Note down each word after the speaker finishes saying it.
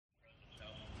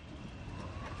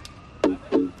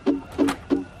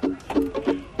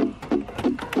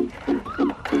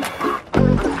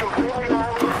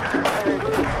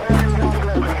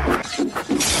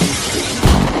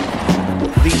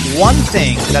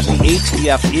thing that the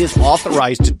ATF is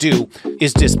authorized to do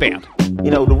is disband. You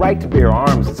know, the right to bear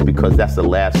arms is because that's the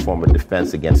last form of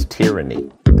defense against tyranny,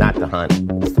 not to hunt.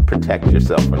 It's to protect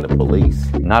yourself from the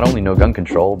police. Not only no gun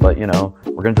control, but,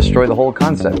 we're going to destroy the whole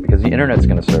concept because the internet's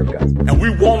going to serve guns. And we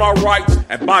want our rights,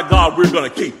 and by God, we're going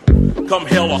to keep them. Come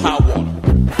hell or high water.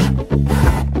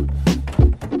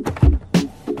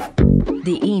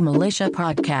 The E-Militia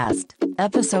Podcast,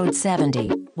 Episode 70,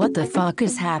 What the Fuck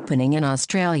is Happening in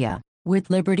Australia?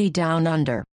 With Liberty Down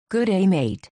Under. Good day,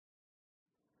 mate.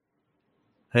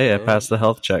 Hey, I passed the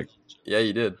health check. Yeah,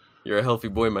 you did. You're a healthy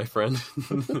boy, my friend.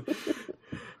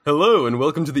 Hello, and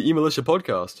welcome to the E-Militia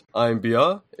Podcast. I'm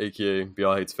BR, aka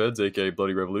BR Hates Feds, aka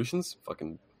Bloody Revolutions.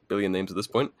 Fucking billion names at this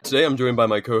point. Today I'm joined by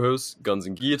my co-hosts, Guns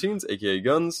and Guillotines, aka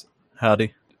Guns.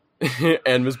 Howdy.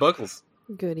 And Ms. Buckles.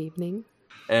 Good evening.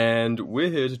 And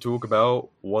we're here to talk about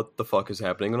what the fuck is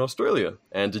happening in Australia.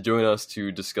 And to join us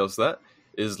to discuss that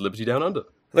is Liberty Down Under.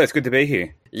 Hello, it's good to be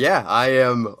here. Yeah,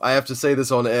 I have to say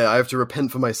this on air. I have to repent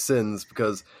for my sins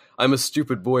because I'm a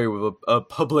stupid boy with a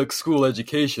public school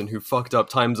education who fucked up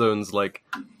time zones like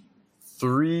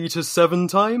 3 to 7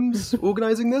 times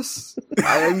organizing this.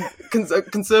 I'm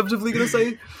conservatively going to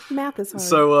say. Math is hard.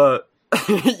 So,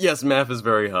 yes, math is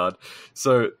very hard.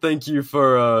 So thank you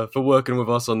for working with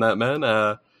us on that, man.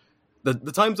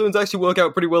 The time zones actually work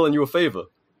out pretty well in your favor.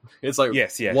 It's like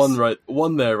yes.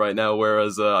 one there right now,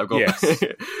 whereas I've got yes.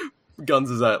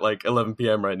 Guns is at like 11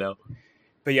 p.m. right now.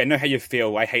 But yeah, I know how you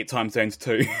feel. I hate time zones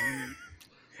too.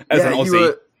 As an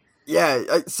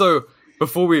Aussie. So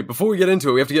before we get into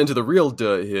it, we have to get into the real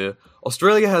dirt here.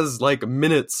 Australia has like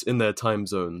minutes in their time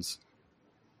zones.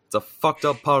 It's a fucked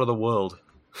up part of the world.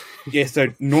 Yeah, so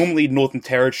normally Northern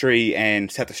Territory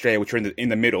and South Australia, which are in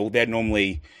the middle, they're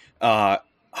normally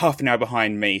half an hour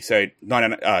behind me, so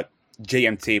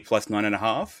GMT plus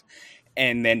 9.5.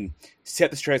 And then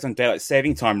South Australia's on daylight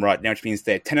saving time right now, which means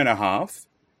they're 10.5,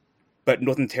 but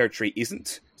Northern Territory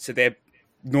isn't. So they're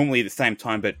normally the same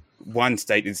time, but one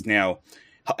state is now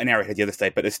an hour ahead of the other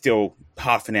state, but they're still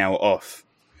half an hour off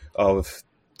of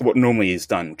what normally is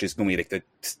done, which is normally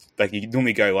like you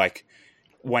normally go like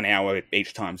 1 hour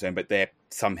each time zone, but they're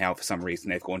somehow, for some reason,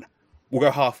 they've gone, we'll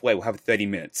go halfway, we'll have 30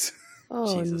 minutes.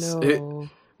 Oh, Jesus. no.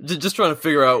 Just trying to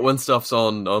figure out when stuff's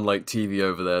on like TV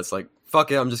over there. It's like, fuck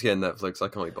it, I'm just getting Netflix. I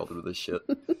can't be bothered with this shit.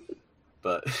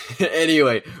 But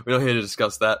anyway, we're not here to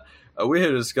discuss that. We're here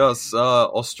to discuss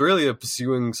Australia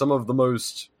pursuing some of the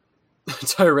most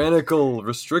tyrannical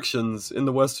restrictions in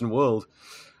the Western world.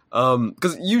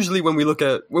 Because usually when we look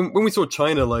at, when we saw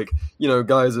China, like,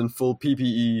 guys in full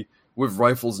PPE with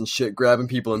rifles and shit grabbing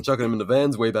people and chucking them into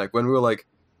vans way back when, we were like,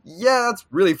 yeah, that's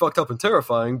really fucked up and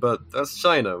terrifying, but that's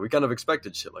China. We kind of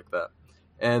expected shit like that.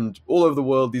 And all over the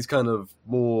world, these kind of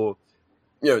more,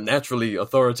 naturally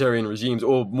authoritarian regimes,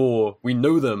 or more, we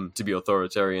know them to be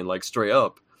authoritarian, like straight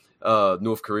up.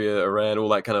 North Korea, Iran, all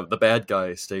that kind of the bad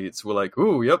guy states. We're like,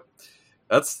 ooh, yep,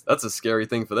 that's a scary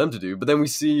thing for them to do. But then we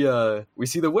see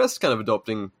the West kind of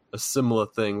adopting a similar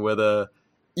thing where they're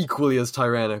equally as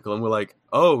tyrannical, and we're like,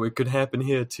 oh, it could happen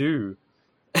here too.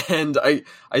 And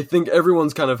I think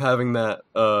everyone's kind of having that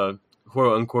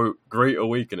quote unquote great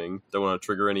awakening. Don't want to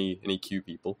trigger any Q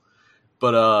people,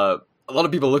 but a lot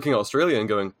of people are looking at Australia and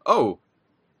going, oh,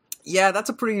 yeah, that's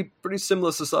a pretty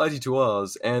similar society to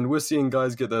ours, and we're seeing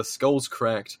guys get their skulls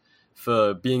cracked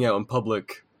for being out in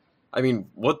public. I mean,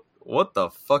 what the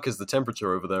fuck is the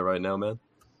temperature over there right now, man?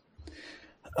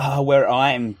 Where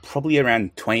I'm probably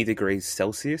around 20 degrees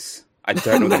Celsius. I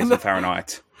don't know what that is in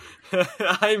Fahrenheit.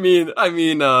 I mean,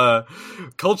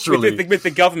 culturally, with the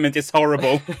government, it's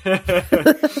horrible.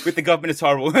 With the government, it's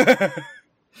horrible.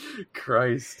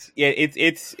 Christ. Yeah,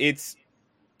 it's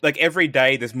like every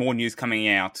day there's more news coming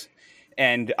out,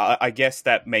 and I guess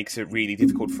that makes it really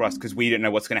difficult for us because we don't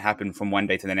know what's going to happen from one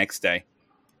day to the next day,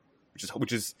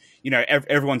 which is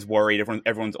everyone's worried,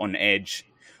 everyone's on edge.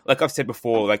 Like I've said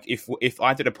before, like if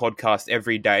I did a podcast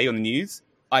every day on the news,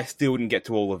 I still wouldn't get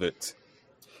to all of it.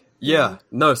 Yeah,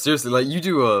 no, seriously, like, you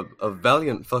do a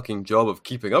valiant fucking job of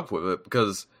keeping up with it,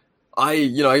 because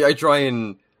I try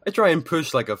and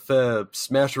push, like, a fair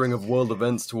smattering of world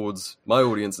events towards my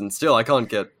audience, and still I can't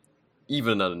get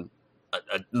even a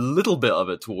little bit of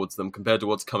it towards them compared to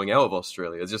what's coming out of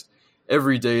Australia. It's just,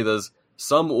 every day there's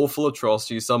some awful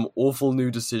atrocity, some awful new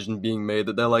decision being made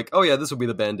that they're like, oh yeah, this will be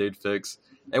the Band-Aid fix.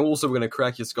 And also we're going to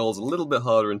crack your skulls a little bit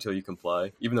harder until you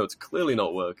comply, even though it's clearly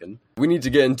not working. We need to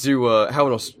get into how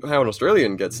an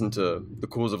Australian gets into the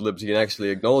cause of liberty and actually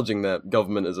acknowledging that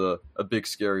government is a big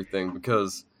scary thing,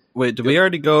 because... Wait, did we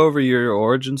already go over your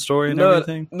origin story and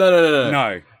everything? No.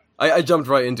 No. I jumped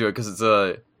right into it because it's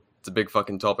a big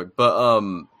fucking topic. But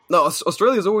No,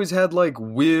 Australia's always had like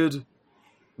weird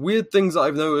things that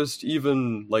I've noticed,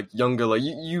 even like younger. Like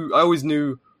I always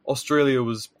knew Australia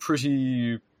was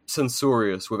pretty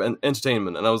censorious with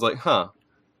entertainment, and I was like, huh.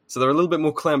 So they're a little bit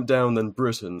more clamped down than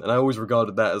Britain, and I always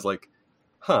regarded that as like,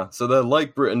 huh. So they're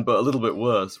like Britain, but a little bit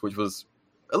worse, which was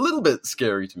a little bit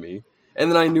scary to me. And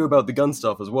then I knew about the gun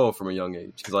stuff as well from a young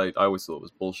age, because I always thought it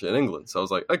was bullshit in England. So I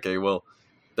was like, okay, well,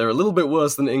 they're a little bit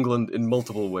worse than England in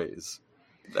multiple ways.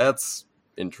 That's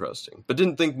interesting. But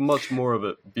didn't think much more of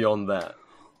it beyond that.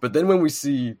 But then when we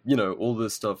see, all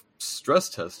this stuff stress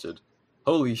tested,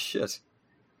 holy shit.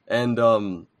 And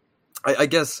I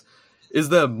guess, is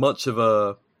there much of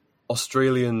a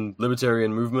Australian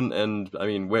libertarian movement? And I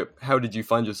mean, how did you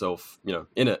find yourself,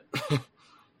 in it?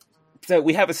 So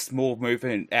we have a small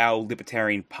movement. Our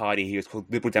Libertarian Party here is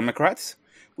called Liberal Democrats,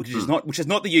 which is not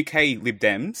the UK Lib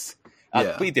Dems.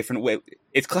 Completely different.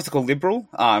 It's classical liberal,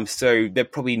 so they're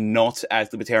probably not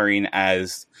as libertarian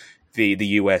as the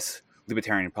US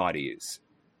Libertarian Party is,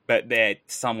 but they're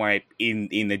somewhere in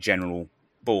the general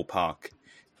ballpark.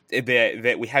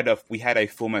 We had a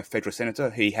former federal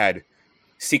senator. He had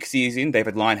 6 years in,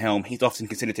 David Leyonhjelm. He's often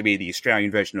considered to be the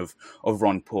Australian version of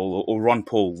Ron Paul or Ron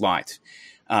Paul light.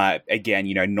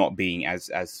 Again, not being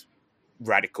as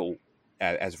radical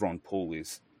as Ron Paul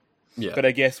is. Yeah. But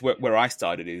I guess where I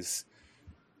started is,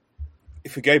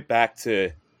 if we go back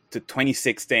to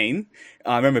 2016,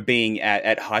 I remember being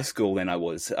at high school. Then it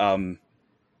was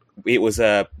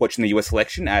watching the US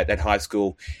election at high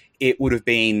school. It would have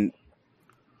been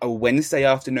a Wednesday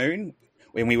afternoon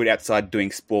when we were outside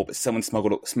doing sport, but someone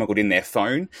smuggled in their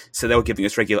phone, so they were giving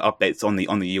us regular updates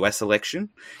on the US election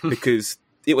because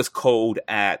it was called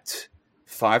at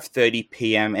 5:30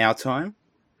 p.m. our time.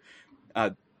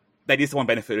 That is the one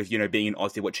benefit of being in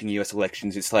Aussie watching US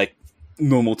elections. It's like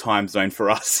normal time zone for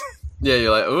us. Yeah,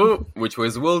 you're like, oh, which way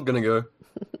is the world gonna go?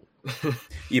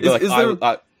 You'd be sorry.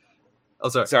 I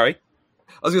was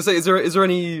gonna say, is there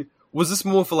any? Was this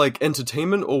more for like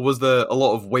entertainment, or was there a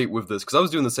lot of weight with this? Because I was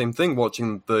doing the same thing,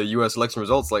 watching the US election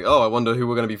results. Like, oh, I wonder who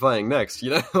we're going to be fighting next.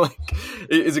 Like,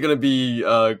 is it going to be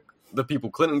the people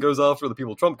Clinton goes after, or the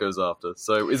people Trump goes after?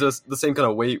 So, is there the same kind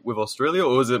of weight with Australia,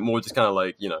 or is it more just kind of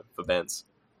like for bands?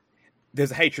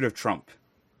 There's a hatred of Trump.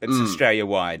 It's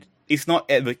Australia-wide. It's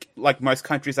not like most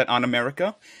countries that aren't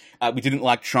America. We didn't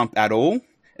like Trump at all.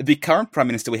 The current Prime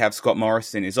Minister we have, Scott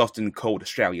Morrison, is often called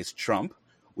Australia's Trump,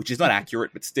 which is not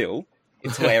accurate, but still,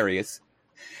 it's hilarious.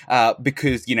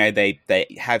 Because, they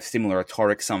have similar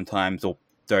rhetoric sometimes,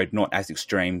 although not as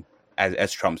extreme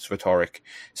as Trump's rhetoric.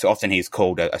 So often he's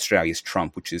called Australia's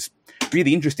Trump, which is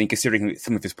really interesting considering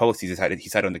some of his policies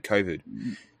he's had under COVID.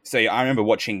 So I remember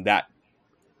watching that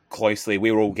closely.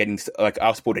 We were all getting,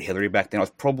 I supported Hillary back then. I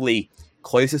was probably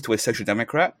closest to a social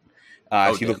democrat.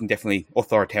 She looking definitely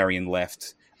authoritarian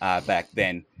left. Back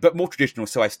then, but more traditional.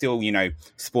 So I still,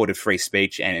 supported free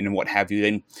speech and what have you.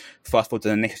 Then fast forward to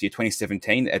the next year,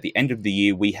 2017. At the end of the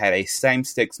year, we had a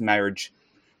same-sex marriage,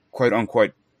 quote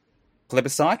unquote,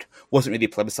 plebiscite. Wasn't really a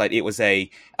plebiscite. It was a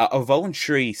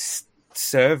voluntary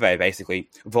survey, basically,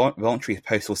 voluntary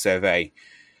postal survey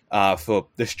for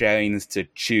the Australians to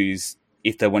choose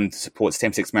if they wanted to support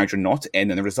same-sex marriage or not. And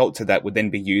then the results of that would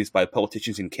then be used by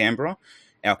politicians in Canberra,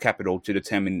 our capital, to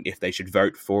determine if they should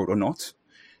vote for it or not.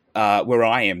 Where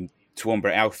I am,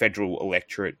 Toowoomba, our federal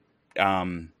electorate,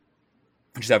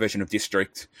 which is our version of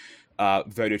district,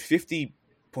 voted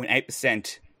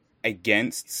 50.8%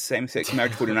 against same-sex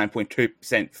marriage,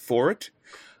 49.2% for it.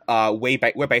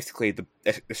 We're basically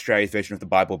Australia's version of the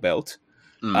Bible Belt.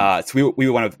 So we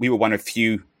were one of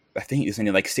few. I think there's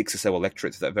only like 6 or so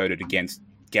electorates that voted against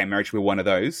gay marriage. We were one of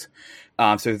those.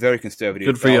 So very conservative.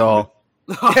 Good for y'all.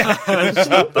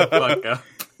 Shut the fuck up.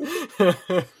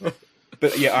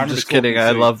 But yeah, I'm just kidding.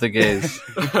 I love the gays.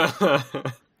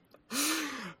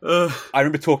 I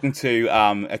remember talking to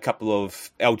a couple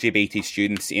of LGBT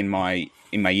students in my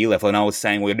year level, and I was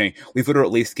saying, well, we've got to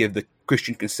at least give the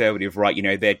Christian conservative right,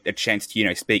 a chance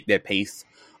to speak their piece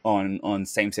on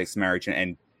same-sex marriage,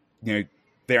 and they're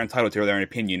entitled to their own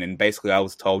opinion. And basically, I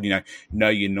was told, no,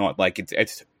 you're not. Like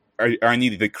it's only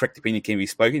the correct opinion can be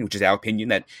spoken, which is our opinion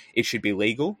that it should be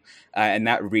legal, and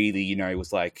that really,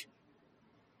 was like,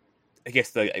 I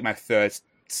guess my first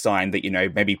sign that,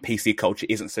 maybe PC culture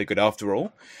isn't so good after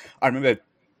all. I remember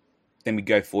then we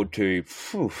go forward to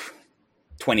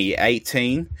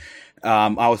 2018.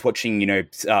 I was watching,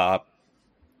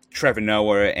 Trevor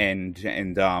Noah and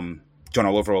John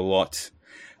Oliver a lot.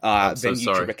 Then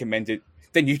you recommended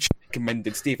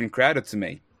Stephen Crowder to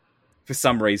me for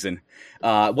some reason.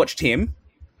 Watched him,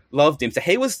 loved him. So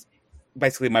he was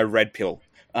basically my red pill.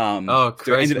 Oh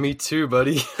Christ, me too,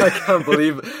 buddy. I can't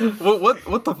believe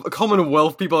what the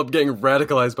Commonwealth people are getting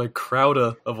radicalized by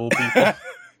Crowder of all people.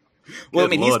 Well, I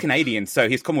mean, he's Canadian, so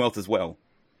he's Commonwealth as well.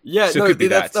 Yeah, so no,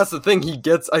 that's the thing. He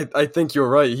gets. I think you're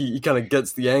right. He kind of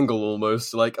gets the angle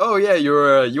almost. Like, oh yeah, you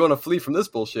want to flee from this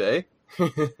bullshit, eh?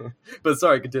 But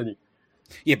sorry, continue.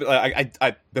 Yeah, but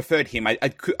I preferred him.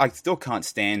 I still can't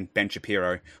stand Ben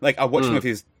Shapiro. Like, I watch some of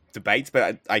his debates,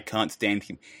 but I can't stand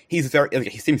him. He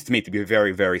seems to me to be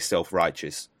very, very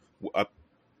self-righteous.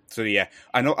 So yeah,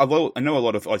 I know a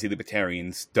lot of Aussie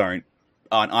libertarians aren't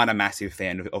a massive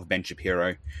fan of Ben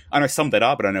Shapiro. I know some that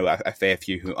are, but I know a fair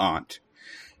few who aren't.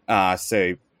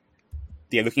 So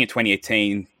yeah, looking at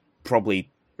 2018, probably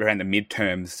around the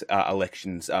midterms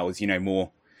elections, I was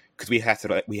more, because we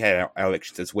had our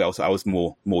elections as well, so I was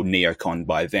more neocon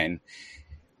by then.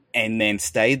 And then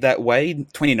stayed that way.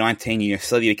 2019,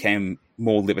 slowly became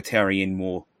more libertarian,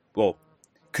 more, well,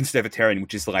 conservatarian,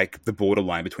 which is like the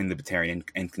borderline between libertarian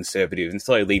and conservative, and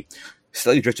slowly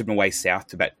drifted my way south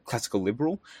to about classical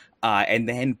liberal. And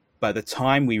then by the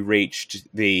time we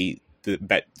reached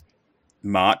that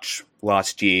March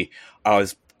last year,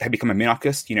 had become a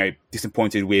minarchist,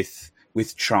 disappointed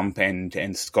with Trump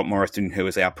and Scott Morrison, who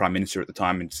was our prime minister at the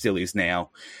time and still is now.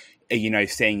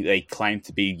 Saying they claimed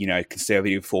to be,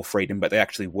 conservative for freedom, but they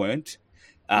actually weren't.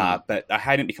 But I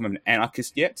hadn't become an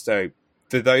anarchist yet. So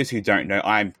for those who don't know,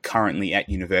 I'm currently at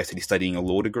university studying a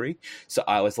law degree. So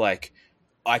I was like,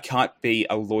 I can't be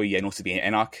a lawyer and also be an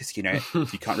anarchist. You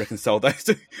can't reconcile those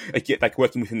two. Like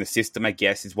working within the system, I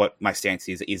guess, is what my stance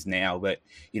is now. But,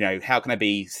 how can I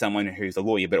be someone who's a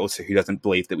lawyer, but also who doesn't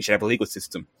believe that we should have a legal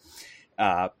system?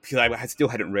 Because I still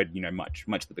hadn't read, much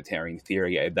libertarian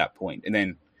theory at that point. And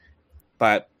then,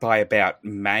 but by about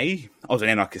May, I was an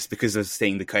anarchist because of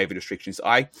seeing the COVID restrictions.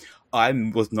 I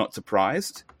was not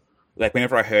surprised. Like,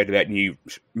 whenever I heard about new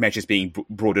measures being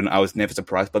brought in, I was never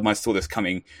surprised. But I saw this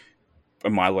coming a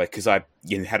mile away because I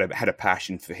had a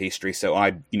passion for history. So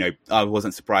I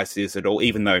wasn't surprised to this at all.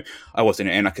 Even though I wasn't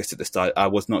an anarchist at the start, I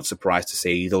was not surprised to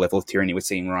see the level of tyranny we're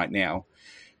seeing right now.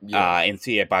 Yeah. And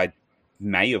so, yeah, by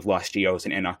May of last year, I was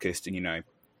an anarchist, and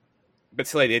but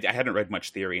still, I hadn't read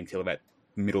much theory until about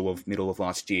middle of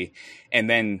last year, and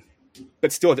then,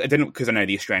 but still, I didn't, because I know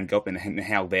the Australian government and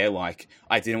how they're like.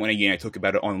 I didn't want to talk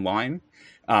about it online.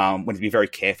 Wanted to be very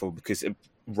careful because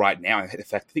right now, in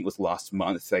fact, I think it was last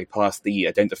month, they passed the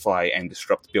Identify and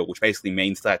Disrupt Bill, which basically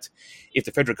means that if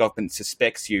the federal government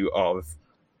suspects you of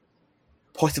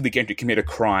possibly going to commit a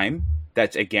crime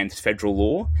that's against federal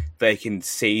law, they can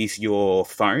seize your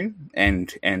phone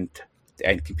and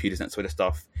computers and that sort of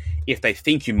stuff if they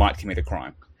think you might commit a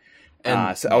crime.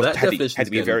 And so that definition had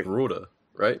to be very broader,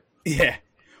 right? Yeah,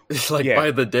 it's like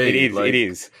by the day. It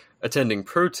is attending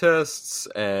protests,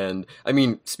 and I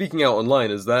mean, speaking out online.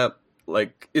 Is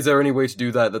there any way to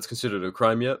do that that's considered a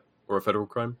crime yet, or a federal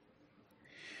crime?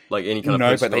 Like any kind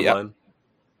of posting online?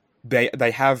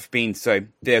 They have been. So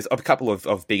there's a couple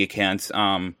of big accounts.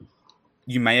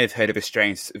 You may have heard of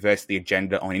Australians versus the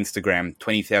Agenda on Instagram,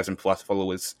 20,000 plus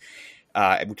followers.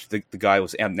 Which the guy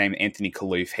was named Anthony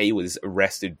Kaloof. He was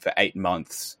arrested for 8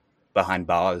 months behind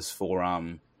bars for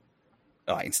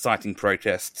inciting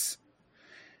protests.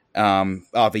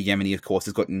 Avi Yemeni, of course,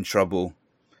 has gotten in trouble.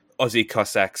 Aussie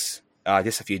Cossacks,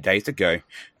 just a few days ago,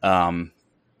 got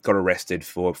arrested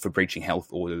for breaching health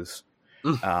orders.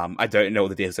 I don't know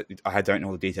the details. I don't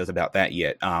know the details about that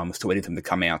yet. I'm still waiting for them to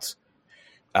come out.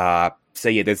 So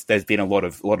yeah, there's been a lot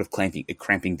of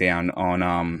clamping down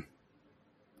on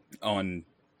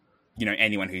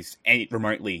anyone who's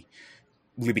remotely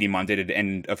liberty minded,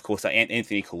 and of course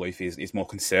Anthony Kaloof is more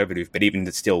conservative, but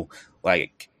even still,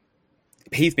 like,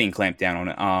 he's being clamped down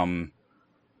on.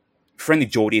 Friendly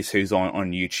Geordies, who's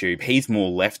on YouTube, he's more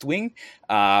left wing,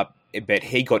 but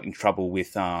he got in trouble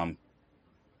with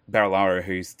Barilaro,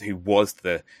 who was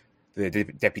the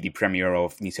deputy premier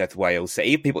of New South Wales. So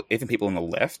even people on the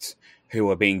left who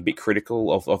are being a bit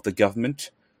critical of the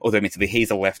government. Although admittedly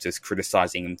he's a leftist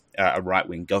criticising a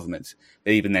right-wing government,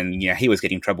 but even then, he was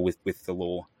getting in trouble with the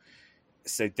law.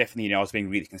 So definitely, I was being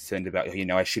really concerned about,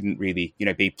 I shouldn't really,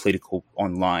 be political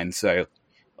online. So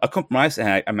I compromised,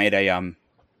 and I made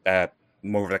a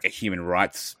more of like a human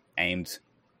rights aimed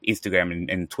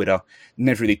Instagram and Twitter.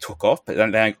 Never really took off, but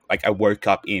then I woke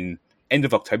up in end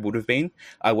of October would have been.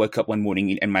 I woke up one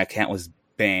morning and my account was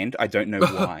banned. I don't know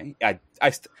why.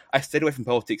 I stayed away from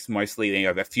politics mostly.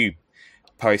 A few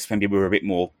posts when people were a bit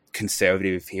more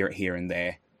conservative here and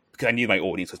there, because I knew my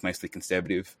audience was mostly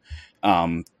conservative.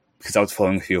 But because I was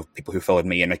following a few people who followed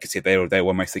me, and I could see they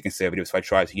were mostly conservative. So I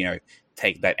tried to,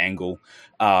 take that angle.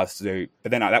 But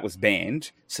then that was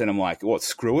banned. So then I'm like, well,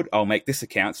 screw it. I'll make this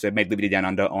account. So I made Liberty Down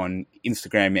Under on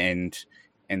Instagram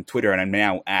and Twitter, and I'm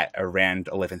now at around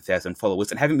 11,000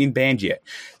 followers and haven't been banned yet.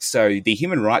 So the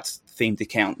human rights themed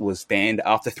account was banned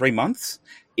after 3 months.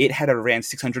 It had around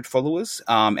 600 followers,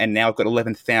 and now I've got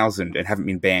 11,000 and haven't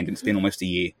been banned, and it's been almost a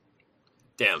year.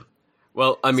 Damn.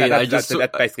 Well, I mean, that's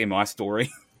basically my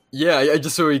story. Yeah, I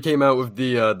just saw he came out with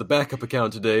the backup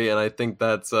account today, and I think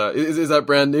that's is that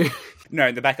brand new?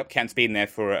 No, the backup account's been there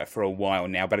for a while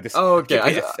now, but I just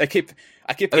I keep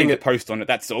getting a post on it.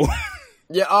 That's all.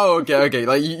 Yeah. Oh, okay.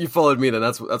 Like you followed me then.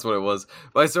 That's what it was.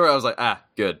 But I saw it. I was like,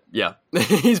 good. Yeah,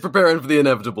 he's preparing for the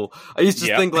inevitable. I used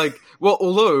to think like, well,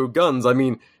 although Guns, I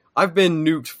mean, I've been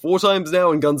nuked 4 times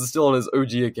now, and Guns is still on his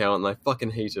OG account, and I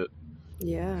fucking hate it.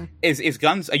 Yeah. Is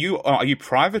Guns? Are you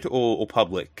private or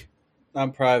public?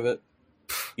 I'm private.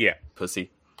 Yeah,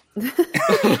 pussy.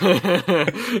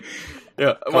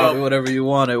 Yeah, well, whatever you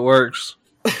want, it works.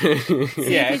 Yeah, if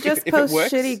you just post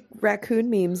shitty raccoon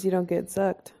memes, you don't get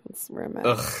sucked. That's where I'm at.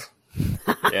 Ugh.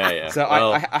 Yeah. So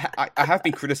I have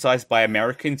been criticized by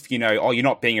Americans for, you're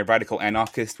not being a radical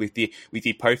anarchist with the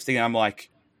posting. And I'm like,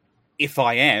 if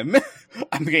I am,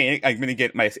 I'm gonna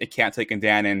get my account taken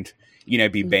down and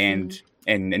be banned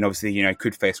and obviously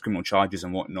could face criminal charges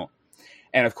and whatnot.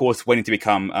 And of course, wanting to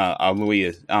become a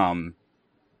lawyer,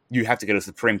 you have to go to the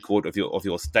Supreme Court of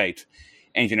your state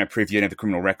and prove you don't have a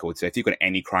criminal record. So if you've got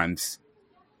any crimes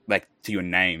like to your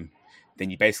name,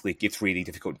 then it's really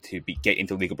difficult to get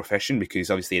into the legal profession,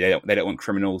 because obviously they don't want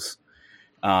criminals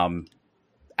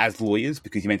as lawyers,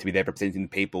 because you're meant to be there representing the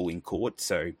people in court.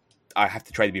 So I have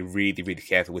to try to be really, really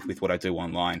careful with what I do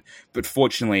online. But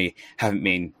fortunately, haven't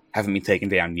been taken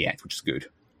down yet, which is good.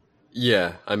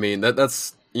 Yeah, I mean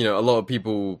that's a lot of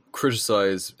people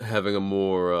criticize having a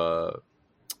more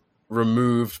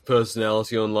removed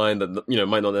personality online that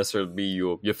might not necessarily be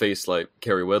your face, like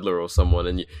Kerry Wedler or someone,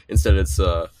 and instead it's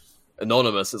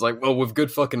anonymous. It's like, well, with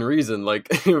good fucking reason. Like,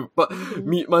 but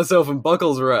myself and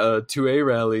Buckles were at a 2A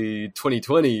rally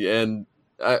 2020, and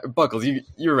Buckles, you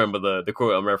remember the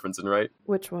quote I'm referencing, right?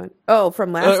 Which one? Oh,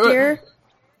 from last year?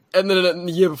 And then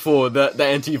the year before, the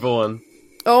Antifa one.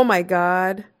 Oh my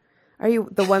god. Are you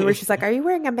the one where she's like, are you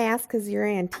wearing a mask because you're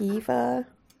Antifa?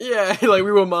 Yeah, like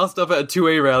we were masked up at a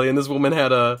 2A rally, and this woman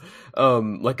had a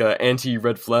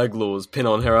anti-red flag laws pin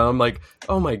on her, and I'm like,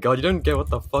 oh my god, you don't get what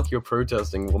the fuck you're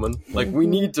protesting, woman. Like, we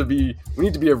need to be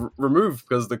removed,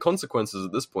 because the consequences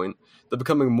at this point, they're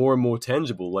becoming more and more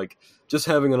tangible. Like, just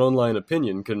having an online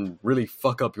opinion can really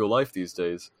fuck up your life these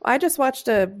days. I just watched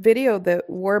a video that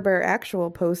Warbear Actual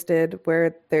posted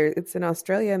where it's in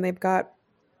Australia, and they've got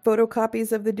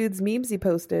photocopies of the dude's memes he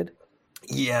posted.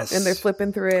 Yes. And they're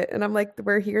flipping through it, and I'm like,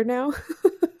 we're here now?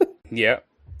 Yeah.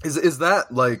 Is that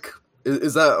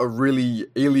a really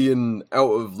alien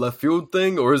out of left field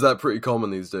thing, or is that pretty common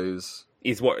these days?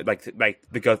 Is what like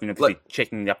the government obviously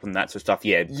checking up on that sort of stuff?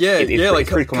 Yeah. It's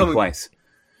pretty commonplace.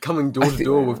 Coming door to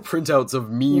door with printouts of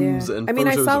memes and I mean,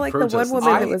 photos I saw of like protests. the one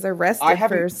woman that was arrested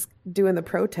for doing the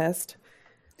protest.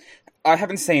 I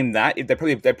haven't seen that.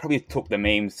 They probably took the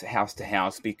memes house to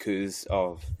house because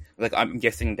of, like, I'm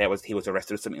guessing he was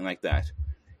arrested or something like that.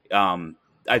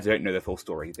 I don't know the full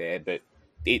story there, but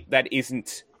that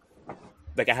isn't,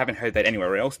 like, I haven't heard that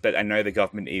anywhere else. But I know the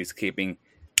government is keeping.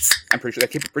 I'm pretty sure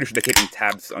they're keeping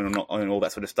tabs on all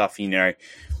that sort of stuff. Who's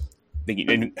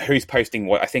posting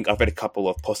what. I think I've read a couple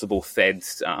of possible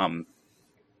feds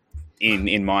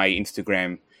in my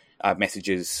Instagram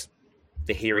messages,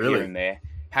 here and there.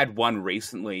 Had one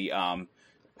recently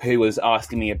who was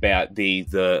asking me about the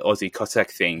Aussie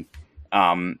Cossack thing,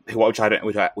 which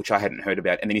I hadn't heard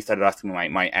about, and then he started asking me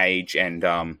my age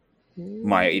and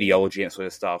my ideology and sort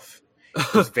of stuff.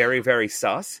 It was very, very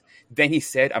sus. Then he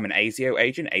said, "I'm an ASIO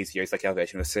agent." ASIO is like our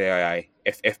version of CIA,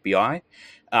 FBI.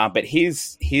 But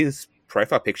his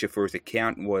profile picture for his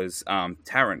account was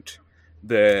Tarrant,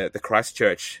 the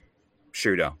Christchurch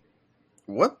shooter.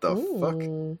 What the fuck?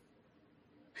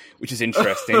 Which is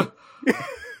interesting.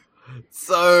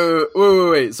 So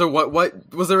wait. So why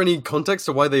was there any context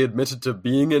to why they admitted to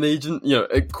being an agent?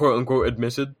 Quote unquote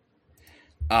admitted.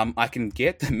 I can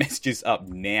get the messages up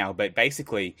now, but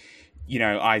basically,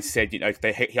 I said,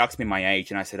 he asked me my age,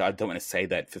 and I said I don't want to say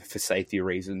that for safety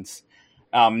reasons.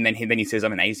 And then he says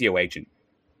I'm an ASIO agent,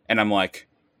 and I'm like,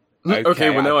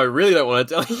 okay, well now I really don't want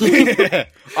to tell you.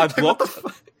 I blocked.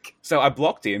 So I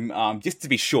blocked him, just to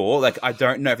be sure. Like, I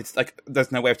don't know if it's like,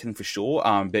 there's no way of telling for sure.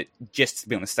 But just to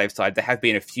be on the safe side, there have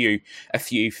been a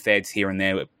few feds here and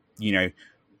there,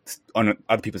 on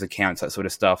other people's accounts, that sort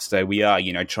of stuff. So we are,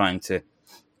 trying to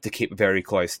to keep very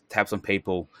close tabs on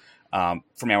people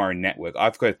from our own network.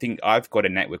 I've got a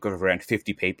network of around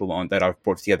 50 people on that I've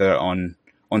brought together on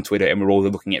Twitter, and we're all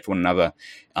looking at one another,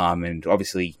 and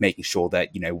obviously making sure that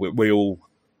we all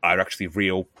are actually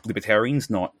real libertarians,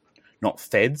 not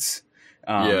feds.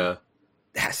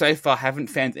 So far, haven't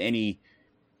found any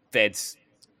feds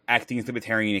acting as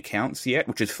libertarian accounts yet,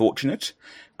 which is fortunate.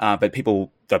 But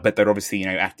they're obviously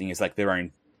acting as like their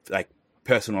own like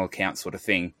personal account sort of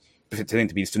thing, pretending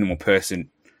to be just a normal person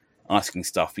asking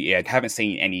stuff. But yeah, I haven't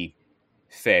seen any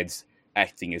feds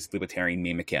acting as libertarian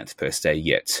meme accounts per se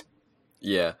yet.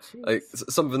 Yeah, like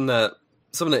something that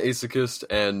Asakist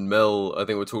and Mel, I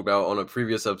think we talked about on a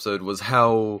previous episode, was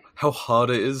how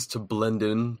hard it is to blend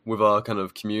in with our kind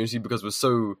of community because we're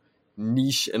so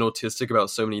niche and autistic about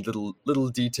so many little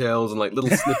details and like little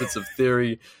snippets of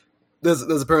theory. There's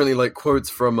apparently like quotes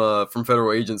from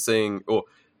federal agents saying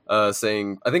I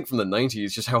think from the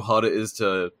 90s, just how hard it is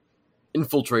to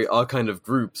infiltrate our kind of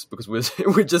groups because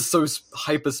we're just so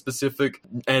hyper specific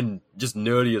and just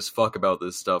nerdy as fuck about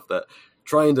this stuff that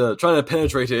trying to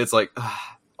penetrate it, it's like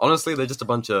honestly they're a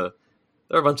bunch of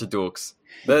dorks.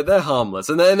 They're harmless,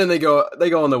 and then they go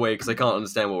on their way because they can't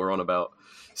understand what we're on about.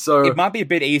 So it might be a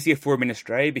bit easier for them in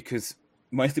Australia because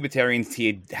most libertarians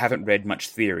here haven't read much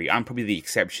theory. I'm probably the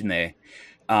exception there.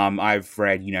 I've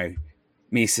read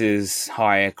Mises,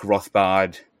 Hayek,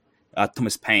 Rothbard,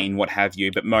 Thomas Paine, what have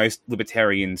you, but most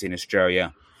libertarians in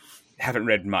Australia haven't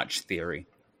read much theory.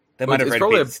 They might have read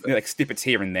bits, like snippets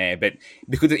here and there, but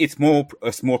because there's more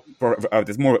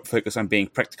focus on being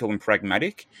practical and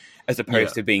pragmatic as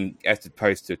opposed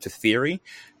to theory.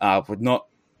 But not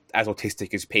as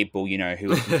autistic as people,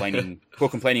 who are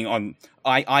complaining on.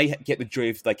 I get the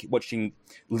joy of like watching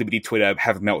Liberty Twitter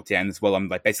have meltdowns while I'm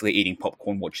like basically eating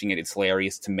popcorn watching it. It's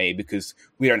hilarious to me because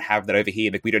we don't have that over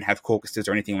here. Like we don't have caucuses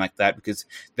or anything like that because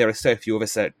there are so few of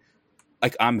us that.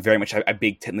 Like I'm very much a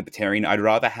big tent libertarian. I'd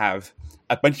rather have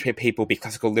a bunch of people be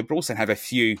classical liberals than have a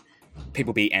few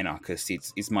people be anarchists.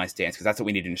 Is my stance because that's what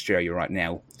we need in Australia right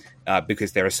now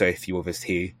because there are so few of us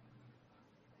here.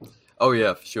 Oh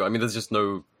yeah, for sure. I mean, there's just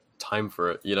no time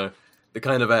for it. The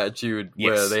kind of attitude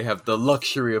where they have the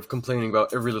luxury of complaining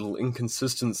about every little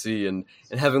inconsistency and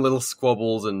having little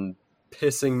squabbles and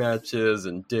pissing matches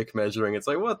and dick measuring. It's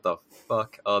like, what the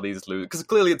fuck are these losers? Because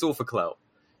clearly it's all for clout.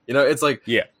 It's like,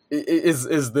 yeah.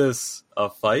 Is this a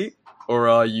fight or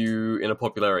are you in a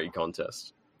popularity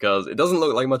contest? Because it doesn't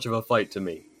look like much of a fight to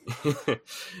me.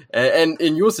 and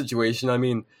in your situation, I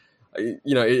mean,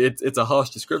 it's a harsh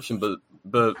description,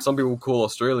 but some people call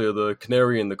Australia the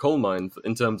canary in the coal mine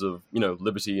in terms of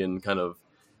liberty and kind of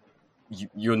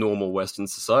your normal Western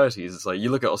societies. It's like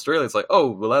you look at Australia, it's like,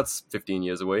 oh well, that's 15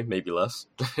 years away, maybe less,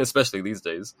 especially these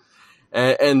days.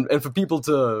 And for people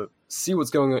to see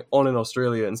what's going on in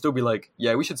Australia and still be like,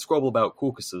 yeah, we should squabble about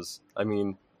caucuses. I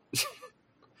mean, a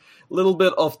little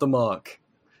bit off the mark.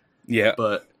 Yeah.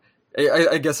 But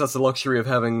I guess that's the luxury of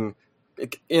having,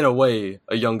 in a way,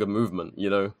 a younger movement,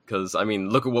 Because, I mean,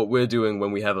 look at what we're doing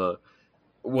when we have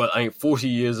 40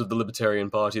 years of the Libertarian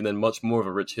Party and then much more of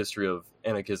a rich history of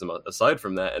anarchism aside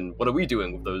from that. And what are we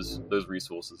doing with those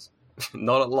resources?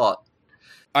 Not a lot.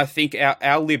 I think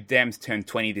our Lib Dems turned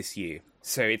 20 this year,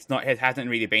 so it hasn't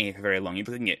really been here for very long. You're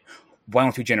looking at 1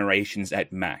 or 2 generations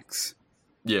at max.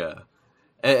 Yeah,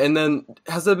 and then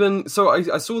has there been? So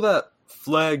I saw that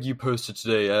flag you posted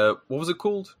today. What was it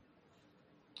called?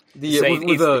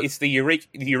 It's the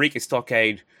Eureka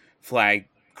Stockade flag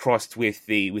crossed with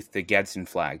the Gadsden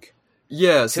flag.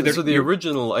 Yeah, so the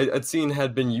original I'd seen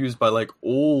had been used by like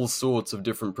all sorts of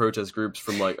different protest groups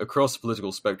from like across the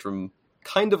political spectrum.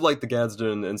 Kind of like the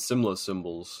Gadsden and similar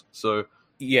symbols. So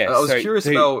yeah, I was curious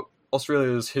about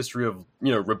Australia's history of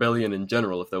rebellion in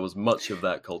general. If there was much of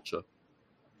that culture.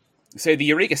 So the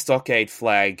Eureka Stockade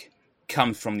flag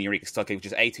comes from the Eureka Stockade, which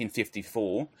is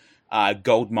 1854.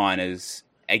 Gold miners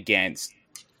against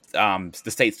the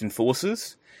state's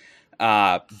enforcers.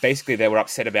 Basically, they were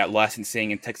upset about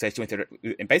licensing and taxation,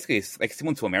 and basically it's like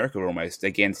similar to America almost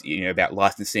against about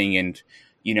licensing and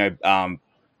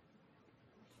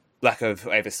lack of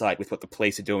oversight with what the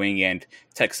police are doing and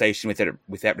taxation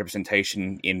without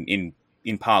representation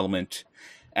in Parliament,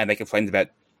 and they complained about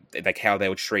like how they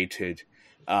were treated.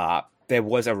 There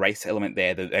was a race element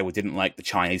there that they didn't like the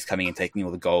Chinese coming and taking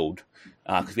all the gold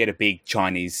because we had a big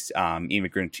Chinese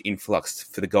immigrant influx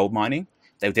for the gold mining.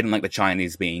 They didn't like the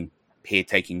Chinese being here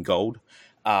taking gold.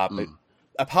 But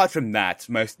apart from that,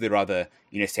 most of their other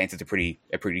stances are pretty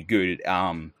good.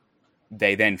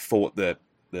 They then fought the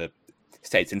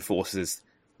state's enforcers,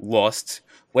 lost,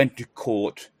 went to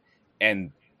court, but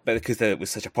because it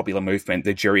was such a popular movement,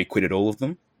 the jury acquitted all of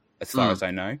them, as far as I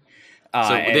know. So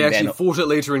they actually fought it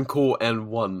later in court and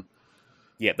won.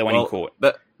 Yeah, they won in court.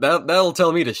 That'll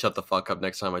tell me to shut the fuck up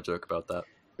next time I joke about that.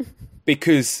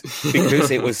 Because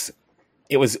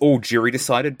it was all jury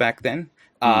decided back then.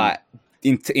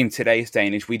 In today's day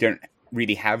and age, we don't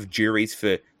really have juries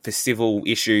for civil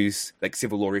issues, like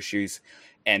civil law issues,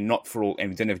 and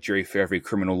we don't have jury for every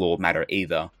criminal law matter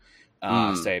either.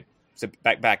 So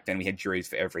back then we had juries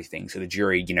for everything. So the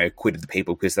jury, acquitted the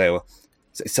people because they were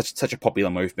such a popular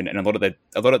movement, and a lot of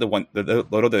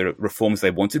the reforms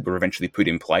they wanted were eventually put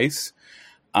in place.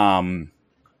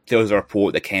 There was a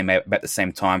report that came out about the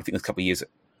same time. I think it was a couple of years.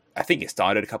 I think it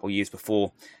started a couple of years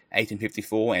before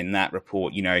 1854, and that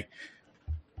report,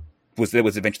 was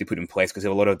eventually put in place because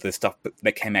a lot of the stuff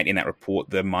that came out in that report,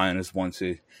 the miners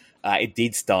wanted. It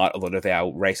did start a lot of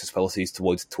our racist policies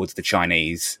towards the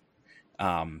Chinese.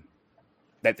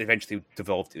 That eventually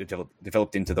developed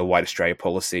into the White Australia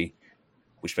policy,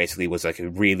 which basically was like a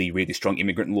really, really strong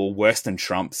immigrant law, worse than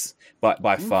Trump's, but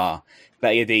by far.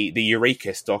 But yeah, the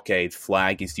Eureka Stockade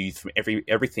flag is used from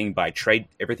everything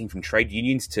from trade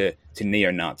unions to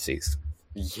neo-Nazis.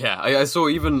 Yeah, I saw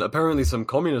even apparently some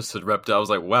communists had repped it. I was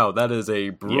like, wow, that is a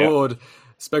broad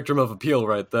spectrum of appeal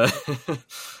right there.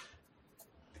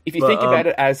 If you think about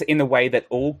it as in the way that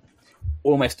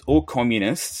almost all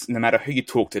communists, no matter who you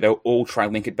talk to, they'll all try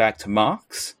and link it back to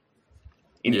Marx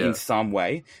in some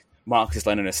way. Marxist,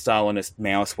 Leninist, Stalinist,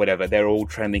 Maoist, whatever, they're all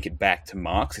trying to link it back to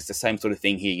Marx. It's the same sort of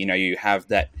thing here. You have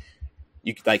that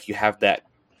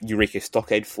Eureka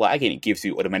Stockade flag, and it gives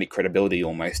you automatic credibility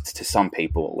almost to some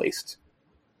people at least.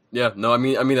 Yeah, no, I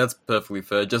mean that's perfectly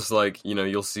fair. Just like,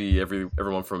 you'll see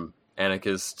everyone from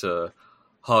anarchists to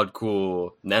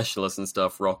hardcore nationalists and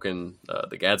stuff rocking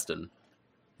the Gadsden.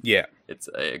 Yeah. It's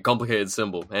a complicated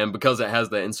symbol, and because it has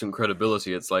that instant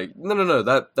credibility, it's like, no,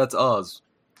 that's ours.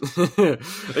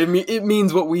 It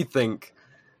means what we think,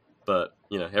 but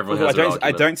everyone has their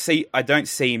argument. I don't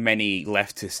see many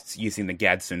leftists using the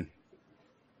Gadsden.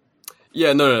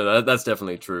 Yeah, no, that's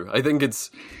definitely true. I think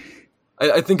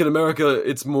I think in America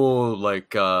it's more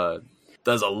like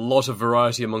there's a lot of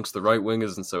variety amongst the right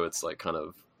wingers, and so it's like kind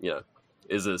of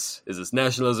is this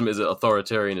nationalism? Is it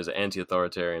authoritarian? Is it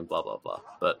anti-authoritarian? Blah blah blah.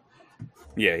 But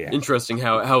yeah, interesting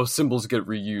how symbols get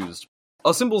reused.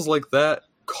 Are symbols like that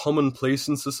commonplace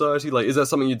in society? Like, is that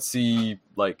something you'd see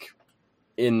like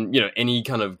in any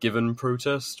kind of given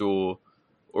protest, or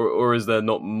is there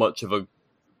not much of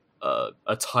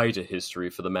a tie to history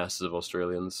for the masses of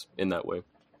Australians in that way?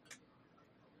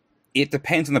 It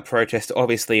depends on the protest.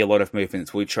 Obviously, a lot of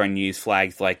movements will try and use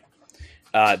flags like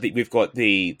we've got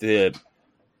the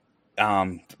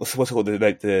what's it called,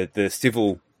 the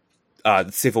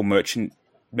civil merchant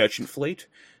fleet.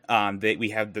 We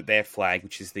have their flag,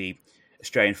 which is the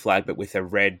Australian flag, but with a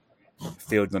red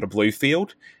field, not a blue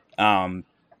field. The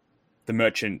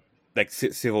merchant, like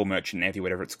civil merchant navy,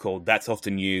 whatever it's called, that's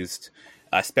often used,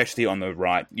 especially on the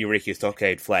right. Eureka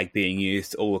Stockade flag being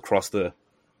used all across the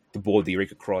board, the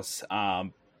Eureka Cross.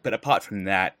 But apart from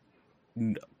that,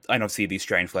 and obviously the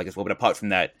Australian flag as well, but apart from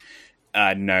that,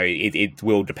 no, it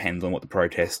will depend on what the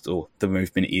protest or the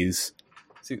movement is.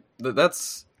 See,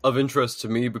 that's of interest to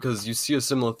me because you see a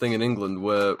similar thing in England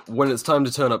where when it's time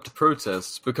to turn up to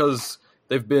protests, because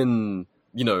they've been,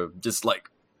 just like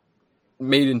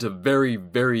made into very,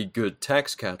 very good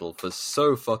tax cattle for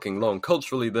so fucking long.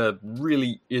 Culturally, there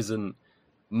really isn't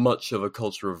much of a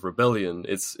culture of rebellion.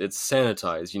 It's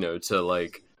sanitized, to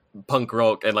like punk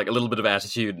rock and like a little bit of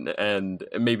attitude and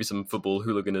maybe some football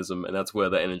hooliganism, and that's where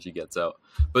the energy gets out.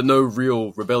 But no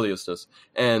real rebelliousness.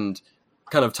 And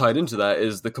kind of tied into that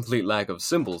is the complete lack of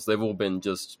symbols. They've all been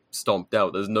just stomped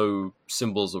out. There's no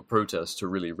symbols of protest to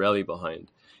really rally behind.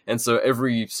 And so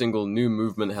every single new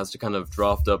movement has to kind of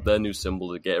draft up their new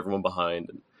symbol to get everyone behind.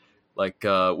 And like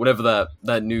whatever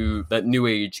that new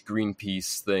age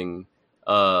Greenpeace thing,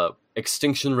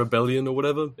 Extinction Rebellion or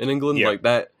whatever in England, like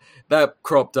that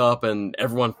cropped up and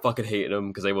everyone fucking hated them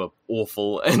because they were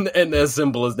awful, and their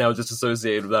symbol is now just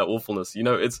associated with that awfulness.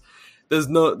 There's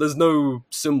no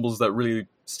symbols that really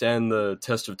stand the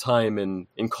test of time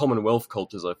in Commonwealth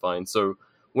cultures, I find. So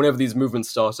whenever these movements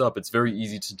start up, it's very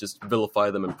easy to just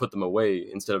vilify them and put them away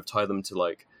instead of tie them to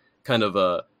like kind of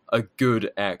a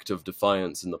good act of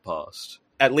defiance in the past.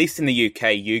 At least in the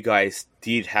UK, you guys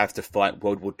did have to fight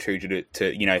World War II to for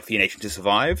your nation to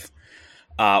survive.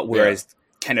 Whereas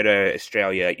Canada,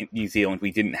 Australia, New Zealand,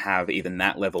 we didn't have even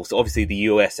that level. So obviously the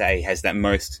USA has that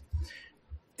most.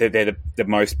 They're the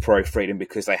most pro-freedom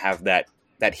because they have that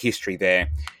history there.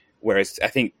 Whereas I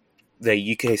think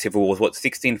the UK Civil War was,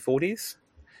 1640s?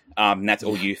 And that's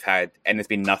all you've had. And there's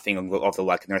been nothing of the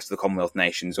like in the rest of the Commonwealth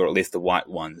nations, or at least the white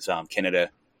ones. Canada,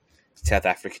 South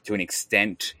Africa to an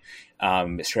extent,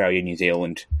 Australia, New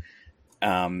Zealand.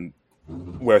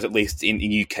 Whereas at least in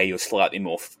UK, you're slightly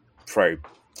more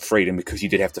pro-freedom because you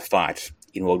did have to fight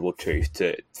in World War II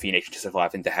for your nation to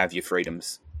survive and to have your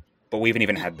freedoms. But we haven't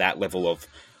even had that level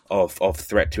of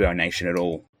threat to our nation at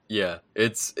all. Yeah,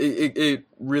 it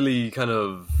really kind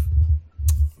of...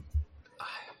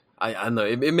 I don't know.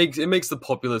 It makes the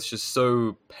populace just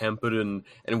so pampered and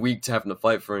weak to having to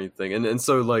fight for anything. And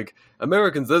so like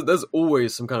Americans, there's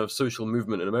always some kind of social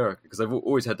movement in America because they've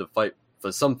always had to fight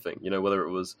for something. You know, whether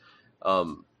it was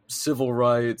civil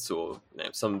rights or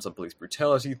some police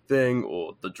brutality thing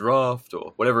or the draft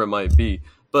or whatever it might be.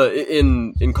 But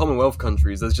in Commonwealth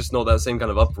countries, there's just not that same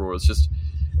kind of uproar. It's just...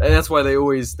 And that's why they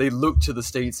look to the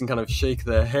States and kind of shake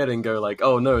their head and go like,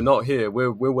 oh no, not here.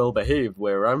 We're well behaved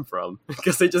where I'm from.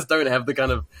 Because they just don't have the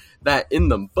kind of that in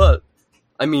them. But,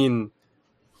 I mean,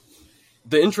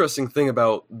 the interesting thing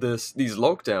about these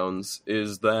lockdowns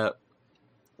is that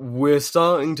we're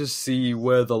starting to see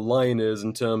where the line is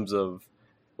in terms of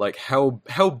like how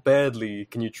badly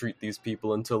can you treat these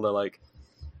people until they're like,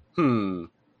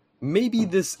 maybe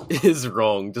this is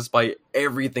wrong, despite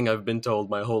everything I've been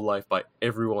told my whole life by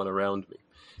everyone around me.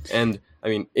 And, I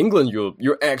mean, England,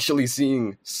 you're actually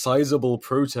seeing sizable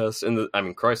protests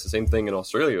the same thing in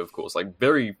Australia, of course, like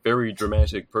very, very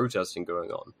dramatic protesting going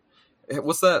on.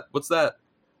 What's that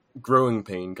growing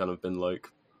pain kind of been like?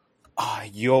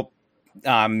 You're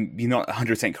not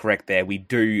 100% correct there. We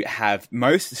do have...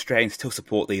 Most Australians still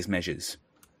support these measures.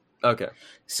 Okay.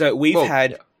 So we've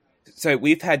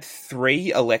had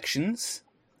 3 elections,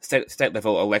 state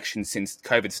level elections since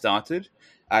COVID started.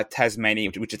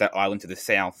 Tasmania, which is that island to the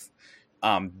south,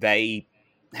 they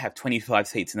have 25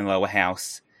 seats in the lower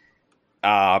house.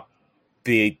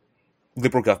 The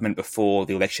Liberal government before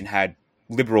the election had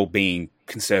Liberal being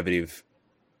conservative.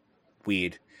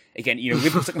 Weird. Again,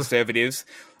 Liberals are conservatives.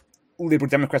 Liberal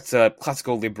Democrats are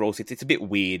classical Liberals. It's a bit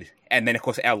weird. And then, of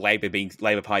course, our Labor being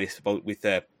Labor Party with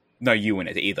no U in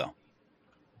it either.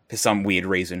 For some weird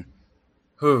reason.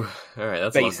 All right,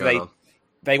 that's a lot going on.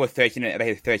 They had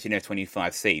 13 out of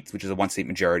 25 seats, which is a 1-seat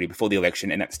majority before the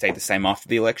election, and that stayed the same after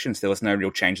the election, so there was no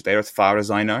real change there as far as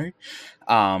I know.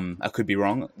 I could be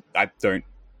wrong. I don't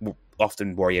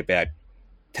often worry about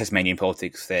Tasmanian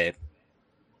politics. They're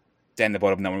down the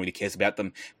bottom, no one really cares about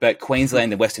them. But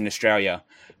Queensland and Western Australia,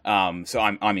 so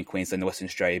I'm in Queensland, Western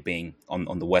Australia being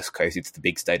on the west coast, it's the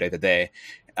big state over there,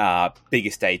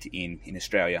 biggest state in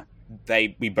Australia.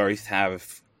 We both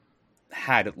have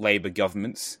had Labor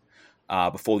governments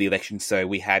before the election. So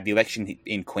we had the election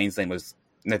in Queensland was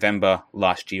November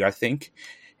last year, I think.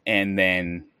 And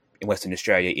then in Western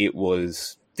Australia, it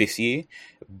was this year.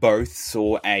 Both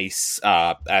saw a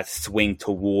swing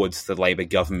towards the Labor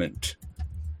government.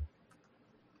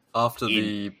 After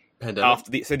the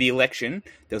pandemic? So the election,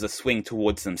 there was a swing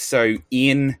towards them. So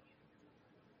in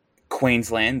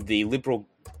Queensland, the Liberal...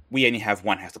 We only have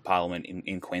one House of Parliament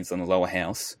in Queensland, the lower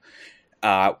house.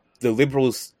 The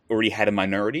Liberals already had a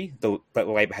minority, but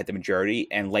Labor had the majority,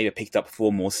 and Labor picked up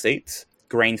 4 more seats.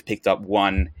 Greens picked up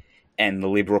 1, and the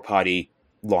Liberal Party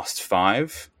lost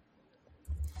 5.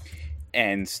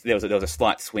 And there was a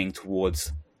slight swing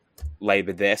towards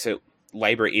Labor there. So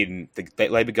Labor the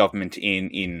Labor government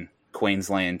in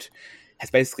Queensland has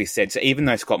basically said, so even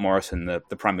though Scott Morrison, the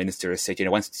Prime Minister, has said,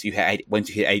 once you hit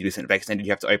 80% vaccinated,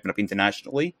 you have to open up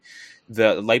internationally,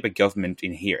 the Labor government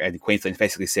in Queensland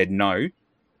basically said, no,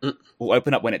 we'll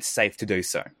open up when it's safe to do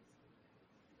so.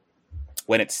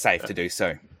 When it's safe to do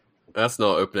so. That's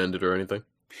not open-ended or anything.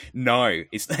 No,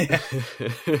 it's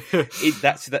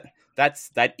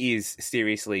that is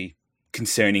seriously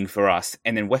concerning for us.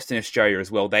 And then Western Australia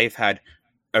as well, they've had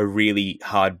a really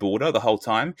hard border the whole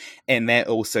time, and they're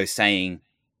also saying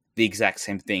the exact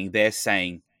same thing. They're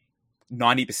saying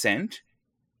 90%,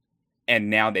 and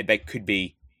now they could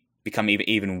become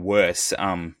even worse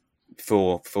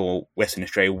for Western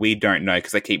Australia. We don't know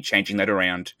because they keep changing that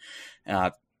around.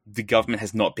 The government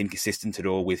has not been consistent at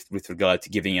all with regard to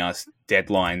giving us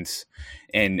deadlines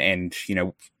and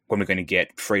when we're going to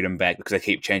get freedom back, because they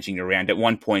keep changing it around. At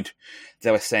one point,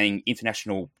 they were saying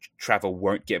international travel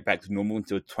won't get back to normal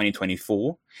until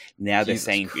 2024. Now they're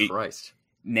saying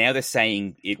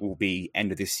it will be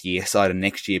end of this year, side of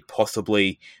next year,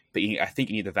 possibly. But I think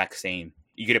you need the vaccine.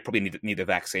 You're going to probably need the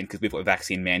vaccine because we've got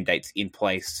vaccine mandates in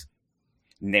place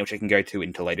now, which I can go to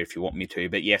into later if you want me to.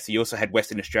 But yeah, so you also had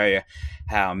Western Australia.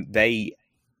 In the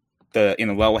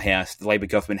lower house, the Labor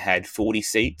government had 40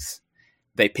 seats.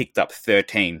 They picked up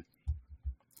 13.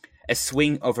 A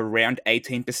swing of around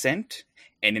 18%.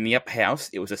 And in the upper house,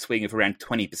 it was a swing of around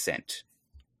 20%.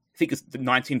 think it's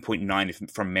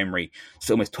 19.9 from memory.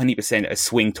 So almost 20% a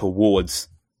swing towards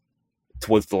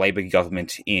the Labour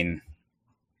government in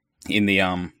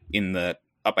the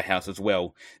upper house as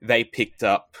well. They picked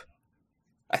up,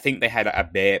 I think they had a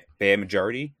bare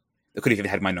majority. They could have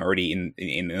even had minority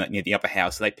in the upper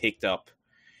house. So they picked up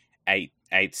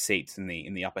eight seats in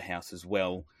the upper house as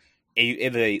well.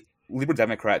 The Liberal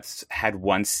Democrats had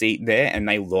one seat there, and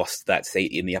they lost that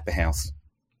seat in the upper house.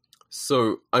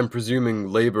 So I'm presuming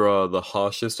Labour are the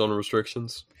harshest on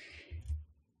restrictions.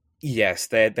 Yes,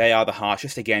 they are the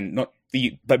harshest. Again,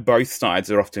 but both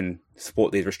sides are often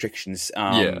support these restrictions.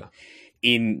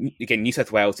 New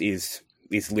South Wales is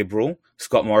Liberal.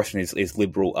 Scott Morrison is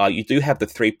Liberal. You do have the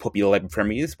three popular Labor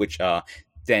premiers, which are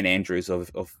Dan Andrews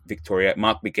of Victoria,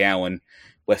 Mark McGowan,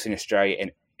 Western Australia,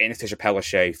 and Anastasia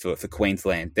Palaszczuk for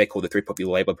Queensland. They're called the three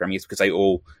popular Labor premiers because they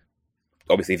all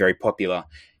obviously very popular.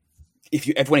 If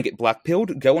you ever want to get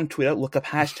blackpilled, go on Twitter, look up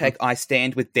hashtag I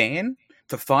stand with Dan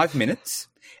for 5 minutes,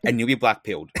 and you'll be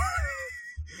blackpilled.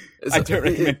 I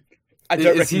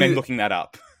don't recommend looking that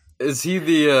up. Is he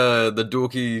the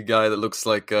dorky guy that looks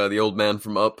like the old man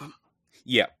from Up?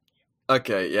 Yeah.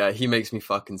 Okay, yeah, he makes me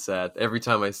fucking sad. Every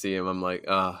time I see him, I'm like,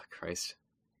 Christ.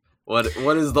 What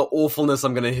is the awfulness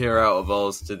I'm going to hear out of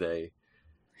Oz today?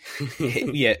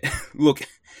 Yeah, look,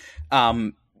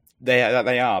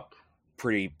 they are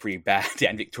pretty bad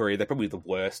down in Victoria. They're probably the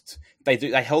worst. They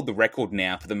held the record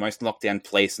now for the most lockdown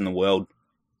place in the world.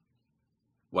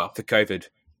 Wow. For COVID.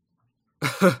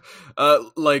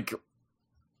 Like,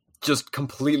 just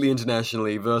completely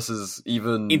internationally versus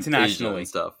even internationally Asia and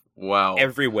stuff. Wow.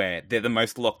 Everywhere. They're the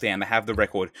most locked down. They have the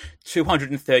record.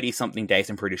 230-something days,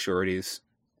 I'm pretty sure it is.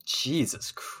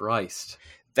 Jesus Christ.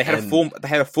 They had a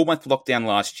 4-month lockdown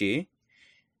last year.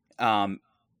 They're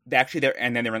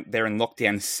in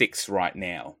lockdown 6 right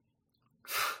now.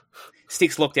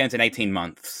 6 lockdowns in 18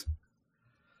 months.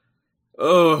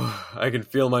 Oh, I can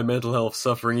feel my mental health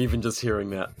suffering even just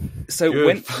hearing that. So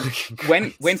when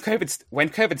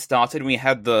COVID started, we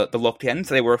had the lockdowns.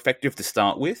 They were effective to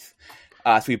start with.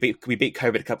 So we beat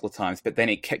COVID a couple of times, but then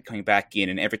it kept coming back in,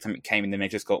 and every time it came in, the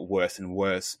measures got worse and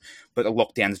worse. But the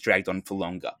lockdowns dragged on for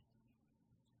longer.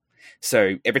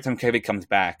 So every time COVID comes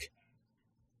back,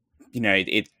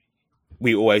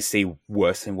 we always see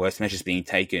worse and worse measures being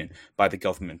taken by the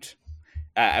government.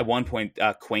 At one point,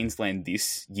 Queensland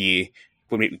this year,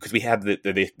 because we had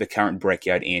the current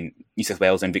breakout in New South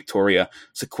Wales and Victoria,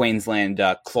 so Queensland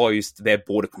closed their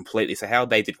border completely. So how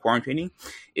they did quarantining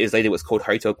is they did what's called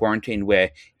hotel quarantine,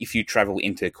 where if you travel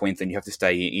into Queensland, you have to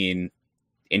stay in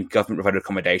government provided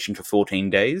accommodation for 14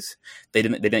 days. They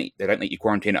don't let you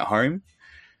quarantine at home.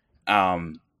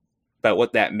 But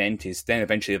what that meant is then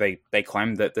eventually they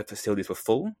claimed that the facilities were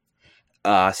full.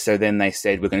 So then they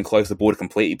said, we're going to close the border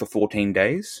completely for 14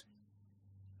 days.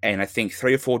 And I think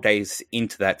 3 or 4 days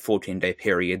into that 14-day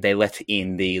period, they let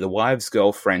in the wives,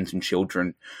 girlfriends, and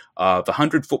children of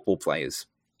 100 football players.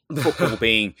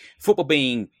 Football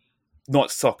being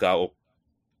not soccer, or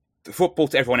football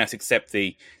to everyone else except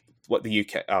the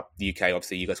UK. The UK,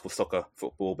 obviously, you guys call soccer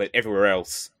football, but everywhere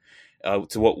else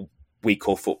to what we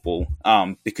call football,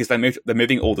 because they're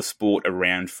moving all the sport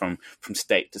around from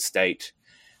state to state.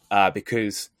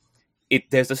 Because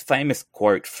there's this famous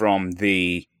quote from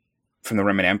the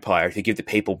Roman Empire: if you give the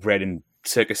people bread and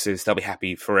circuses, they'll be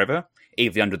happy forever,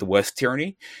 even under the worst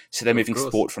tyranny. So they're moving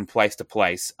sport from place to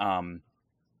place.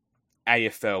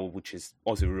 AFL, which is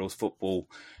Aussie Rules Football,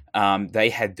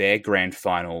 they had their grand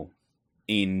final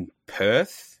in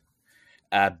Perth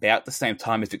about the same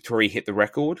time as Victoria hit the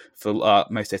record for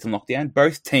most days in lockdown.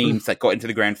 Both teams that got into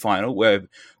the grand final were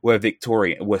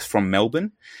from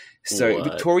Melbourne. So what?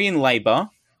 Victorian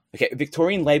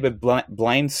Labor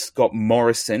blamed Scott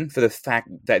Morrison for the fact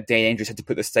that Dan Andrews had to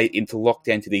put the state into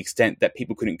lockdown to the extent that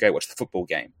people couldn't go watch the football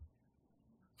game.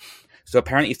 So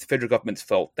apparently it's the federal government's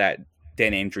fault that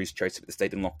Dan Andrews chose to put the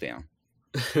state in lockdown.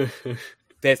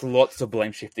 There's lots of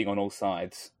blame shifting on all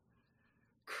sides.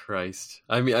 Christ.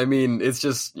 I mean, it's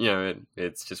just,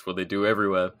 it's just what they do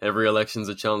everywhere. Every election's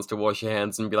a chance to wash your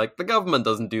hands and be like, the government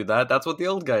doesn't do that. That's what the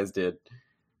old guys did.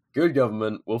 Good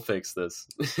government, we'll fix this.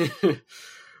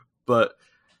 But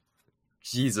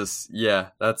Jesus, yeah,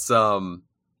 that's I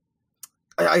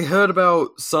heard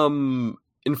about some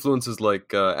influencers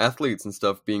like athletes and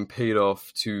stuff being paid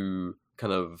off to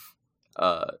kind of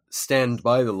stand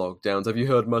by the lockdowns. Have you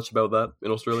heard much about that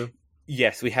in Australia?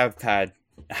 Yes, we have had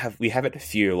a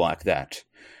few like that.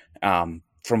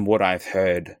 From what I've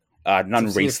heard,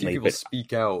 none recently, people but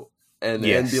speak out and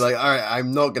be like, all right,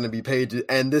 I'm not going to be paid,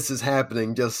 and this is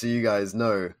happening, just so you guys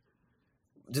know.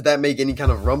 Did that make any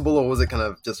kind of rumble, or was it kind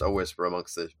of just a whisper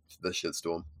amongst the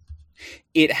shitstorm?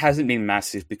 It hasn't been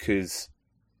massive because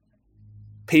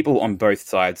people on both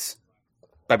sides,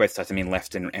 by both sides I mean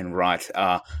left and right,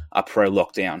 are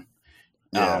pro-lockdown.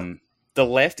 Yeah. The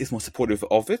left is more supportive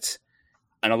of it,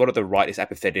 and a lot of the right is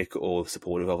apathetic or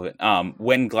supportive of it.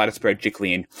 When Gladys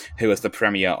Berejiklian, who was the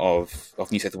Premier of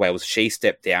New South Wales, she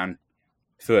stepped down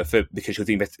for because she was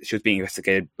being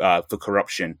investigated for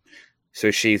corruption.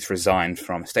 So she's resigned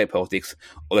from state politics,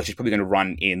 although she's probably going to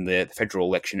run in the federal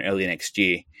election early next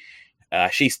year.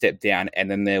 She stepped down,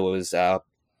 and then there was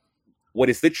what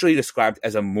is literally described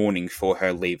as a mourning for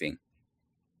her leaving.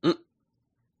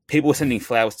 People were sending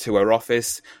flowers to her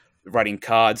office, writing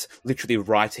cards, literally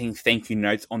writing thank you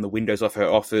notes on the windows of her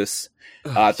office.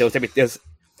 There was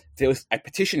a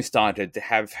petition started to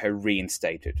have her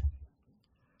reinstated.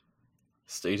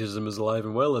 Statism is alive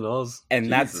and well in Oz.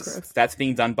 And that's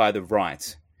being done by the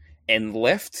right. And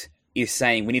left is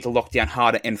saying we need to lock down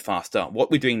harder and faster.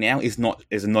 What we're doing now is not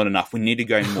enough. We need to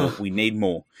go more. We need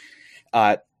more.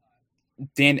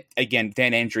 Dan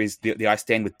Andrews, the I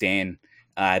Stand With Dan,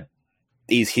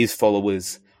 is his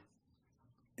followers.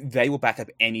 They will back up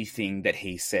anything that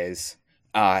he says.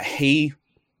 He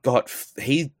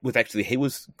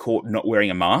was caught not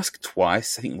wearing a mask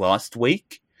twice, I think last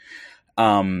week.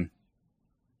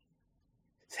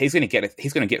 He's going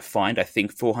to get fined, I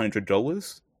think,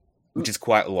 $400, which is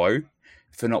quite low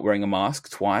for not wearing a mask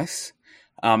twice.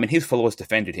 And his followers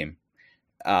defended him.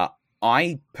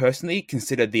 I personally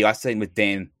consider the I Stand With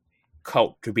Dan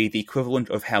cult to be the equivalent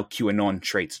of how QAnon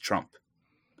treats Trump.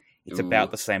 It's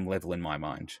about the same level in my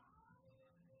mind.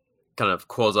 Kind of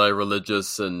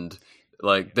quasi-religious and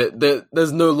like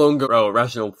there's no longer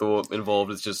rational thought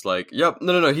involved. It's just like, yep,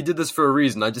 no, he did this for a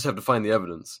reason. I just have to find the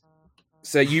evidence.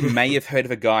 So you may have heard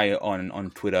of a guy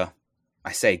on Twitter.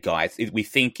 I say guy. We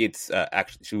think it's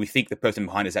we think the person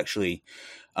behind is actually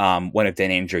one of Dan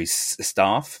Andrews'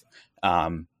 staff.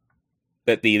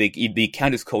 But the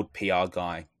account is called PR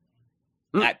Guy.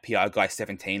 At PR Guy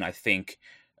 17, I think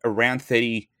around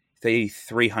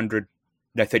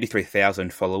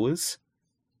 33,000 followers.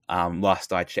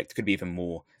 Last I checked, could be even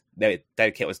more. That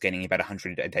account was getting about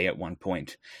 100 a day at one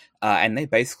point. And they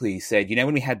basically said,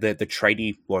 when we had the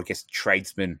tradie, or I guess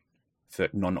tradesmen for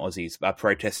non-Aussies,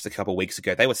 protests a couple of weeks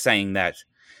ago, they were saying that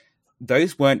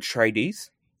those weren't tradies.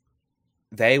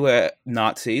 They were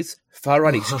Nazis,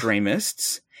 far-right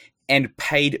extremists, and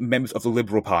paid members of the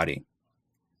Liberal Party.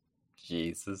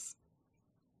 Jesus.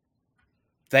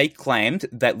 They claimed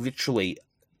that literally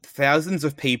thousands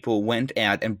of people went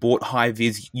out and bought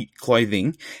high-vis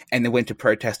clothing and then went to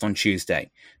protest on Tuesday.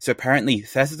 So apparently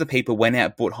thousands of people went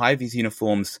out, bought high-vis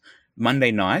uniforms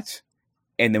Monday night,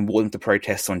 and then wore them to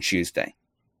protest on Tuesday.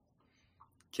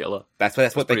 Killer. That's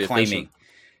what they're claiming.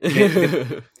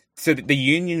 So the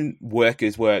union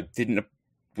workers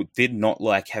did not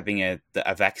like having a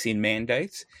vaccine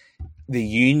mandate. The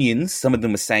unions, some of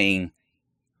them were saying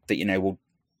that,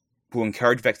 we'll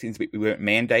encourage vaccines, but we won't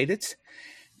mandate it.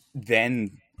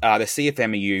 Then the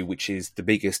CFMEU, which is the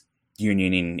biggest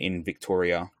union in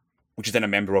Victoria, which is then a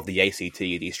member of the ACT,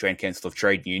 the Australian Council of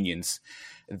Trade Unions,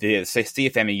 the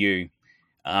CFMEU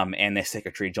and their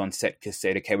secretary, John Setka,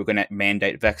 said, okay, we're going to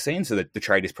mandate vaccines. So the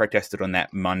traders protested on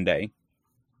that Monday.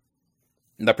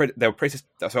 They were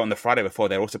on the Friday before,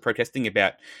 they were also protesting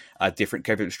about different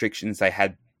COVID restrictions. They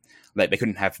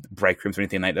couldn't have break rooms or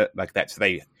anything like that. So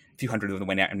a few hundred of them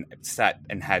went out and sat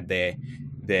and had their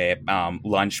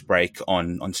lunch break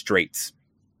on streets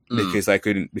because they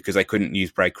couldn't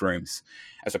use break rooms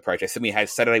as a protest. And we had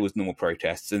Saturday was normal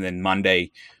protests, and then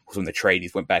Monday was when the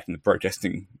tradies went back into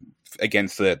protesting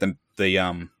against the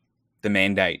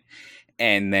mandate.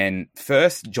 And then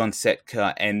first John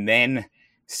Setka, and then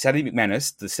Sally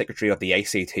McManus, the secretary of the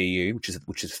ACTU,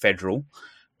 which is federal,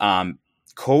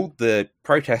 called the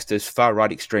protesters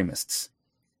far-right extremists.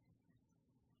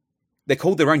 They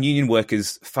called their own union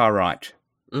workers far-right.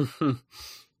 Mm-hmm.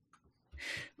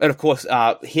 But of course,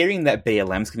 hearing that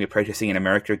BLM is going to be protesting in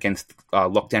America against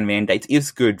lockdown mandates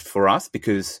is good for us,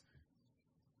 because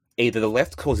either the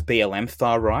left calls BLM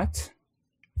far-right,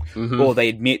 or they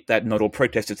admit that not all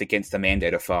protesters against the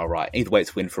mandate are far-right. Either way,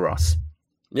 it's win for us.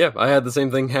 Yeah, I had the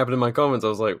same thing happen in my comments. I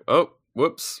was like, oh,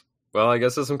 whoops. Well, I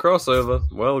guess there's some crossover.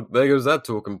 Well, there goes that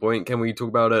talking point. Can we talk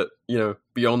about it,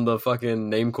 beyond the fucking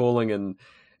name-calling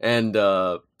and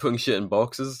putting shit in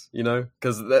boxes,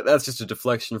 Because that's just a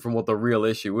deflection from what the real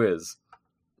issue is.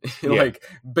 Like,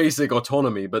 basic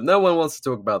autonomy. But no one wants to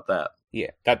talk about that.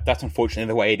 Yeah, that's unfortunately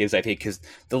the way it is, I think, because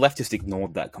the left just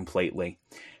ignored that completely.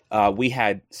 We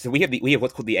have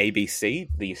what's called the ABC,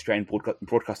 the Australian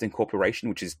Broadcasting Corporation,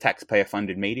 which is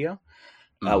taxpayer-funded media,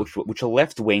 which are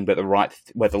left-wing, but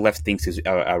the left thinks is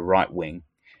a right-wing.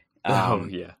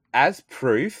 Yeah. As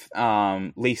proof,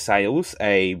 Lee Sales,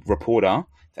 a reporter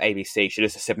for ABC, she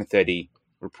does a 7:30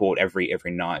 report every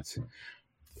night,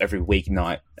 every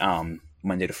weeknight,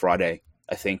 Monday to Friday,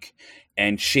 I think.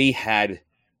 And she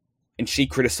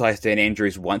criticized Dan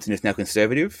Andrews once and is now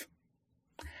conservative.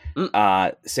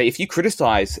 So if you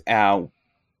criticize Dan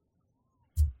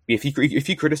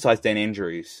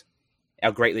Andrews,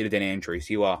 our great leader Dan Andrews,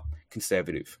 you are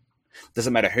conservative.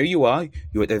 Doesn't matter who you are,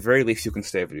 at the very least you're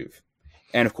conservative.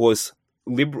 And of course,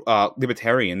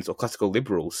 libertarians or classical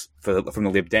liberals from the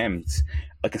Lib Dems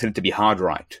are considered to be hard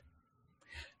right.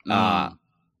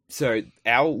 So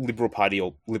our Liberal Party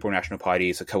or Liberal National Party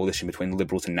is a coalition between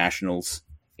Liberals and Nationals.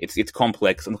 It's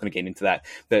complex. I'm not going to get into that.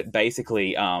 But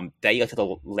basically, they are to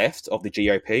the left of the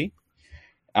GOP.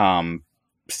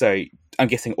 So I'm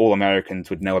guessing all Americans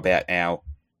would know about our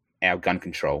gun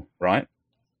control, right?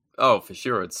 Oh, for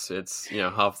sure. It's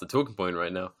half the talking point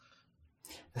right now.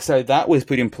 So that was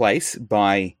put in place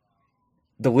by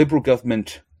the Liberal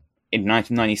government in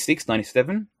 1996,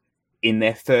 97, in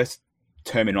their first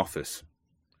term in office.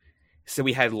 So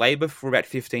we had Labor for about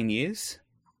 15 years.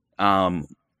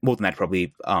 More than that,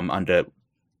 probably under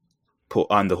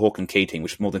Hawke and Keating,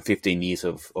 which is more than 15 years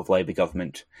of Labor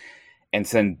government. And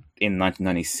then in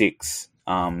 1996,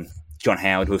 John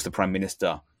Howard, who was the Prime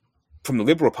Minister from the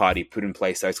Liberal Party, put in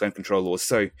place those gun control laws.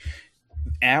 So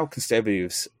our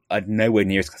Conservatives are nowhere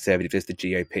near as conservative as the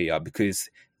GOP are, because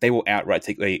they will outright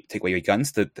take away your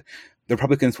guns. The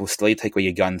Republicans will slowly take away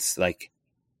your guns, like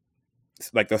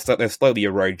they'll slowly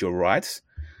erode your rights.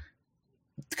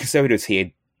 The Conservatives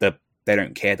here, they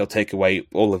don't care. They'll take away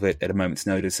all of it at a moment's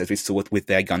notice, as we saw with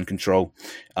their gun control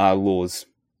laws.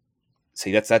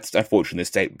 See, that's unfortunately the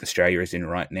state Australia is in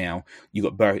right now. You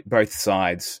got both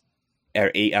sides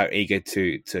are eager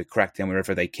to crack down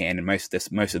wherever they can, and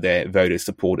most of their voters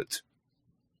support it.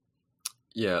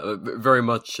 Yeah, very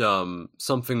much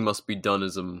something must be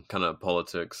doneism kind of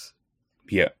politics.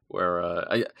 Yeah,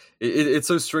 where it's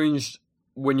so strange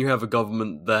when you have a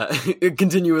government that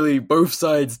continually both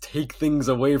sides take things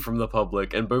away from the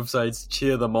public and both sides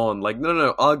cheer them on. Like,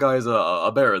 no, our guys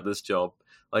are better at this job.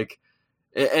 Like,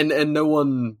 and no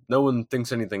one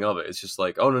thinks anything of it. It's just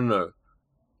like, oh no.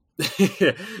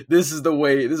 This is the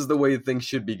way things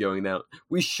should be going now.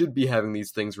 We should be having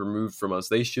these things removed from us.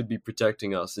 They should be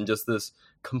protecting us, and just this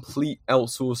complete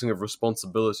outsourcing of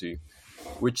responsibility,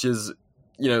 which is,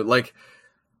 like,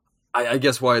 I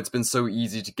guess why it's been so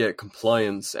easy to get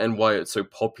compliance and why it's so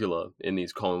popular in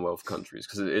these Commonwealth countries,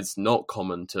 because it's not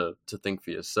common to think for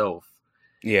yourself.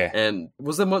 Yeah. And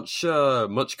was there much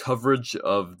coverage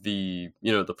of the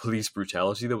police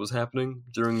brutality that was happening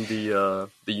during the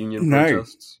union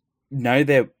protests? No,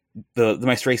 the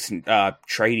most recent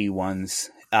tradie ones,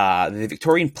 the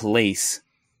Victorian police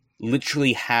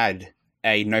literally had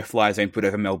a no-fly zone put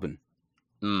over Melbourne.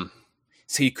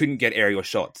 So you couldn't get aerial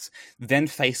shots. Then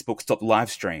Facebook stopped live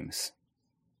streams.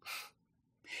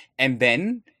 And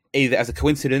then, either as a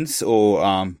coincidence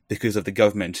or because of the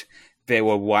government, there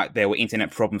were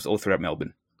internet problems all throughout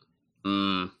Melbourne.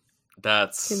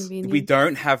 That's convenient. We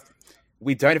don't have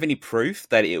any proof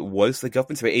that it was the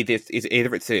government. So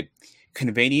either it's a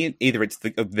convenient, either it's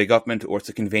the government, or it's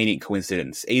a convenient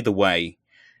coincidence. Either way,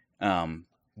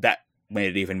 that made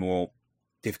it even more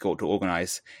difficult to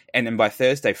organise. And then by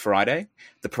Thursday, Friday,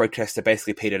 the protests are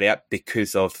basically petered out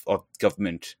because of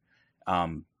government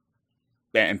and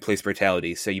police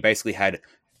brutality. So you basically had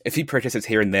a few protesters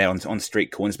here and there on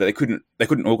street corners, but they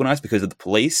couldn't organise because of the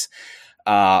police.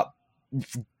 I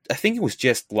think it was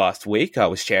just last week I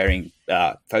was sharing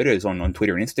photos on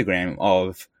Twitter and Instagram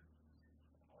of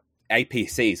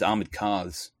APCs, armoured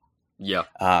cars. Yeah.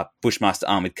 Bushmaster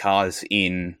armoured cars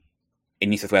in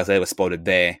New South Wales. They were spotted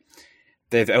there.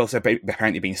 They've also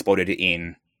apparently been spotted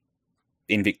in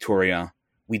Victoria.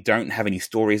 We don't have any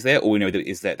stories there. All we know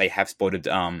is that they have spotted,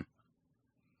 armoured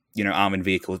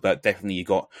vehicles, but definitely you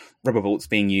got rubber bullets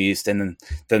being used, and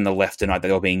then the left denied that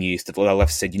they were being used. The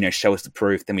left said, show us the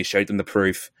proof. Then we showed them the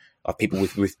proof of people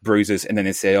with bruises, and then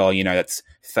they said, oh, that's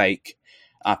fake.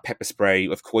 Pepper spray.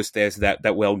 Of course, there's that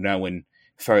well-known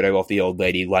photo of the old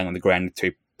lady lying on the ground with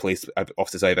two police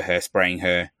officers over her, spraying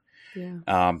her.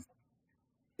 Yeah.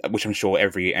 Which I'm sure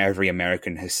every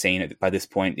American has seen it by this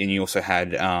point. And you also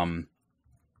had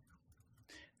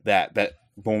that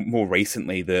more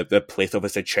recently, the police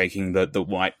officer choking the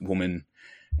white woman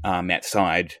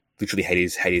outside, literally had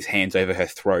his hands over her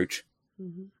throat.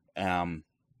 Mm-hmm.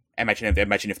 Imagine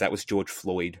if that was George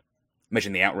Floyd.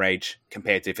 Imagine the outrage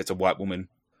compared to if it's a white woman.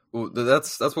 Well,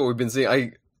 that's what we've been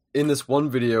seeing. In this one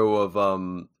video of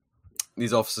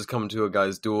these officers come to a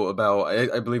guy's door about,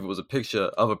 I believe it was a picture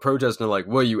of a protest, and they're like,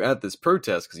 were you at this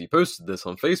protest? Because he posted this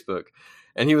on Facebook.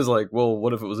 And he was like, well,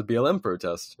 what if it was a BLM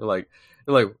protest? They're like,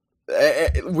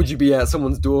 would you be at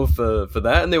someone's door for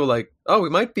that? And they were like, oh, we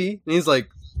might be. And he's like,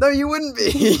 no, you wouldn't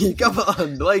be. Come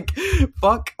on, like,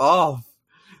 fuck off.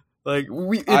 Like,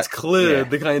 it's clear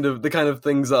the kind of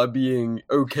things that are being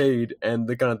okayed and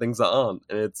the kind of things that aren't.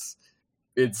 And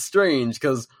it's strange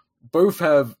because both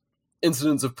have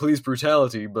incidents of police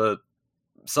brutality, but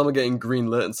some are getting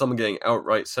greenlit and some are getting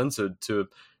outright censored to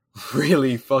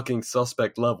really fucking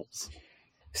suspect levels.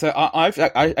 So I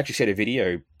actually shared a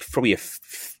video probably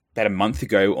about a month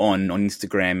ago on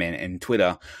Instagram and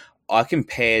Twitter. I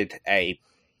compared a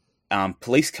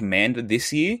police commander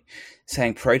this year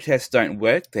saying protests don't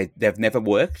work. They've never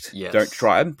worked. Yes. Don't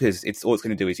try them because all it's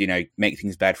going to do is, make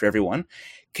things bad for everyone.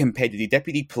 Compared to the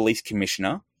deputy police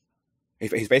commissioner,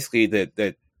 who's basically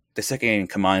the second in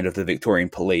command of the Victorian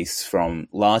Police from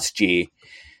last year,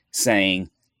 saying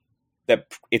that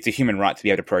it's a human right to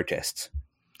be able to protest.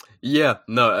 Yeah,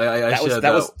 no,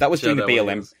 that was during the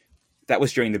BLM. That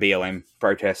was during the BLM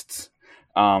protests.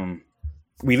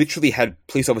 We literally had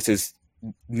police officers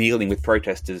kneeling with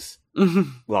protesters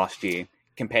last year,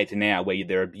 compared to now, where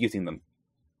they're abusing them.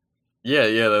 Yeah,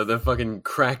 they're fucking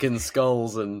cracking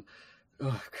skulls and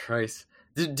oh Christ!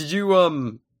 Did you I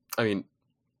mean,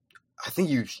 I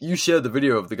think you shared the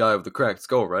video of the guy with the cracked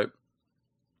skull, right?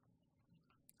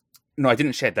 No, I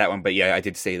didn't share that one, but yeah, I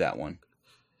did see that one.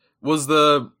 Was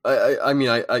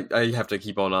I have to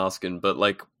keep on asking, but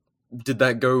like, did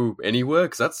that go anywhere?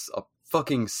 Because that's a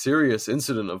fucking serious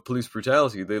incident of police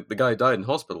brutality. The guy died in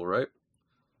hospital, right?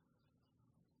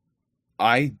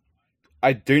 I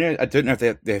don't know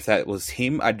if that was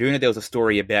him. I do know there was a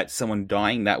story about someone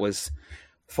dying that was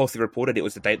falsely reported. It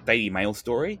was the Daily Mail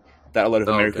story that a lot of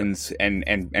Americans and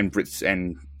Brits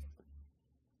and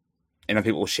other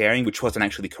people were sharing, which wasn't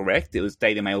actually correct. It was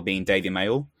Daily Mail being Daily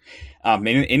Mail.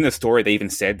 In the story, they even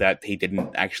said that he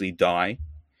didn't actually die,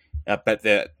 but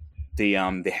the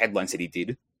headline said he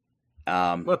did.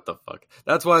 What the fuck?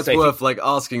 That's why it's worth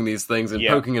asking these things and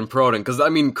poking and prodding, because I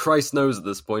mean, Christ knows at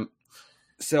this point.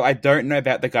 So I don't know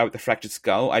about the guy with the fractured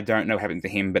skull. I don't know what happened to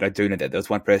him, but I do know that there was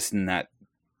one person that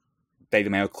Daily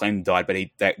Mail claimed died, but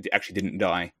that actually didn't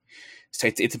die. So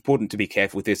it's important to be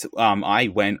careful with this. I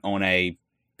went on a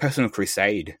personal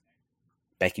crusade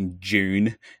back in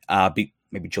June,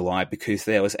 maybe July, because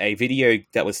there was a video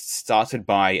that was started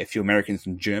by a few Americans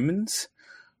and Germans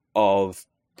of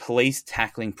police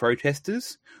tackling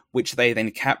protesters, which they then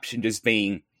captioned as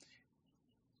being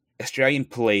Australian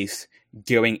police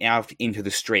going out into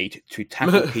the street to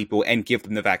tackle people and give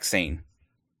them the vaccine.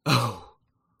 Oh,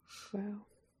 wow!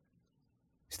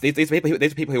 So these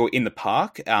people who were in the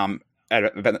park at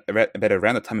about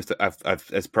around the time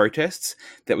of protests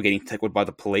that were getting tackled by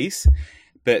the police.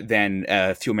 But then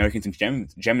a few Americans and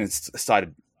Germans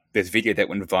started this video that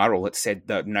went viral that said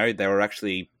that no, they were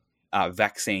actually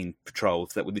vaccine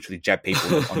patrols that would literally jab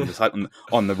people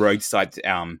on the roadside,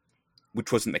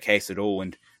 which wasn't the case at all.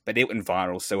 But it went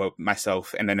viral. So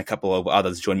myself and then a couple of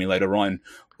others joined me later on,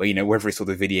 where wherever we saw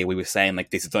the video, we were saying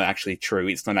this is not actually true.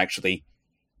 It's not actually,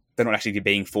 they're not actually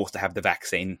being forced to have the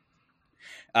vaccine.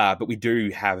 But we do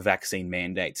have vaccine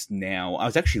mandates now. I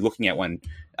was actually looking at one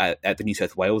at the New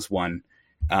South Wales one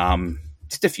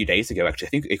just a few days ago. Actually,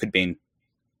 I think it could have been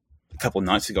a couple of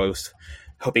nights ago. I was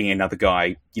helping another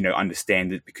guy,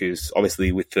 understand it, because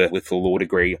obviously with the law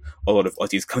degree, a lot of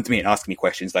Aussies come to me and ask me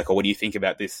questions like, "Oh, what do you think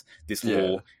about this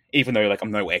law?" Even though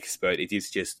I'm no expert, it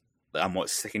is just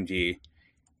second year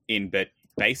in. But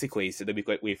basically, so that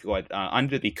we've got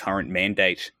under the current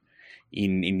mandate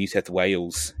in New South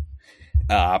Wales,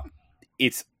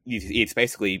 it's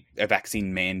basically a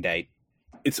vaccine mandate.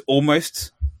 It's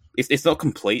not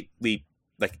completely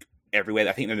everywhere.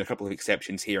 I think there's a couple of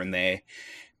exceptions here and there,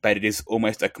 but it is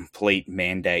almost a complete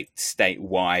mandate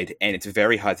statewide, and it's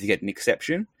very hard to get an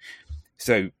exception.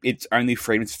 So it's only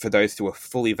freedoms for those who are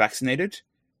fully vaccinated,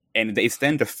 and it's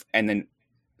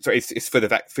it's for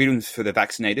the freedoms for the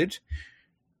vaccinated,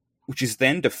 which is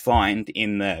then defined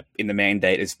in the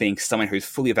mandate as being someone who's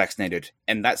fully vaccinated,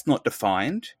 and that's not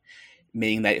defined,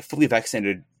 meaning that fully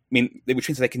vaccinated, which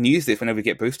means they can use this whenever we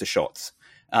get booster shots.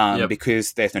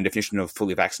 Because there's no definition of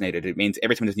fully vaccinated. It means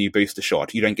every time there's a new booster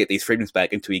shot, you don't get these freedoms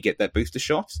back until you get that booster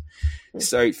shot.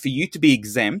 So for you to be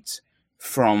exempt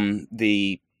from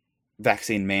the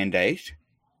vaccine mandate,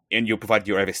 and you're provided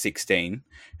you're over 16,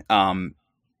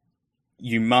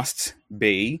 you must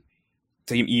meet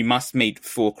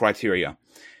 4 criteria.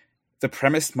 The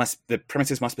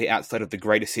premises must be outside of the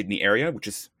Greater Sydney area, which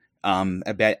is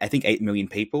about 8 million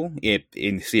people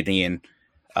in Sydney and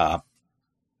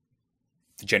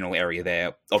the general area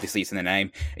there. Obviously, it's in the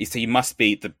name. So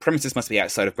the premises must be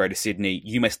outside of Greater Sydney.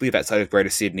 You must live outside of Greater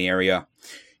Sydney area.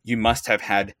 You must have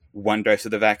had 1 dose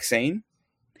of the vaccine,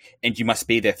 and you must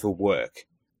be there for work.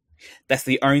 That's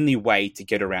the only way to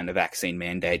get around the vaccine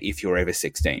mandate if you're over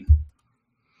 16.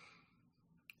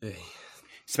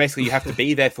 So basically, you have to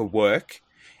be there for work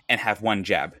and have 1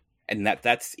 jab, and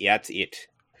that's it.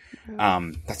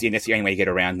 That's the only way to get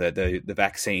around the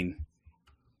vaccine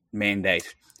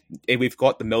mandate. We've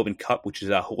got the Melbourne Cup, which is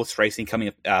horse racing,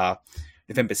 coming up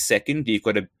November 2nd.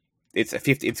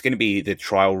 It's going to be the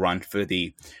trial run for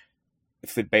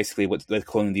basically what they're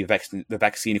calling the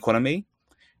vaccine economy.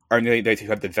 Only those who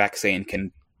have the vaccine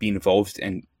can be involved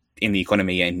in the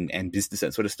economy and business,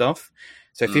 that sort of stuff.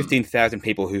 So 15,000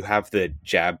 people who have the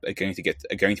jab are going to be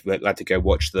allowed to go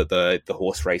watch the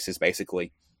horse races.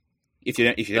 Basically, if you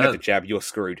don't have the jab, you're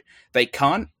screwed. They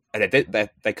can't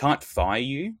fire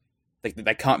you.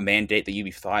 They can't mandate that you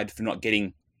be fired for not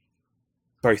getting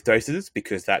both doses,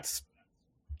 because that's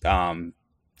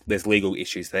there's legal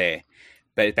issues there.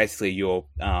 But basically,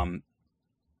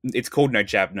 it's called no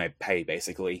jab, no pay.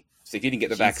 Basically, so if you didn't get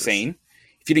the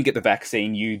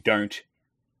vaccine, you don't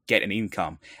get an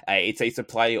income. It's a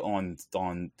play on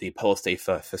the policy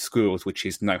for schools, which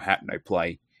is no hat, no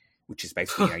play, which is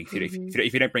basically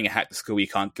if you don't bring a hat to school, you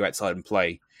can't go outside and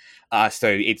play. So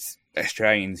it's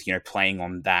Australians, playing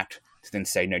on that to then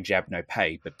say no jab, no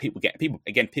pay. But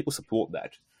people support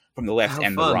that from the left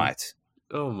and the right.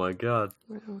 Oh my god!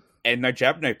 Wow. And no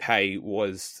jab, no pay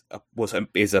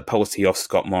is a policy of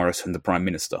Scott Morrison, the Prime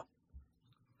Minister.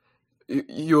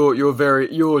 You're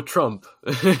Trump.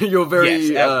 You're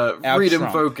very Yes, our freedom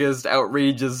Trump. Focused,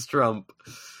 outrageous Trump.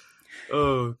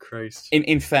 Oh Christ!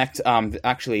 In fact,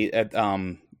 actually,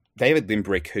 David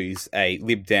Limbrick, who's a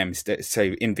Lib Dem,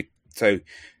 so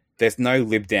there's no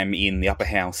Lib Dem in the upper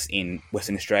house in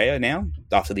Western Australia now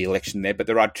after the election there, but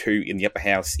there are 2 in the upper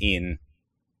house in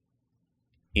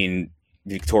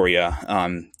Victoria,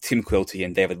 Tim Quilty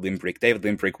and David Limbrick. David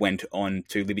Limbrick went on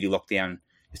to Liberty Lockdown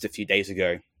just a few days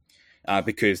ago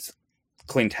because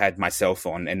Clint had myself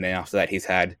on, and then after that he's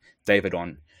had David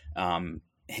on. And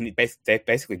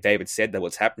basically David said that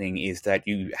what's happening is that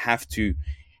you have to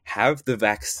have the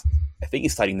I think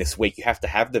it's starting this week, you have to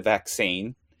have the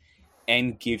vaccine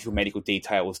and give your medical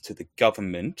details to the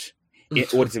government in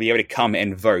order to be able to come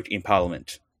and vote in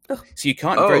Parliament. So you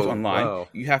can't vote online. Wow.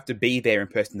 You have to be there in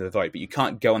person to vote, but you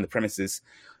can't go on the premises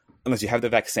unless you have the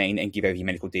vaccine and give over your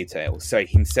medical details. So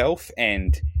himself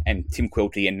and Tim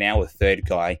Quilty, and now a third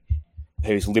guy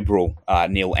who's Liberal,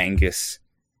 Neil Angus,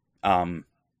 are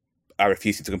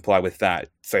refusing to comply with that.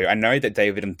 So I know that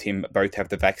David and Tim both have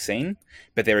the vaccine,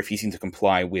 but they're refusing to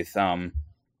comply with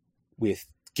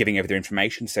giving over their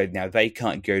information. So now they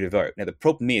can't go to vote. Now the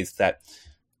problem is that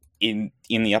in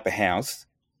the upper house,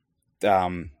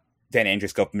 Dan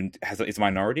Andrews' government is a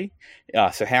minority.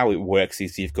 So how it works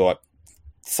is you've got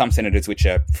some senators which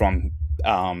are from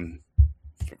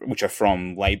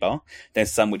Labor, then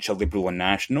some which are Liberal and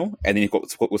National, and then you've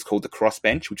got what was called the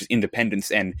crossbench, which is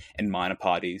independents and minor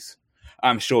parties.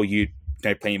 I'm sure you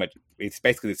know plenty much. It's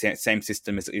basically the same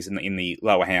system as is in the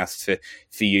lower house for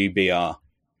UBR,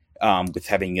 with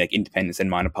having independents and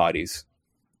minor parties.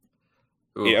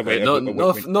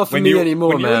 Not for me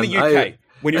anymore, man. In the UK,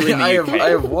 when you're in the UK. I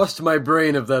have washed my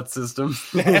brain of that system.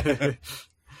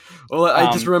 Well,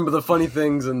 I just remember the funny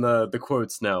things and the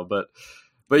quotes now, but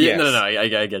yeah, yes. No, I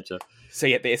get you. So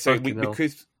yeah,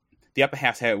 because the upper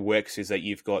house, how it works is that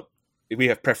we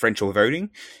have preferential voting,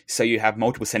 so you have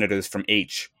multiple senators from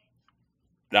each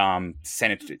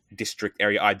Senate district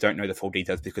area. I don't know the full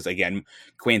details because again,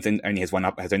 Queensland only has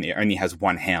only has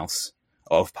one house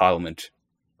of Parliament.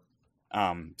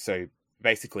 So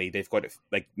basically, they've got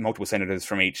multiple senators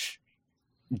from each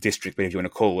district, whatever you want to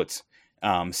call it.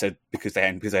 So because they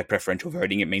have preferential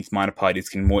voting, it means minor parties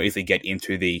can more easily get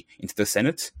into the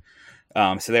Senate.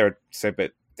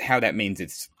 But how that means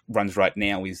it runs right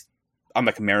now is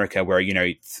unlike America, where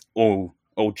it's all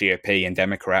GOP and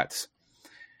Democrats,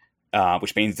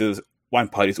 which means there's one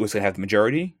party is always going to have the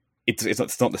majority.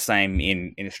 It's not the same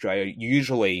in Australia.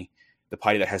 Usually, the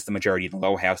party that has the majority in the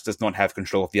lower house does not have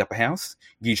control of the upper house.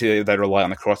 Usually, they rely on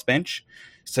the crossbench.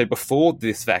 So before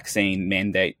this vaccine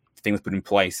mandate thing was put in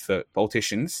place for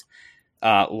politicians,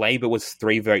 Labor was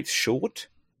 3 votes short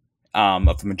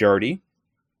of the majority.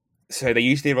 So they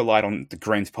usually relied on the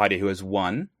Greens party, who has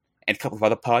 1, and a couple of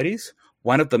other parties.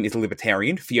 One of them is a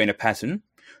libertarian, Fiona Patten,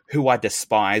 who I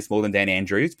despise more than Dan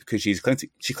Andrews because she claims to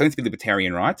be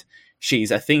libertarian, right?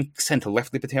 She's, I think,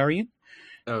 centre-left libertarian,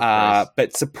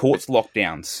 but supports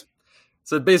lockdowns.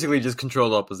 So basically just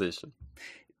controlled opposition.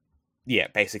 Yeah,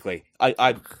 basically.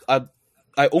 I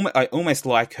I almost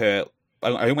like her.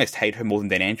 I almost hate her more than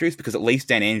Dan Andrews, because at least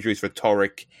Dan Andrews'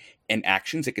 rhetoric and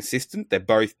actions are consistent. They're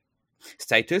both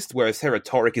statist, whereas her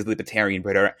rhetoric is libertarian,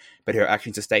 but her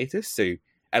actions are statist. So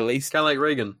at least kind of like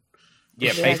Reagan.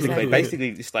 Yeah,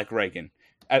 basically just like Reagan.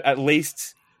 At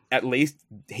least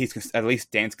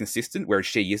Dan's consistent, whereas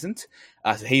she isn't.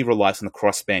 So he relies on the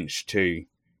crossbench to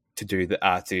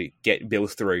get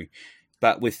bills through.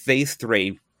 But with these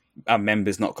three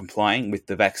members not complying with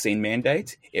the vaccine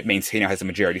mandate, it means he now has a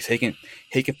majority. So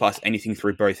he can pass anything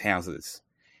through both houses,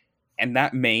 and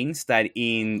that means that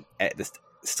at the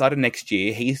start of next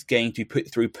year, he's going to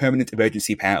put through permanent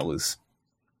emergency powers.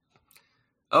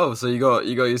 Oh, so you got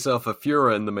yourself a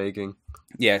Führer in the making.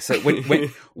 Yeah. So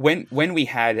when we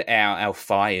had our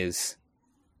fires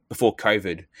before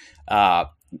COVID,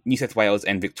 New South Wales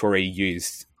and Victoria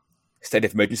used state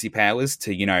of emergency powers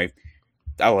to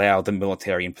allow the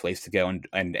military and police to go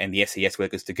and the SES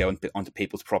workers to go onto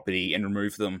people's property and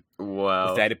remove them.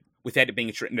 Wow. Without it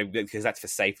being because that's for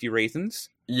safety reasons.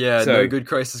 Yeah, so, no good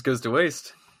crisis goes to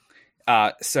waste.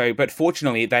 But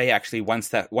fortunately, they actually once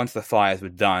the fires were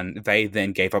done, they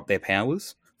then gave up their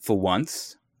powers for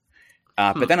once.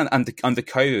 But then under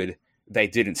COVID, they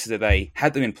didn't. So they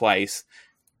had them in place.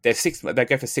 They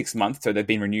go for 6 months, so they've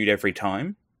been renewed every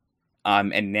time.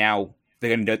 And now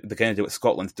they're going to do what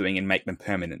Scotland's doing and make them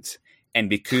permanent. And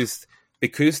because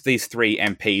these three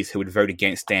MPs who would vote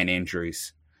against Dan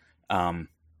Andrews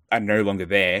are no longer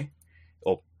there,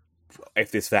 or if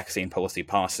this vaccine policy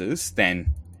passes,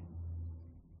 then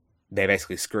they're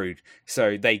basically screwed.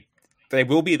 So they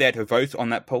will be there to vote on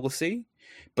that policy,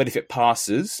 but if it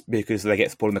passes, because they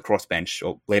get support on the crossbench,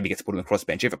 or Labour gets support on the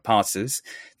crossbench, if it passes,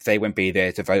 they won't be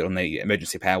there to vote on the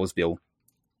emergency powers bill.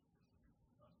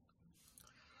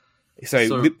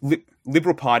 So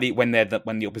Liberal Party, when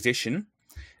the opposition,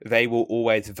 they will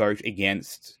always vote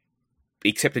against,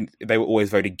 they will always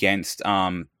vote against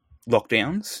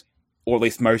lockdowns, or at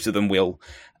least most of them will.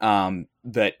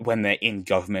 But when they're in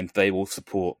government, they will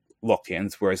support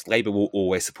lockdowns, whereas Labour will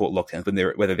always support lockdowns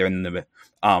whether they're in the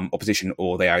opposition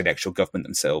or they are in the actual government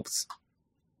themselves.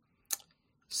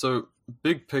 So,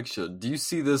 big picture, do you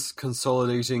see this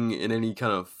consolidating in any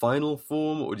kind of final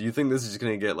form, or do you think this is just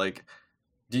going to get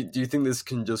do you think this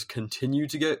can just continue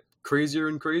to get crazier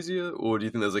and crazier, or do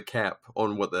you think there's a cap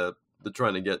on what they're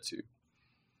trying to get to?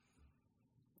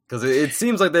 Because it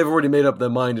seems like they've already made up their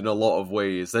mind in a lot of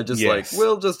ways. They're just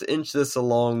we'll just inch this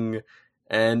along,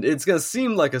 and it's going to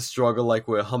seem like a struggle, like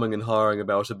we're humming and hawing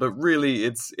about it, but really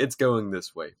it's going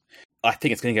this way. I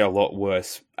think it's going to get a lot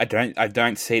worse. I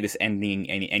don't see this ending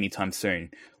anytime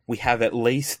soon. We have at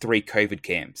least 3 COVID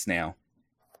camps now.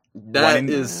 That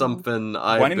is something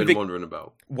I've been wondering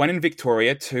about. 1 in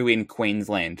Victoria, 2 in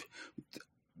Queensland.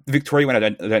 The Victoria one I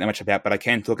don't know much about, but I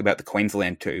can talk about the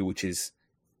Queensland too, which is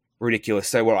ridiculous.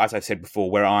 So, as I've said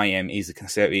before, where I am is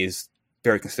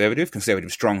very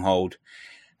conservative stronghold.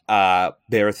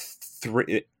 There are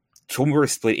 3. Toowoomba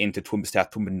is split into Toowoomba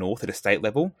South, Toowoomba North at a state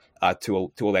level,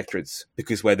 two electorates,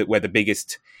 because we're the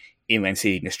biggest inland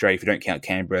city in Australia, if you don't count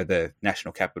Canberra, the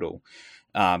national capital.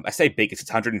 I say biggest,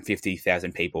 it's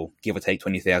 150,000 people, give or take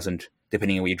 20,000,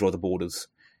 depending on where you draw the borders.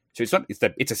 So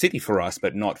it's a city for us,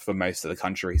 but not for most of the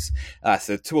countries.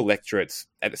 So 2 electorates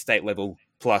at the state level,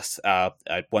 plus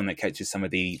one that catches some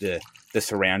of the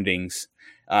surroundings.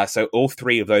 So all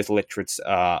 3 of those electorates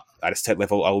at a state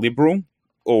level are Liberal,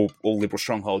 all Liberal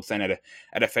strongholds, and at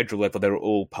a federal level, they're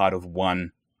all part of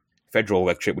one federal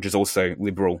electorate, which is also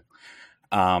Liberal.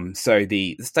 So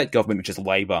the state government, which is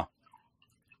Labor,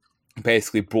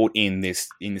 basically brought in this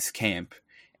camp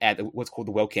at what's called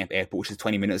the Wellcamp Airport, which is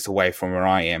 20 minutes away from where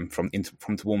I am, from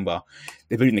Toowoomba.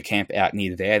 They're building the camp out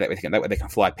near there, that way they can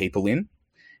fly people in.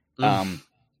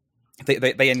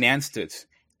 They announced it,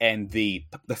 and the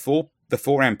four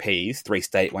MPs, 3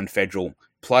 state, 1 federal,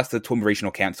 plus the Toowoomba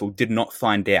Regional Council, did not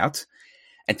find out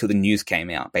until the news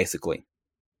came out, basically.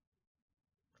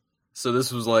 So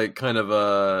this was kind of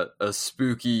a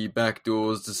spooky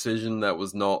backdoors decision that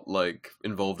was not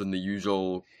involved in the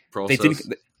usual process.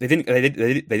 They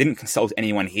didn't consult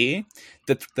anyone here.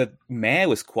 The mayor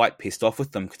was quite pissed off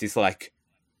with them, because he's like,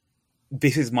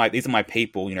 these are my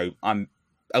people. I'm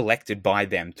elected by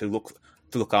them to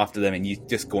look after them, and you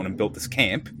just go on and build this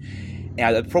camp.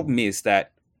 Now the problem is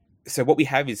that, so what we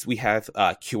have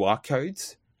QR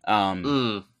codes,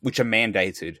 which are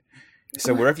mandated.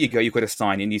 So wherever you go, you've got to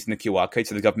sign in using the QR code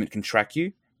so the government can track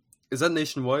you. Is that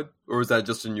nationwide, or is that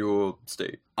just in your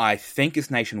state? I think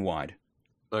it's nationwide.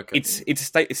 Okay. It's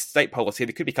state policy.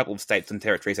 There could be a couple of states and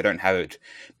territories that don't have it,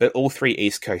 but all 3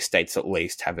 East Coast states at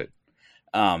least have it.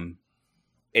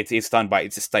 It's done by,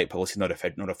 it's a state policy, not a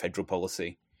federal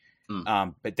policy.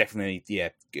 But definitely,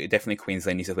 definitely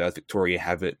Queensland, New South Wales, Victoria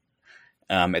have it.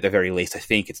 At the very least, I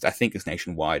think it's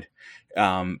nationwide.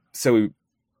 So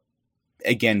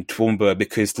again, Toowoomba,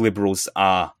 because Liberals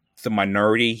are the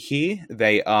minority here,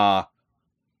 they are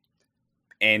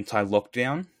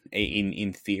anti-lockdown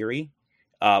in theory.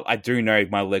 I do know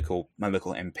my local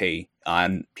MP,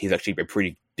 and he's actually a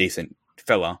pretty decent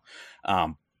fella,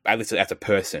 at least as a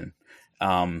person.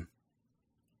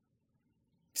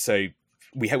 So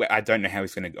I don't know how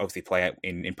he's going to obviously play out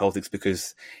in politics,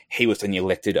 because he was only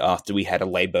elected after we had a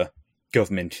Labor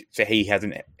government, so he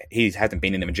hasn't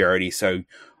been in the majority. So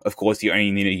of course you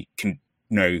only can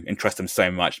know and trust them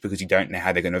so much, because you don't know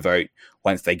how they're going to vote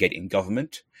once they get in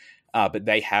government. But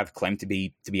they have claimed to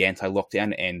be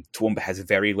anti-lockdown, and Toowoomba has a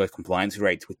very low compliance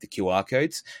rate with the QR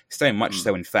codes. So much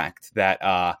so, in fact, that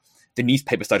the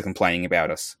newspaper started complaining about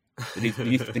us.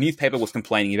 The newspaper was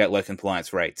complaining about low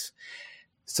compliance rates.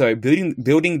 So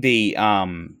building the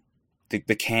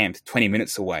camp 20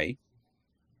 minutes away,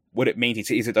 what it means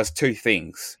is it does two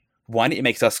things. One, it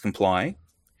makes us comply,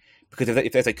 because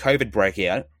if there's a COVID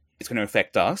breakout, it's going to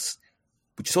affect us,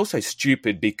 which is also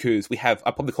stupid because we have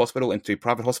a public hospital and two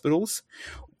private hospitals.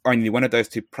 Only one of those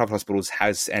two private hospitals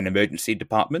has an emergency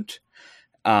department.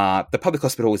 The public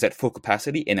hospital is at full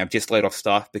capacity, and I've just laid off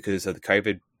staff because of the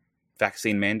COVID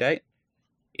vaccine mandate.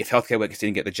 If healthcare workers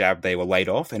didn't get the jab, they were laid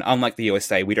off. And unlike the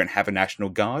USA, we don't have a national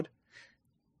guard.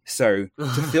 So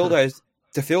to fill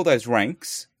those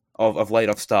ranks of laid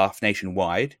off staff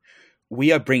nationwide,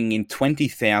 we are bringing in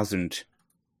 20,000.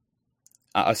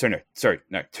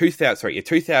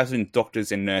 2,000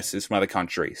 doctors and nurses from other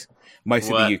countries,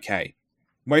 mostly the UK.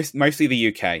 Mostly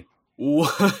the UK.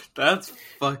 What? That's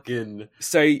fucking.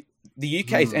 So the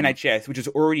UK's NHS, which is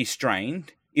already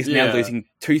strained, is now losing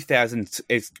 2,000.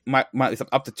 It's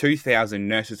up to 2,000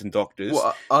 nurses and doctors.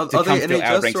 Well, are they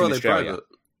NHS or are they private?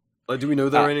 Like, do we know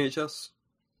they're NHS?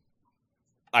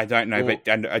 I don't know, but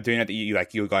I do know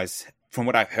that you guys, from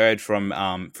what I've heard from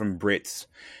Brits,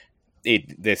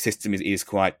 the system is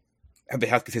quite. The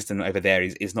healthcare system over there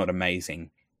is not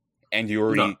amazing, and you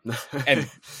already and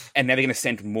now they're going to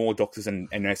send more doctors and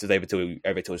nurses over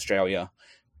to Australia.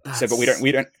 So, but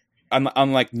we don't.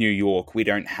 Unlike New York, we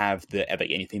don't have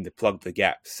anything to plug the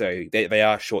gap. So they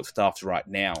are short staffed right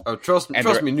now. Oh, trust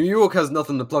me, New York has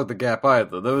nothing to plug the gap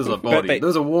either. Those are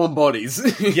those are warm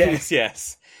bodies.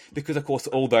 yes, because of course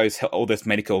all those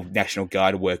medical National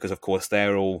Guard workers, of course,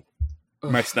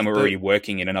 most of them are already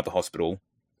working in another hospital.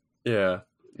 Yeah.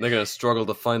 They're going to struggle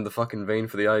to find the fucking vein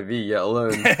for the IV, yet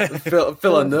alone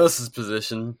fill a nurse's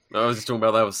position. I was just talking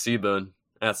about that with Seaburn.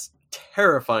 That's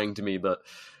terrifying to me, but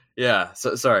yeah,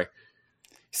 sorry.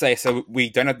 So we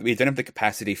don't have the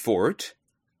capacity for it.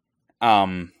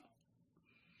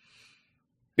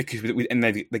 Because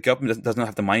the government does not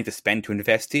have the money to spend to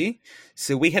invest here.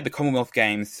 So we had the Commonwealth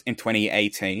Games in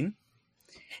 2018,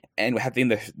 and we're having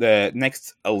the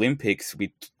next Olympics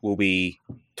will be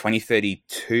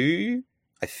 2032,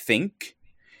 I think.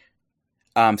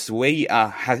 So we are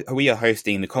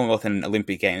hosting the Commonwealth and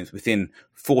Olympic Games within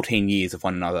 14 years of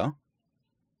one another.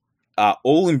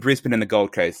 All in Brisbane and the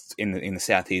Gold Coast in the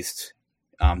southeast.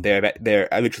 They're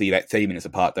literally about 30 minutes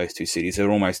apart. Those two cities are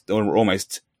almost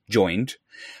joined.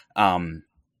 So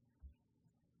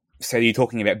you're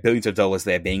talking about billions of dollars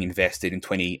there being invested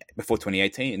before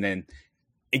 2018, and then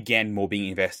again more being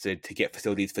invested to get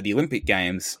facilities for the Olympic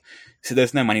Games. So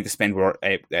there's no money to spend in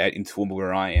Toowoomba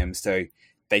where I am. So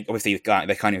they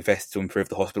can't invest to improve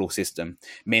the hospital system.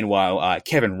 Meanwhile,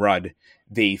 Kevin Rudd,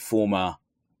 the former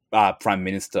Prime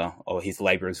Minister, or his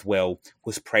Labor as well,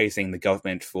 was praising the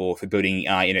government for building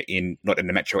not in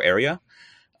the metro area.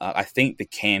 I think the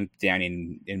camp down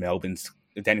in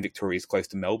Victoria is close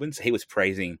to Melbourne, so he was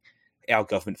praising our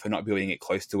government for not building it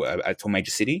close to a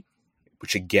major city,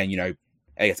 which again,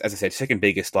 as I said, second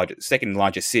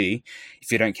largest city.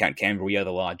 If you don't count Canberra, we are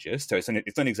the largest, so it's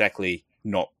not exactly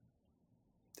not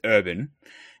urban.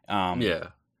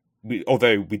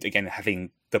 Although again having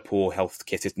the poor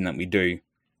healthcare system that we do.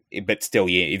 But still,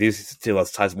 it is still a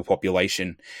sizable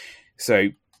population. So,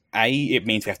 A, it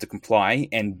means we have to comply,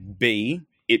 and B,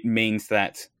 it means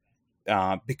that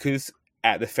because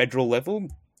at the federal level,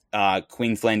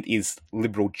 Queensland is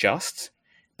Liberal just,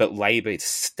 but Labor is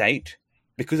state,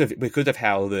 because of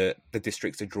how the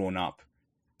districts are drawn up.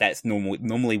 That's normal.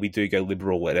 Normally, we do go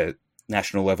Liberal at a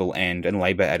national level and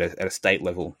Labor at a state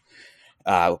level.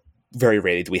 Very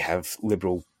rarely do we have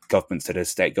Liberal governments that are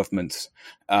state governments.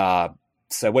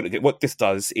 So what this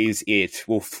does is it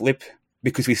will flip,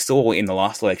 because we saw in the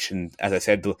last election, as I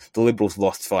said, the Liberals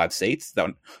lost 5 seats,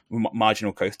 that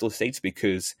marginal coastal seats,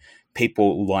 because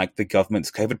people like the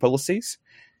government's COVID policies.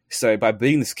 So by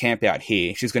building this camp out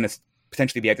here, she's going to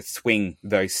potentially be able to swing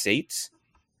those seats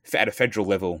at a federal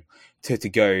level to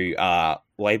go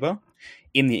Labor.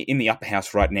 In the upper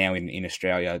house right now in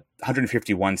Australia,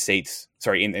 151 seats.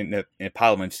 Sorry, in the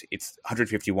Parliament, it's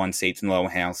 151 seats in the lower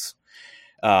house,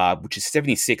 which is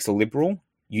 76 are Liberal,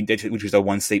 which is a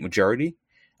 1-seat majority.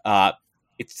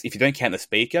 It's if you don't count the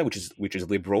Speaker, which is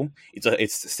Liberal,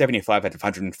 it's 75 out of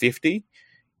 150,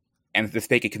 and the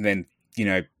Speaker can then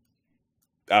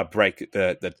break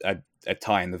a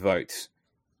tie in the votes.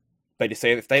 But to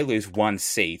say if they lose one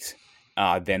seat,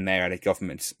 then they're out of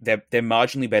government. They're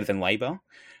marginally better than Labor,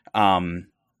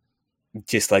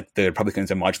 just like the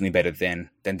Republicans are marginally better than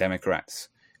Democrats.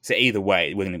 So either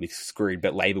way, we're going to be screwed.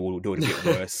 But Labor will do it a bit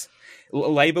worse.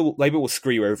 Labor will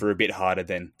screw you over a bit harder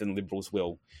than Liberals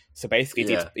will. So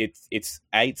basically, it's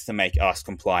A, it's to make us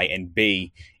comply, and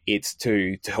B, it's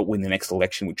to help win the next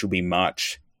election, which will be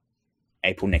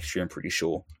April next year, I'm pretty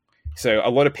sure. So a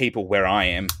lot of people where I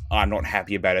am are not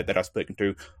happy about it that I've spoken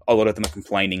to. A lot of them are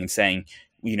complaining and saying,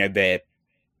 they're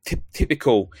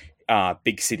typical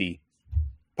big city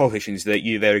politicians, that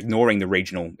they're ignoring the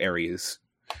regional areas.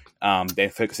 They're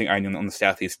focusing only on the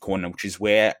southeast corner, which is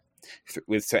where,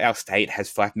 so our state has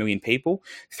 5 million people.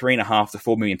 3.5 to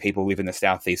 4 million people live in the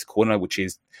southeast corner, which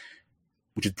is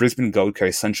Brisbane, Gold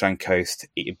Coast, Sunshine Coast,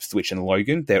 Ipswich, and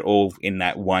Logan. They're all in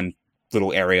that one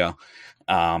little area.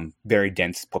 Very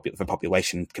dense for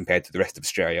population compared to the rest of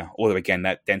Australia. Although, again,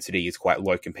 that density is quite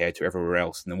low compared to everywhere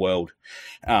else in the world.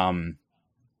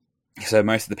 So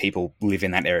most of the people live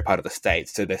in that area part of the state.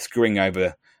 So they're screwing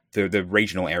over the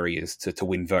regional areas to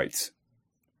win votes,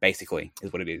 basically,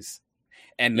 is what it is.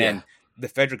 And then the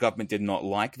federal government did not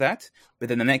like that. But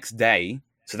then the next day,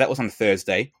 so that was on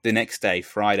Thursday, the next day,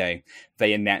 Friday,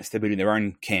 they announced they're building their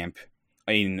own camp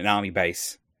in an army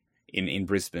base in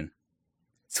Brisbane.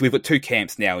 So we've got 2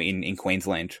 camps now in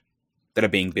Queensland that are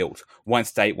being built. One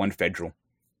state, one federal.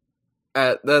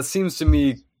 That seems to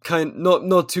me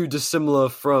not too dissimilar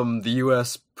from the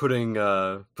US putting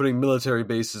military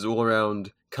bases all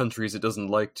around countries it doesn't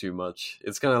like too much.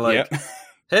 It's kind of like,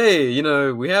 hey,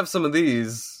 we have some of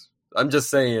these. I'm just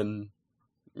saying,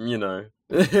 And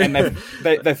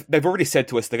they've already said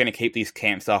to us they're going to keep these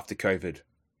camps after COVID.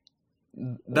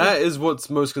 That is what's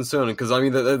most concerning, because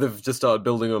they've just started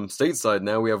building them stateside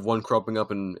now. We have one cropping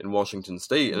up in Washington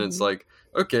State, and it's like,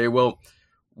 okay, well,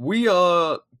 we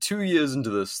are 2 years into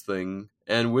this thing,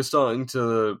 and we're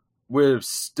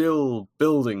still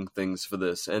building things for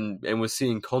this, and we're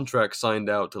seeing contracts signed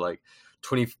out to like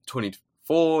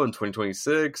 2024 and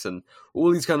 2026, and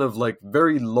all these kind of like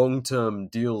very long-term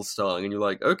deals starting, and you're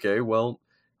like, okay, well,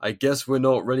 I guess we're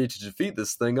not ready to defeat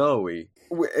this thing, are we?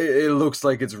 It looks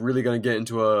like it's really going to get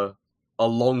into a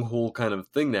long haul kind of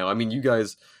thing now. I mean, you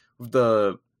guys,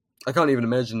 I can't even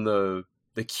imagine the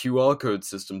QR code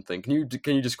system thing. Can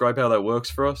you describe how that works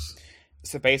for us?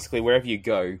 So basically, wherever you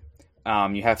go,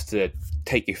 you have to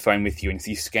take your phone with you, and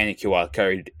you scan your QR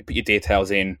code, put your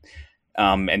details in,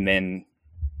 and then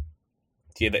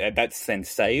that's then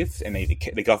saved, and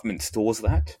the government stores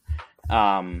that.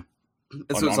 And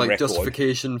so it's like record.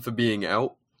 Justification for being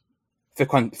out? For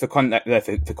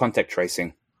contact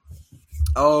tracing.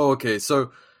 Oh, okay.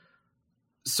 So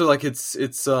like it's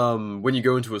when you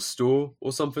go into a store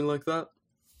or something like that?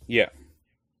 Yeah.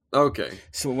 Okay.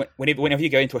 So whenever you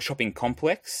go into a shopping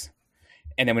complex,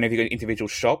 and then whenever you go to individual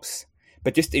shops,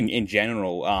 but just in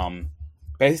general,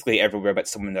 basically everywhere but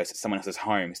someone else's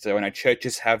home. So I know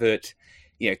churches have it,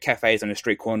 cafes on the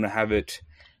street corner have it.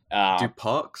 Do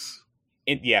parks?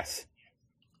 Yes.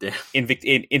 Damn. In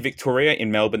Victoria, in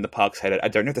Melbourne, the parks had it. I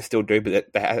don't know if they still do,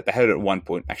 but they had it at one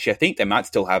point. Actually, I think they might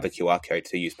still have a QR code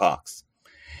to use parks.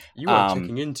 You are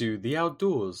checking into the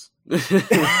outdoors. Like,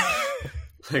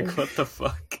 what the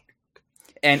fuck?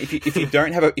 And if you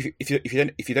don't have if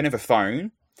you don't have a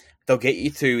phone, they'll get you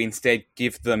to instead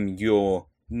give them your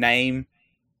name,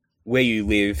 where you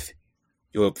live,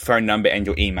 your phone number, and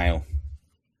your email.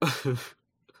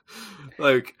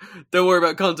 Like, don't worry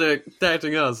about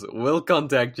contacting us. We'll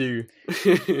contact you.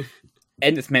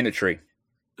 And it's mandatory.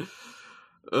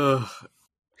 Ugh.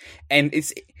 And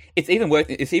it's even worse.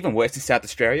 It's even worse in South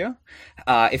Australia.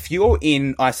 If you're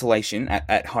in isolation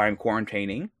at home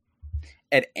quarantining,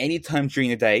 at any time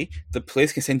during the day, the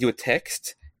police can send you a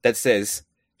text that says,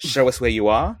 "Show us where you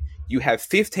are." You have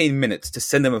 15 minutes to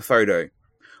send them a photo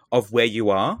of where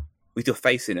you are with your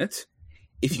face in it.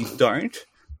 If you don't,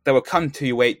 they will come to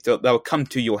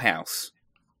your house.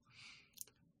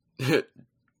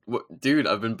 Dude,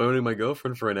 I've been boning my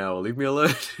girlfriend for an hour. Leave me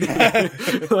alone.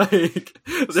 Like,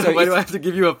 why do I have to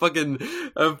give you a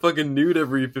fucking nude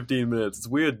every 15 minutes? It's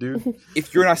weird, dude.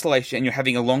 If you're in isolation and you're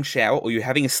having a long shower or you're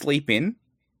having a sleep in,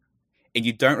 and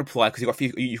you don't reply because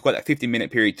you've got that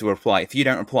 15-minute period to reply. If you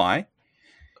don't reply,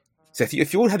 so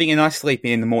if you're having a nice sleep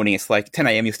in the morning, it's like 10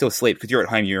 a.m. You're still asleep because you're at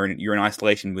home. You're in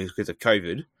isolation because of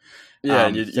COVID. Yeah,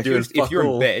 and if you're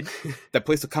in bed, the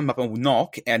police will come up and will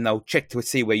knock and they'll check to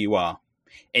see where you are.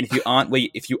 And if you aren't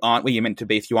where you're meant to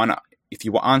be, if you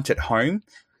aren't at home,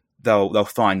 they'll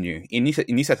fine you. In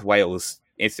New South Wales,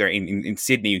 in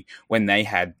Sydney, when they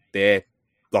had their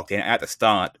lockdown at the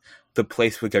start, the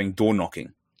police were going door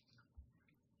knocking.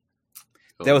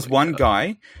 There was one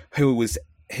guy who was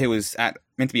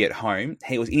meant to be at home.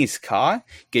 He was in his car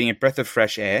getting a breath of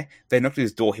fresh air. They knocked at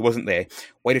his door. He wasn't there.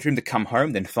 Waited for him to come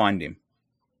home, then fined him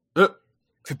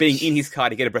for being in his car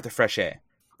to get a breath of fresh air.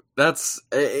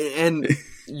 And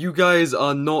you guys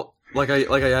are not like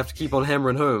I have to keep on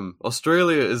hammering home.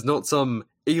 Australia is not some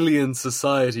alien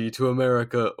society to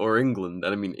America or England,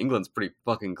 and I mean England's pretty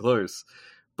fucking close.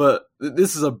 But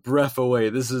this is a breath away.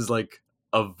 This is like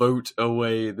a vote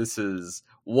away. This is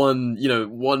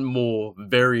one more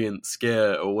variant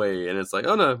scare away, and it's like,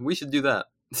 oh no, we should do that.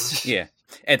 Yeah,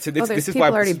 and so this is people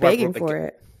why already begging for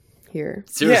it here.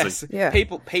 Seriously, yes.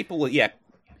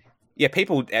 Yeah,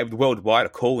 people worldwide are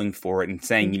calling for it and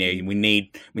saying, we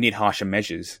need harsher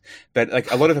measures. But like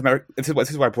a lot of this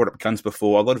is why I brought up guns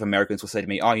before. A lot of Americans will say to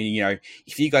me, "Oh,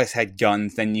 if you guys had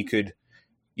guns, then you could,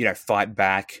 fight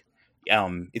back.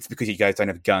 It's because you guys don't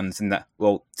have guns." And that,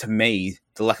 well, to me,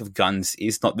 the lack of guns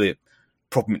is not the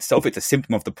problem itself; it's a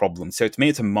symptom of the problem. So to me,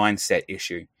 it's a mindset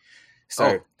issue.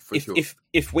 So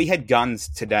if we had guns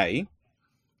today,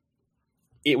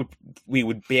 we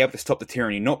would be able to stop the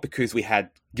tyranny, not because we had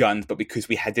guns, but because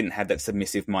we didn't have that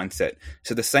submissive mindset.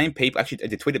 So the same people, actually, I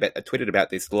tweeted about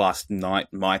this last night,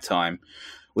 my time,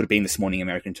 would have been this morning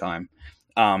American time.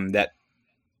 That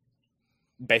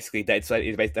basically that's what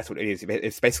it is.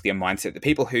 It's basically a mindset. The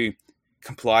people who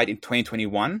complied in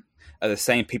 2021 are the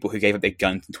same people who gave up their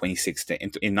guns in 2016,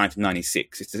 in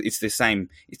 1996. It's the same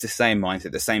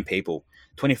mindset, the same people.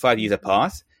 25 years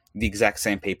apart, the exact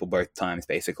same people both times,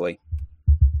 basically.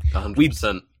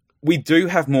 100%. We do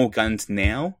have more guns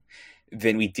now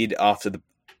than we did after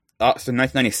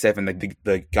 1997.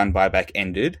 The gun buyback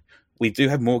ended. We do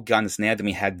have more guns now than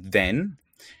we had then,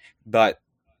 but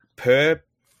per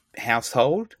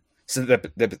household, so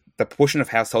the proportion of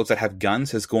households that have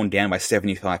guns has gone down by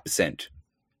 75%.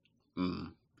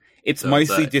 It's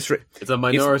mostly it's a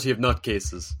minority of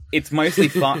nutcases. It's mostly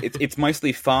it's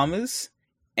mostly farmers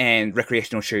and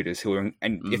recreational shooters who are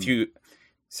if you.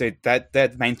 So that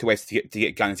the main two ways to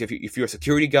get guns. If you're a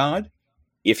security guard,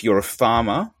 if you're a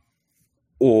farmer,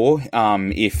 or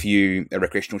if you're a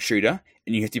recreational shooter,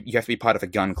 and you have to be part of a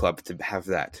gun club to have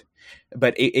that.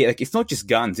 But it's not just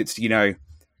guns. It's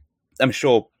I'm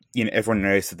sure everyone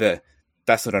knows that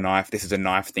that's not a knife. This is a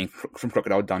knife thing from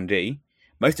Crocodile Dundee.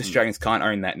 Most Australians can't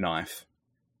own that knife.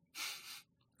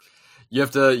 You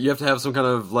have to have some kind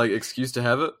of like excuse to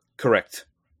have it. Correct.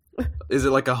 Is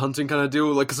it like a hunting kind of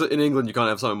deal? Like, because in England you can't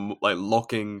have something like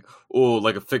locking or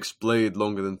like a fixed blade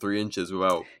longer than 3 inches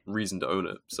without reason to own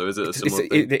it. So is it a similar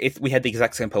thing? We had the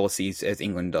exact same policies as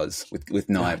England does with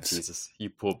knives. Oh, Jesus, you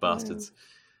poor bastards.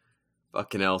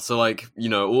 Fucking hell. So like,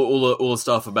 all the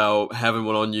stuff about having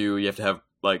one on you, you have to have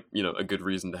like, a good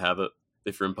reason to have it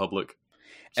if you're in public.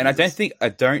 Jesus. And I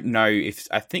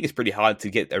think it's pretty hard to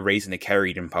get a reason to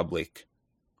carry it in public.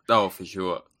 Oh, for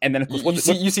sure. And then, of course,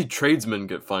 you see tradesmen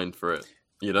get fined for it.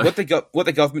 What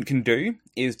the government can do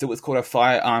is do what's called a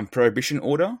firearm prohibition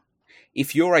order.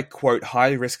 If you're a quote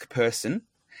high risk person,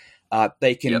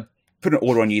 they can put an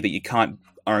order on you that you can't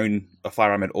own a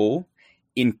firearm at all.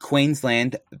 In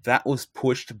Queensland, that was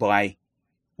pushed by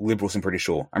Liberals. I'm pretty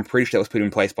sure that was put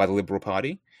in place by the Liberal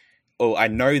Party. Oh, I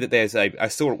know that I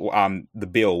saw the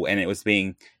bill and it was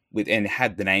and it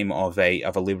had the name of a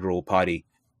Liberal Party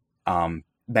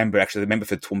member, actually the member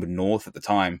for Toowoomba North at the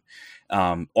time,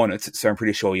 on it. So I'm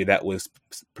pretty sure that was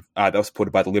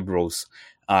supported by the Liberals.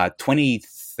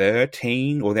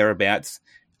 2013 or thereabouts,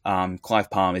 Clive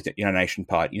Palmer's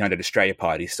United Australia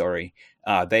Party,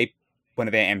 one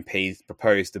of their MPs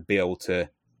proposed a bill to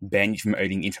ban you from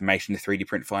owning information to 3D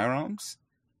print firearms.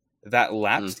 That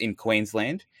lapsed in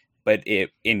Queensland, but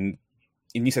in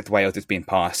New South Wales it's been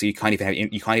passed, so you can't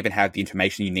even have the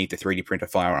information you need to 3D print a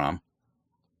firearm.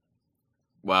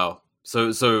 Wow. So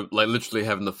like literally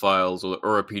having the files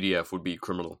or a PDF would be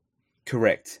criminal.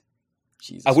 Correct.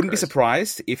 Jesus I wouldn't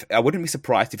Christ. be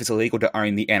surprised if it's illegal to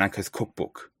own the Anarchist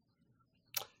Cookbook.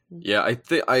 Yeah,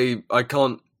 I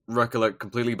can't recollect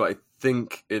completely, but I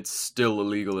think it's still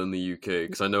illegal in the UK,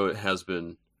 because I know it has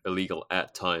been illegal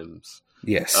at times.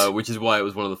 Yes. Which is why it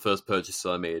was one of the first purchases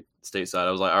I made stateside.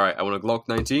 I was like, all right, I want a Glock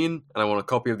 19, and I want a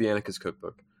copy of the Anarchist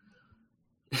Cookbook.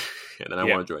 And then I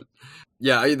want to join.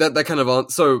 Yeah, that kind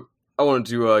of... So, I wanted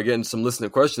to get into some listener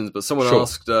questions, but someone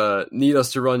asked, need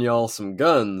us to run y'all some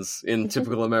guns in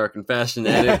typical American fashion,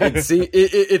 and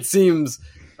it seems,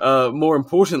 more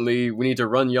importantly, we need to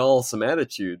run y'all some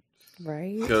attitude.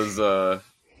 Right. Because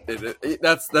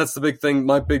that's the big thing,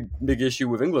 my big issue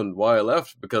with England, why I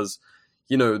left, because,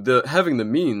 you know, having the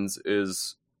means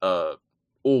is all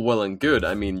well and good.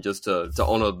 I mean, just to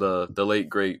honor the late,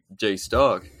 great Jay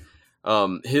Stark.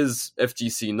 His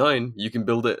FGC-9, you can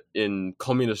build it in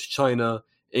communist China,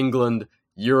 England,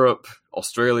 Europe,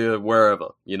 Australia, wherever,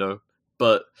 you know.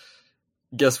 But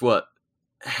guess what?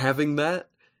 Having that's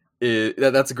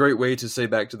a great way to say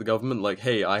back to the government, like,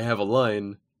 hey, I have a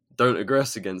line, don't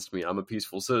aggress against me. I'm a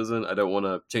peaceful citizen. I don't want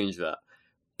to change that.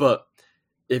 But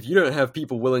if you don't have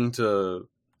people willing to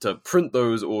print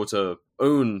those or to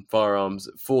own firearms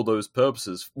for those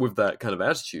purposes with that kind of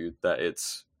attitude, that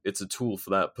it's a tool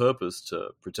for that purpose to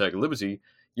protect liberty,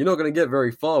 you're not going to get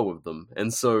very far with them.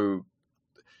 And so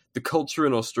the culture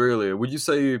in Australia, would you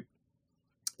say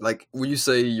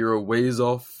you're a ways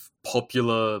off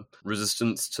popular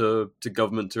resistance to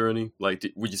government tyranny? Like,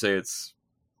 would you say it's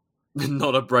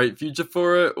not a bright future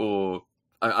for it? Or,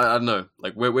 I don't know,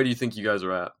 like, where do you think you guys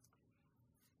are at?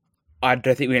 I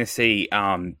don't think we're going to see,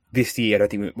 this year, I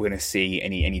don't think we're going to see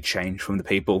any change from the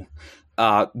people.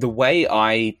 The way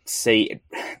I see it,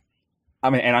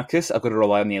 I'm an anarchist. I've got to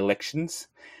rely on the elections.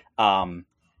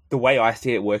 The way I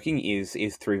see it working is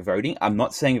through voting. I'm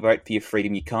not saying vote for your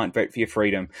freedom. You can't vote for your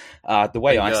freedom. The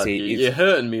way I see it is... You're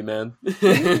hurting me, man.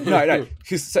 No.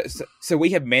 So we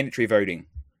have mandatory voting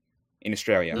in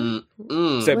Australia.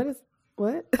 So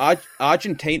what?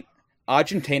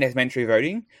 Argentina has mandatory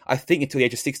voting. I think until the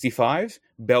age of 65.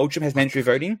 Belgium has mandatory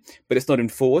voting, but it's not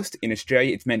enforced. In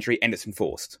Australia, it's mandatory and it's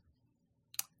enforced.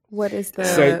 What is the...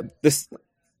 So this...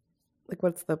 Like,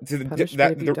 what's the punishment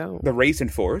if you don't? The reason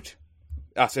for it...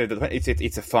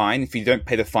 it's a fine. If you don't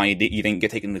pay the fine, you then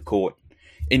get taken to court.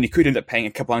 And you could end up paying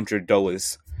a couple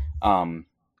 $100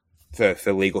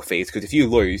 for legal fees. Because if you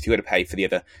lose, you got to pay for the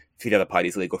other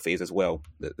party's legal fees as well.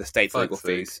 The state's legal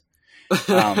fees.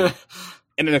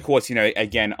 And then, of course, you know,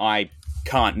 again, I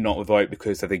can't not vote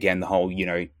because of, again, the whole, you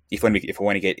know, if I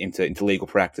want to get into legal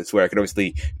practice, where I could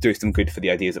obviously do some good for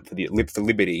the ideas for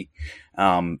liberty,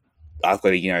 I've got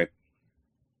to, you know,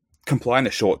 comply in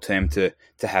the short term to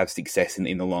have success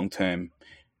in the long term.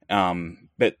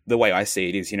 But the way I see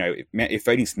it is, you know, if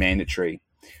voting's mandatory,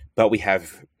 but we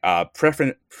have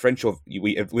preferential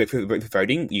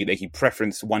voting, you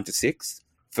preference 1 to 6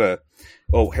 for,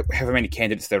 or however many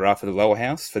candidates there are for the lower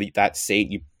house for that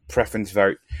seat. You preference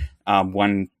vote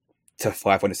 1 to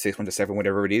 5, 1 to 6, 1 to 7,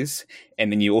 whatever it is,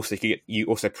 and then you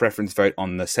also preference vote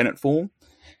on the Senate form.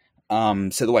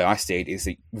 So the way I see it is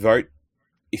that vote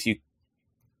if you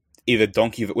either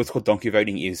what's called donkey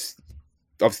voting is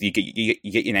obviously you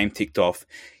get your name ticked off,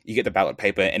 you get the ballot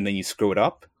paper, and then you screw it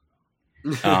up.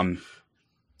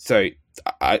 So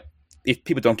if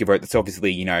people donkey vote, that's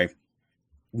obviously, you know,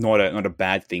 not a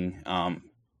bad thing.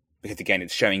 Because again,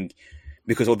 it's showing,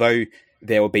 because although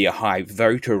there will be a high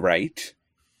voter rate,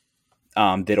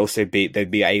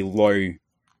 there'd be a low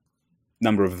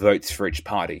number of votes for each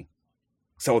party.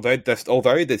 So although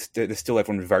there's still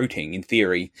everyone voting, in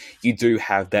theory, you do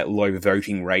have that low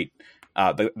voting rate,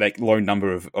 that low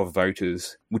number of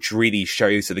voters, which really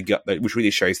shows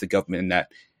the government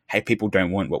that, hey, people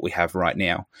don't want what we have right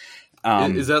now.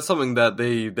 Is that something that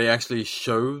they actually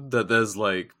show, that there's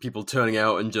like people turning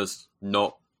out and just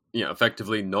not, you know,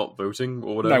 effectively not voting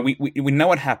or whatever? No, we know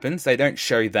what happens. They don't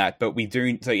show that, but we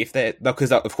do. So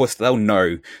because of course they'll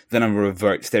know the number of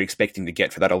votes they're expecting to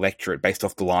get for that electorate based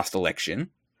off the last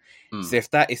election. So if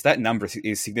that number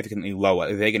is significantly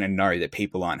lower, they're going to know that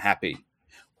people aren't happy.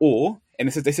 Or, and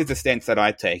this is the stance that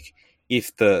I take,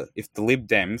 if the Lib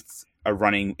Dems are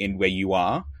running in where you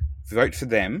are, vote for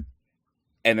them,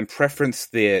 and then preference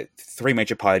their 3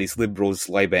 major parties, Liberals,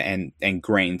 Labour, and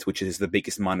Greens, which is the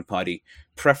biggest minor party,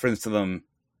 preference them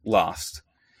last,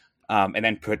 and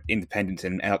then put independents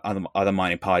and other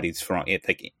minor parties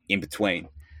in between.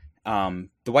 The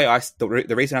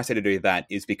reason I say to do that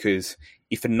is because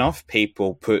if enough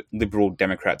people put Liberal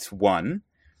Democrats 1,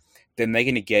 then they're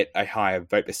going to get a higher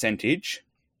vote percentage.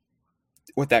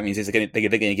 What that means is they're going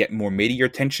to get more media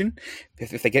attention.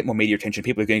 If they get more media attention,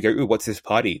 people are going to go, "Ooh, what's this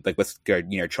party? Like, let's go,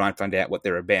 you know, try and find out what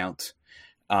they're about."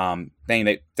 Then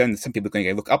some people are going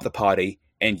to go look up the party,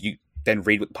 and then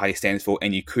read what the party stands for,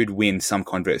 and you could win some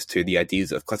converts to the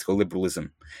ideas of classical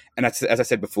liberalism. And that's, as I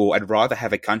said before, I'd rather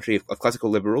have a country of classical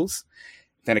liberals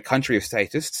than a country of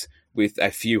statists with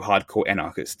a few hardcore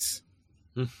anarchists.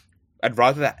 I'd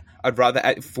rather,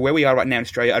 for where we are right now in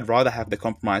Australia, I'd rather have the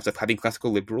compromise of having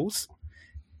classical liberals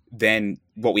than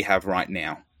what we have right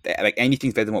now. Like,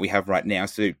 anything's better than what we have right now.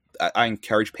 So I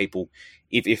encourage people,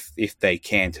 if they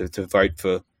can, to vote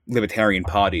for libertarian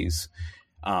parties,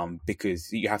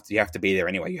 because you have to be there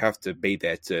anyway. You have to be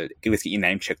there to at least get your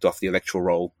name checked off the electoral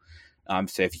roll.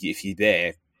 So if you're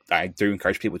there, I do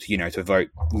encourage people to vote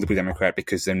Liberal Democrat,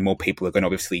 because then more people are going to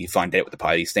obviously find out what the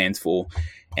party stands for,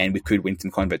 and we could win some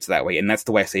converts that way. And that's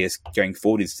the way I see us going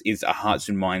forward, is our hearts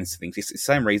and minds things. It's the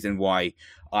same reason why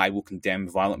I will condemn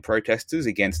violent protesters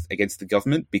against the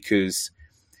government, because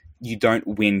you don't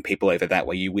win people over that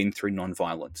way. You win through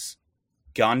non-violence.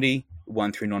 Gandhi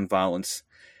won through non-violence,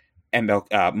 and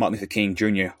Martin Luther King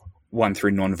Jr. won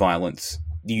through non-violence.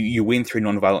 You win through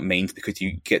non-violent means because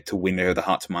you get to win over the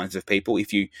hearts and minds of people.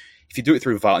 If you do it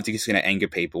through violence, you're just going to anger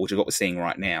people, which is what we're seeing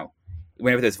right now.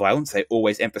 Whenever there's violence, they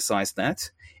always emphasize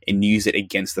that and use it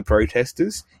against the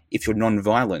protesters. If you're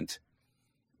non-violent,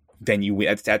 then you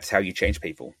win. That's how you change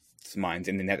people's minds,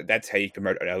 and then that's how you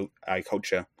promote a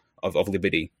culture of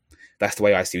liberty. That's the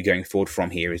way I see going forward from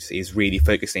here, is really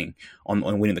focusing on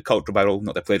winning the cultural battle,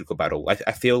 not the political battle.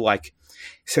 I feel like,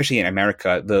 especially in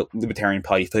America, the Libertarian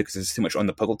Party focuses too much on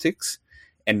the politics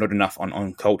and not enough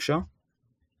on culture.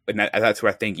 And that's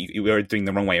where I think we're doing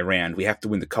the wrong way around. We have to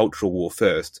win the cultural war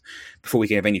first before we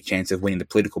can have any chance of winning the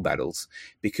political battles,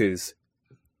 because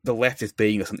the left is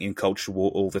beating us in cultural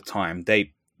war all the time.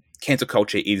 Cancel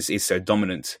culture is so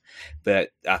dominant that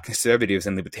conservatives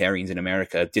and libertarians in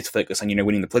America just focus on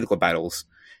winning the political battles.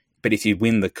 But if you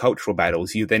win the cultural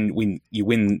battles, you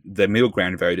win the middle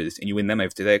ground voters, and you win them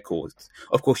over to their cause.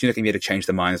 Of course, you're not going to be able to change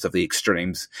the minds of the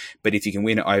extremes, but if you can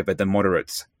win it over the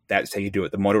moderates, that's how you do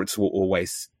it. The moderates will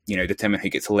always determine who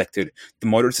gets elected. The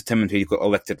moderates determined who got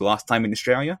elected last time in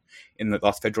Australia in the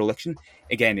last federal election.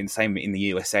 Again, in the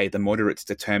USA, the moderates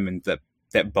determined that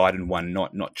Biden won,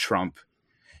 not Trump.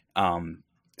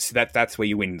 So that's where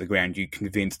you win the ground. You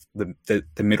convince the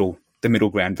middle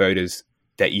ground voters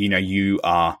that you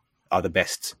are the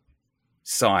best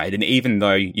side. And even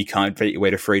though you can't vote your way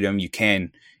to freedom, you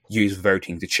can use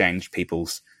voting to change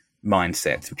people's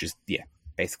mindsets, which is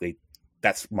basically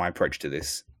that's my approach to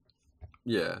this.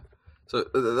 Yeah. So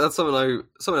that's something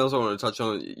else I want to touch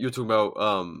on. You're talking about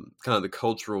kind of the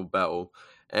cultural battle.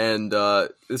 And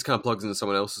this kind of plugs into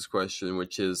someone else's question,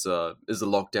 which is the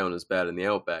lockdown as bad in the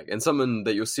outback? And something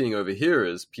that you're seeing over here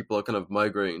is people are kind of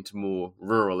migrating to more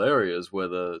rural areas where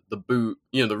the boot,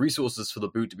 the resources for the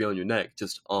boot to be on your neck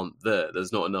just aren't there.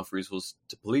 There's not enough resources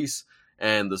to police,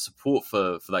 and the support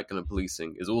for that kind of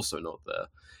policing is also not there.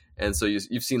 And so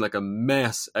you've seen like a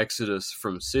mass exodus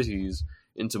from cities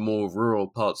into more rural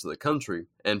parts of the country,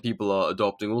 and people are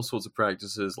adopting all sorts of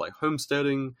practices like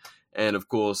homesteading. And of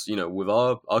course, with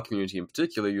our community in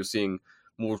particular, you're seeing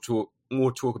more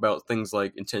talk about things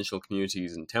like intentional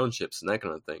communities and townships and that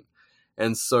kind of thing.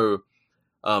 And so,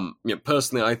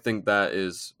 personally, I think that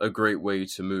is a great way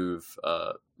to move,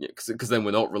 because then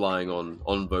we're not relying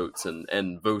on votes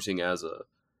and voting as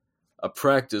a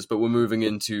practice, but we're moving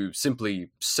into simply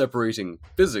separating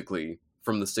physically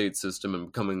from the state system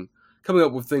and coming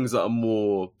up with things that are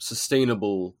more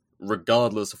sustainable,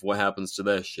 regardless of what happens to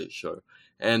their shit show.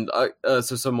 And so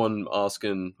someone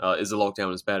asking, is the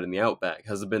lockdown as bad in the outback?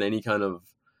 Has there been any kind of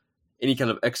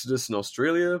exodus in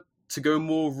Australia to go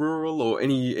more rural, or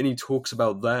any talks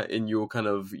about that in your kind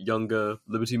of younger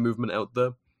liberty movement out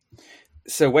there?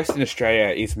 So Western Australia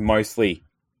is mostly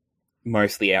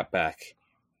outback,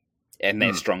 and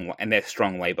they're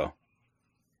strong Labor.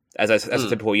 As I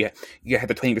said before, you have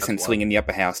the 20% swing in the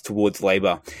upper house towards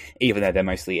Labor, even though they're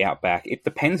mostly outback. It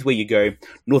depends where you go.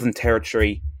 Northern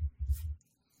Territory,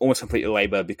 almost completely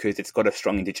Labor, because it's got a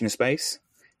strong Indigenous base.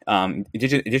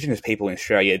 Indigenous people in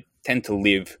Australia tend to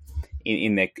live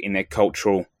in their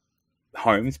cultural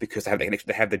homes because they have the connection.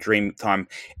 They have the dream time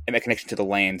and their connection to the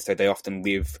land. So they often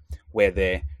live where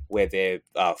their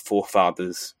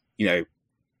forefathers,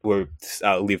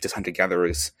 lived as hunter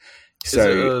gatherers.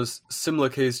 So, is it a similar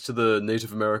case to the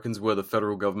Native Americans where the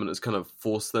federal government has kind of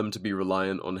forced them to be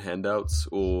reliant on handouts,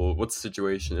 or what's the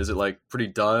situation? Is it like pretty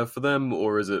dire for them,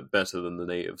 or is it better than the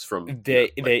natives?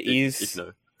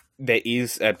 There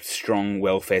is a strong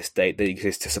welfare state that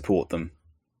exists to support them.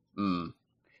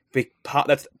 Part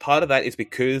of that is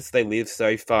because they live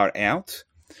so far out.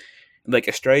 Like,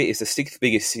 Australia is the sixth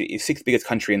biggest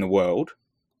country in the world,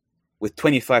 with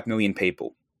 25 million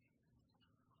people.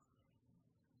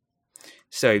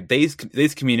 So these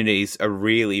communities are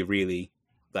really, really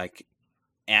like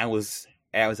hours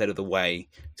out of the way.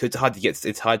 So it's hard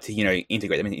to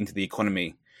integrate them into the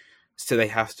economy. So they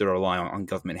have to rely on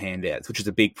government handouts, which is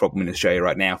a big problem in Australia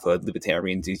right now for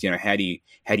libertarians. Is how do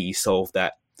you solve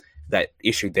that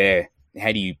issue there?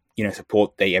 How do you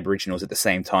support the Aboriginals at the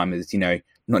same time as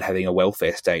not having a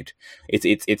welfare state?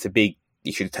 It's a big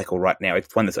issue to tackle right now.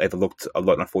 It's one that's overlooked a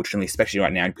lot, unfortunately, especially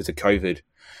right now because of COVID.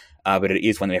 But it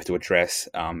is one we have to address.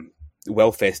 The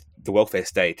welfare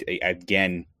state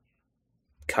again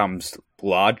comes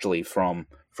largely from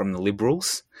the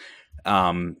Liberals.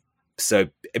 So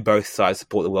both sides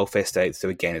support the welfare state. So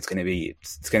again, it's going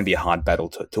to be a hard battle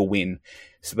to win.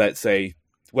 So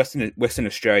Western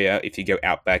Australia, if you go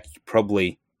outback, you're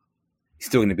probably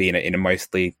still going to be in a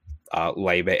mostly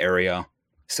Labor area.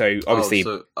 So obviously,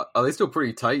 are they still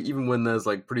pretty tight even when there's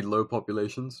like pretty low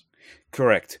populations?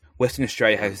 Correct. Western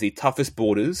Australia has the toughest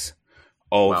borders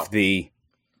of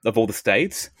all the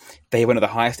states. They have one of the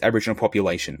highest Aboriginal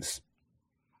populations,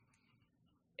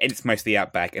 and it's mostly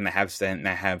outback, and they have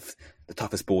the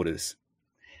toughest borders.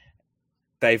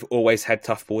 They've always had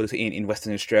tough borders in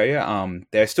Western Australia.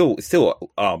 There's still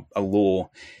a law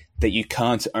that you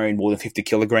can't own more than 50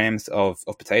 kilograms of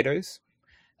potatoes.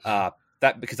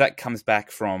 Because that comes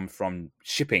back from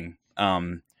shipping.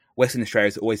 Western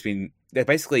Australia's always been, they're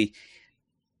basically,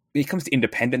 when it comes to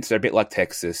independence, they're a bit like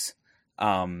Texas.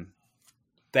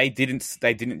 They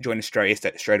didn't join Australia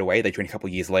straight away. They joined a couple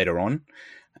of years later on.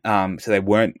 So they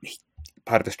weren't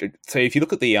part of Australia. So if you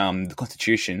look at the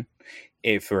Constitution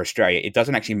for Australia, it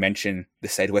doesn't actually mention the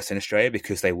state of Western Australia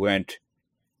because they weren't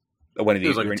one of the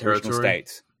original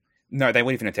states. No, they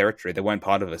weren't even a territory. They weren't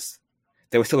part of us.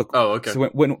 They were still. Okay. So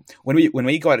when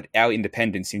we got our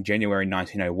independence in January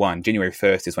 1901, January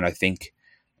 1st is when I think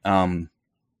when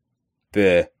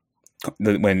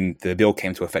the bill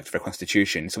came to effect for a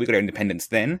constitution. So we got our independence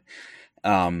then.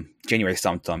 January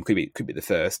sometime could be the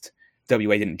 1st.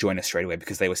 WA didn't join us straight away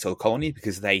because they were still a colony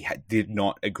because they did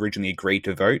not originally agree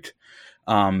to vote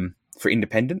for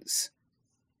independence.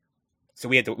 So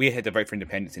we had to vote for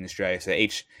independence in Australia. So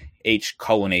each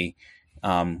colony,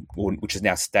 which is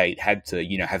now state, had to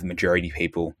have the majority of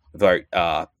people vote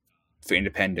for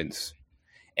independence,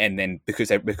 and then because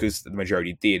the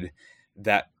majority did,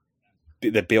 that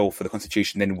the bill for the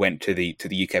constitution then went to the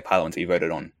UK Parliament to be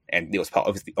voted on, and it was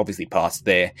obviously passed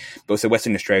there. But so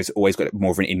Western Australia's always got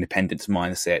more of an independence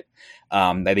mindset.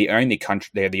 They're the only country,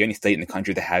 they're the only state in the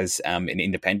country that has an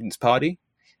independence party.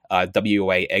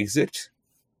 WA Exit.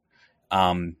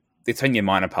 It's only a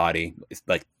minor party. It's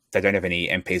like they don't have any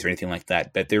MPs or anything like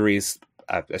that, but there is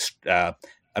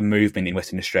a movement in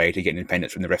Western Australia to get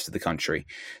independence from the rest of the country.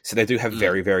 So they do have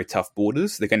very, very tough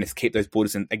borders. They're going to keep those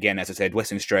borders. And again, as I said,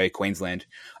 Western Australia, Queensland,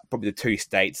 are probably the two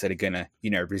states that are going to,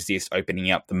 resist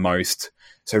opening up the most.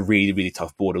 So really, really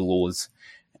tough border laws.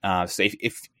 So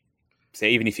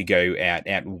even if you go out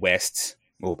west,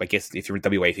 or I guess if you're in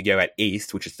WA, if you go out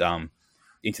east, which is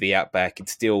into the outback,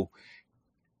 it's still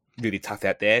really tough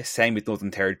out there. Same with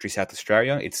Northern Territory, South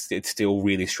Australia. It's still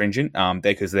really stringent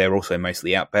because they're also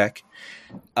mostly outback.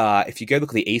 If you go look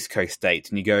at the East Coast states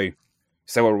and you go,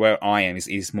 so where I am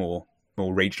is more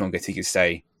regional, I guess you could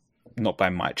say, not by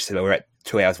much. So we're at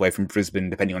 2 hours away from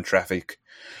Brisbane, depending on traffic.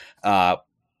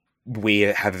 We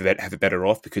have it better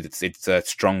off because it's a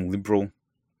strong liberal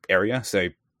area. So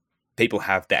people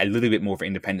have that a little bit more of an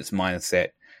independence mindset,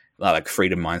 like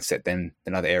freedom mindset than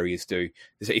other areas do.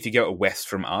 So if you go west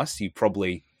from us, you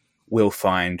probably will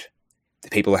find the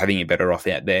people are having it better off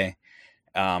out there.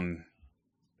 And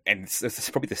it's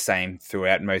probably the same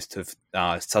throughout most of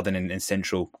southern and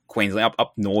central Queensland.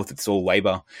 Up north, it's all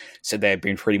Labor, so they've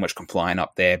been pretty much compliant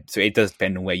up there. So it does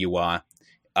depend on where you are.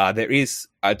 I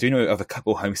do know of a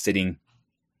couple homesteading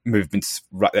movements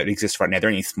that exist right now. They're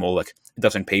only small, like a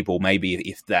dozen people, maybe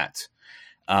if that.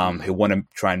 Who want to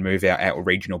try and move out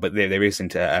regional, but there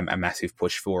isn't a massive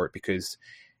push for it because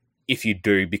if you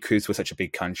do, because we're such a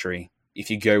big country, if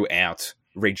you go out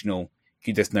regional,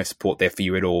 there's no support there for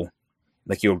you at all.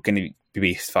 Like you're going to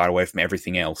be far away from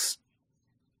everything else.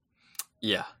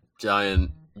 Yeah,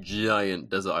 giant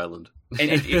desert island.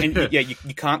 and yeah, you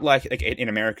can't like in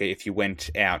America if you went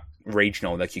out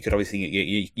regional, like you could obviously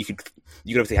you could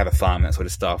obviously have a farm, that sort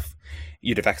of stuff.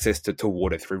 You'd have access to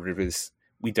water through rivers.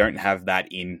 We don't have that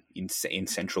in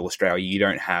Central Australia. You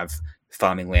don't have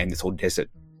farming land; it's all desert,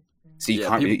 so you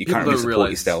can't really support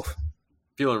yourself.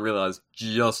 People don't realize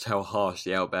just how harsh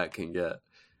the outback can get.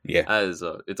 Yeah,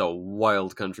 it's a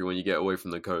wild country when you get away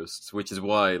from the coasts, which is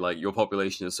why like your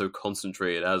population is so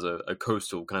concentrated as a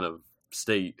coastal kind of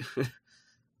state.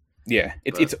 Yeah,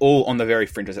 it's all on the very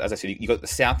fringes. As I said, you got the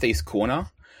southeast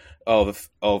corner of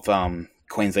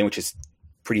Queensland, which is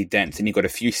pretty dense, and you've got a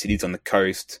few cities on the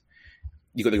coast.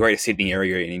 You've got the Greater Sydney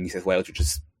area in New South Wales,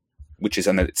 which is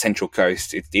on the central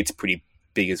coast. It's pretty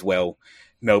big as well.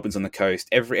 Melbourne's on the coast.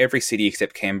 Every city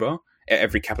except Canberra,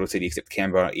 every capital city except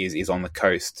Canberra is on the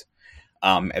coast.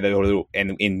 And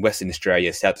in Western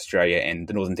Australia, South Australia, and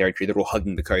the Northern Territory, they're all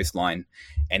hugging the coastline,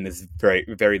 and there's very,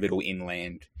 very little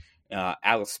inland.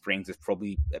 Alice Springs is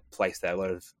probably a place that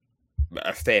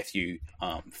a fair few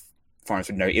foreigners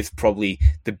would know. It's probably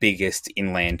the biggest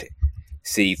inland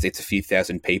city. It's a few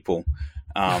thousand people.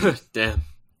 Damn.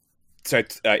 So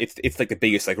it's like the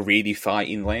biggest like really far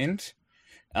inland.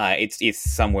 It's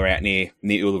somewhere out near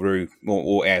Uluru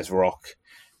or Ayers Rock.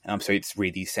 So it's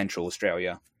really central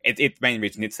Australia. The main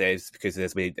reason it's there is because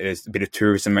there's a bit of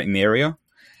tourism in the area.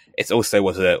 It also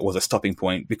was a stopping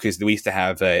point because we used to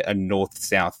have a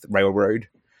north-south railroad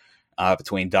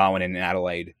between Darwin and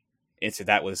Adelaide, and so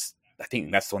I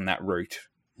think that's on that route,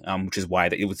 which is why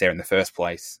it was there in the first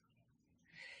place.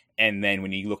 And then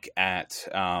when you look at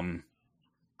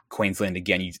Queensland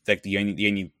again, the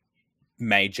only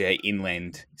major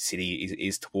inland city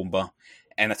is Toowoomba,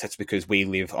 and that's because we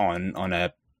live on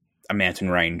a mountain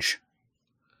range.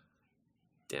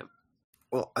 Damn.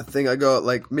 Well, I think I got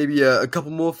like maybe a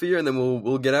couple more for you, and then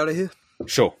we'll get out of here.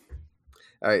 Sure.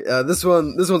 All right. This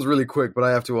one's really quick, but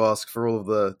I have to ask for all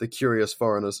of the curious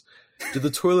foreigners: do the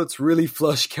toilets really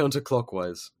flush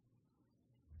counterclockwise?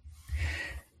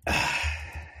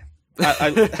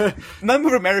 Number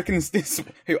of Americans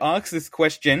who ask this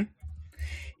question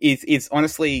is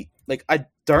honestly like I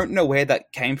don't know where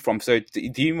that came from. So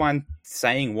do you mind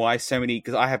saying why so many?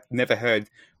 Because I have never heard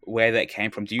where that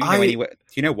came from. Do you know anywhere?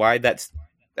 Do you know why that's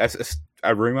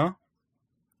a rumor?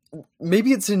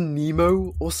 Maybe it's in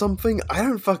Nemo or something. I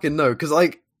don't fucking know. Because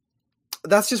like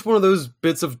that's just one of those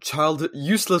bits of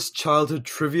useless childhood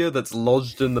trivia that's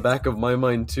lodged in the back of my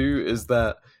mind too. Is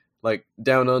that like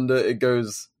down under it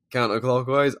goes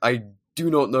counterclockwise? I do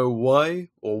not know why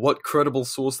or what credible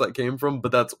source that came from,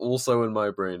 but that's also in my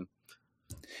brain.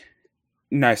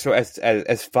 No, so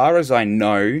as far as I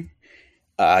know,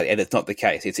 and it's not the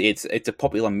case. It's a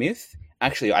popular myth.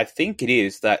 Actually, I think it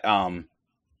is that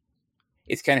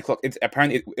it's counterclockwise. It's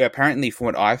apparently from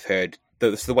what I've heard,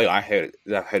 the way I've heard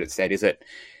it said is that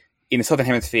in the southern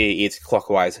hemisphere it's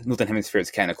clockwise, northern hemisphere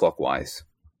it's counterclockwise.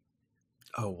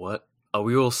 Oh, what? Are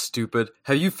we all stupid?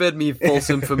 Have you fed me false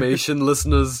information,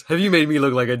 listeners? Have you made me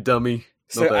look like a dummy?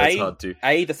 So not that it's hard to.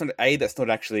 That's not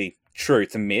actually true.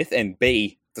 It's a myth, and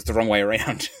B, that's the wrong way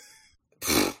around.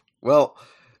 Well,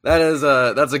 that's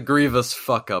a grievous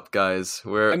fuck up, guys.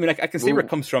 I mean, I can see where it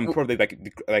comes from. Probably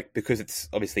like because it's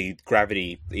obviously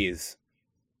gravity is.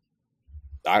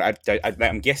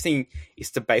 I'm guessing it's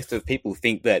the base of people who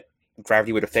think that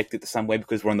gravity would affect it some way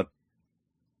because we're on the.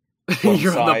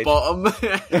 You're side. On the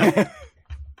bottom.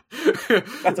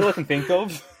 That's all I can think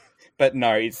of. But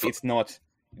no, it's not.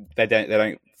 They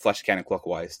don't flush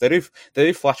counterclockwise. They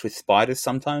do flush with spiders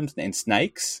sometimes and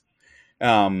snakes,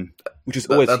 which is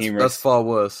always humorous. That's far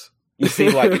worse. You see,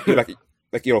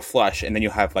 like you'll flush and then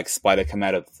you'll have like spider come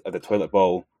out of the toilet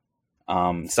bowl,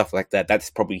 stuff like that. That's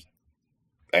probably,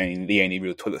 the only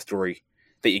real toilet story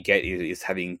that you get is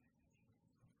having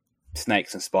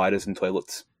snakes and spiders in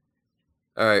toilets.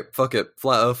 All right, fuck it.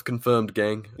 Flat Earth confirmed,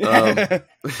 gang. Oh,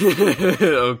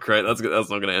 great. That's good. That's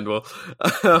not going to end well.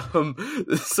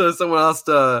 So someone asked,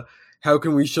 how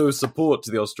can we show support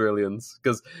to the Australians?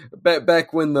 Because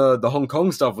back when the Hong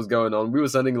Kong stuff was going on, we were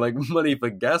sending like money for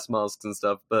gas masks and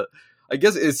stuff. But I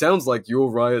guess it sounds like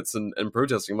your riots and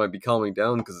protesting might be calming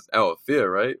down because it's out of fear,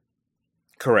 right?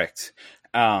 Correct.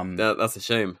 That's a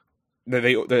shame.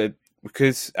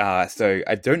 Because so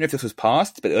I don't know if this was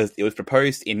passed, but it was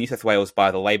proposed in New South Wales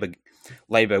by the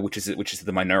Labor, which is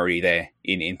the minority there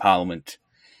in Parliament.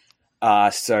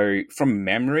 So from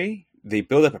memory, the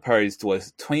bill they proposed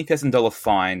was $20,000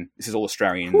 fine. This is all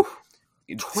Australian.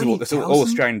 This is all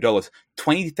Australian dollars.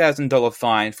 $20,000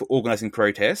 fine for organising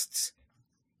protests.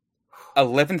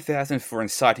 $11,000 for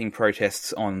inciting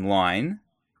protests online.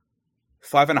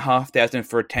 $5,500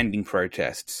 for attending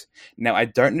protests. Now, I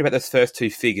don't know about those first two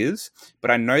figures,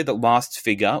 but I know the last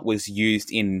figure was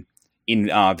used in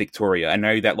Victoria. I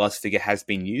know that last figure has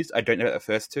been used. I don't know about the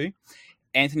first two.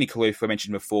 Anthony Kaluuya, I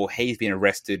mentioned before, he's been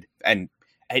arrested and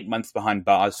 8 months behind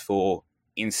bars for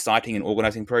inciting and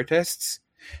organising protests.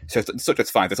 So it's not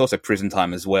just fine. There's also prison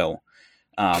time as well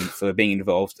for being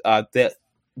involved. The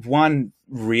one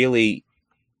really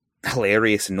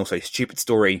hilarious and also stupid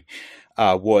story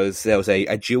was there was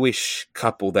a Jewish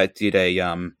couple that did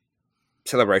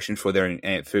celebration for their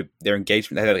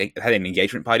engagement. They had an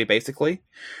engagement party basically.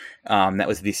 That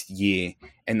was this year,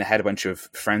 and they had a bunch of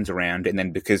friends around. And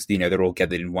then because they're all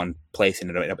gathered in one place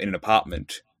in an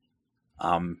apartment,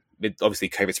 obviously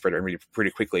COVID spread around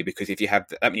pretty quickly. Because if you have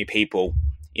that many people,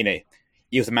 it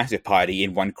was a massive party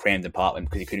in one crammed apartment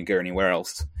because you couldn't go anywhere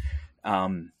else.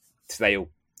 So they all,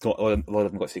 a lot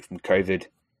of them got sick from COVID,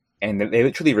 and they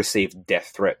literally received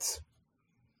death threats.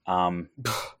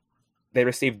 They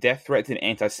received death threats and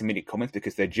anti-Semitic comments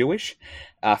because they're Jewish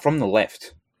from the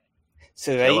left.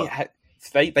 So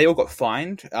they all got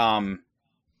fined.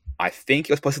 I think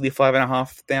it was possibly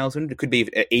 $5,500. It could be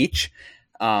each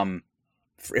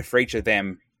for each of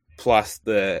them, plus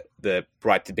the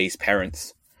bride to be's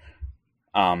parents.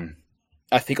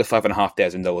 I think it was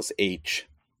 $5,500 each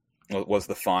was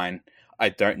the fine. I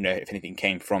don't know if anything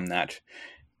came from that,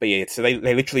 but yeah. So they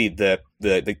literally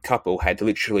the couple had to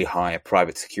literally hire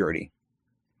private security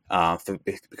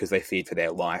because they feared for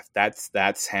their life.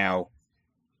 That's how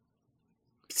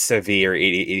severe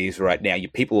it is right now.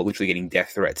 People are literally getting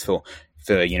death threats for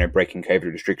breaking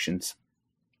COVID restrictions.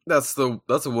 That's the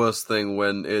worst thing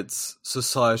when it's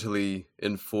societally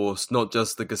enforced. Not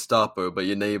just the Gestapo, but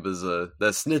your neighbors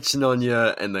they're snitching on you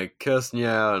and they're cursing you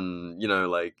out, and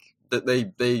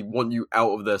they want you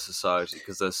out of their society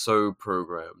because they're so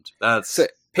programmed. That's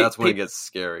when it gets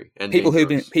scary. And people who've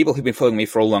been following me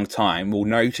for a long time will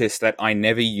notice that I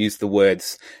never use the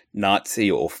words Nazi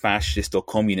or fascist or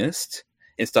communist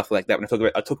and stuff like that. When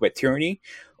I talk about tyranny,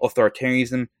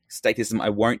 authoritarianism, statism, I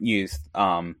won't use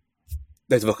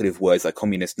those evocative words like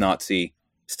communist, Nazi,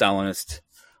 Stalinist,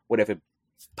 whatever.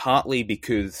 Partly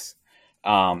because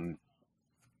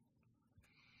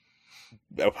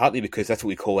that's what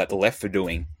we call the left for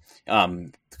doing,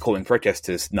 calling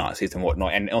protesters Nazis and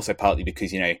whatnot, and also partly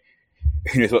because who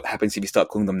knows what happens if you start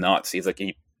calling them Nazis? Like,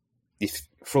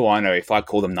 for all I know, if I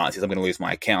call them Nazis, I'm going to lose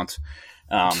my account.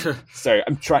 So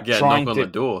I'm trying knock on the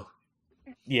door.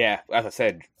 Yeah, as I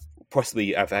said,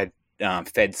 possibly I've had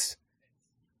feds.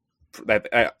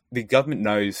 The government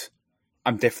knows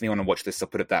I'm definitely on a watch list. I'll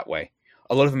put it that way.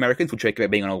 A lot of Americans will joke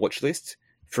about being on a watch list.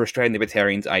 For Australian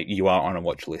libertarians, you are on a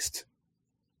watch list.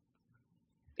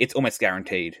 It's almost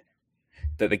guaranteed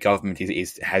that the government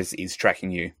is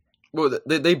tracking you. Well,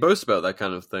 they boast about that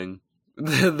kind of thing.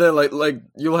 They're like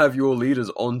you'll have your leaders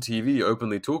on TV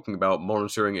openly talking about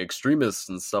monitoring extremists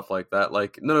and stuff like that.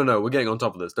 Like, no, we're getting on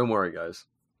top of this. Don't worry, guys.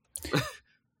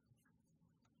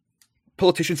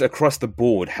 Politicians across the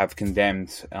board have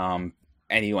condemned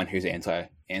anyone who's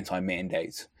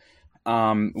anti-mandate.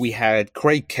 We had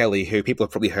Craig Kelly, who people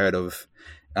have probably heard of.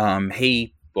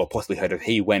 Possibly heard of.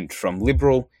 He went from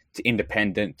Liberal to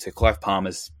Independent to Clive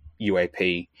Palmer's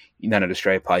UAP, United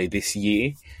Australia Party this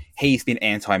year. He's been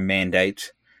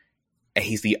anti-mandate.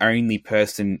 He's the only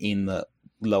person in the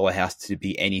lower house to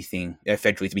be anything,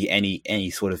 federally to be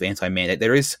any sort of anti-mandate.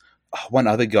 There is one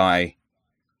other guy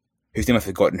whose name I've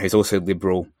forgotten, who's also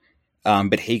Liberal,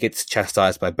 but he gets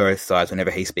chastised by both sides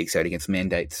whenever he speaks out against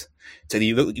mandates. So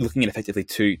you're looking at effectively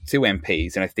two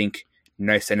MPs, and I think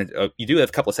no senator. You do have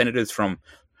a couple of senators from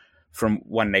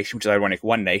One Nation, which is ironic.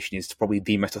 One Nation is probably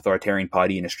the most authoritarian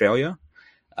party in Australia.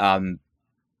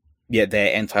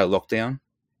 They're anti-lockdown.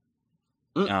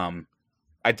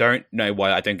 I don't know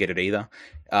why. I don't get it either.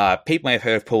 People may have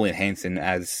heard of Pauline Hanson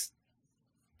as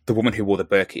the woman who wore the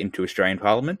burqa into Australian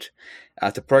Parliament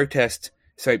to protest.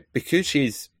 So because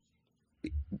she's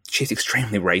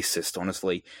extremely racist,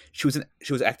 honestly. She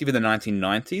was active in the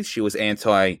 1990s. She was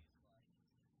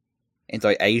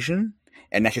anti-Asian,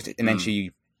 and then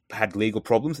she had legal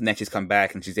problems, and then she's come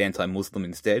back and she's anti-Muslim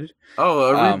instead.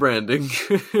 Oh, rebranding.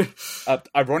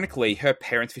 Ironically, her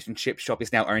parents' fish and chip shop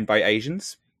is now owned by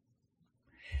Asians.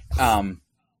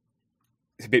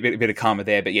 It's a bit of karma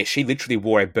there, but yeah, she literally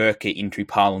wore a burqa into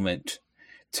Parliament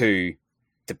to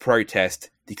protest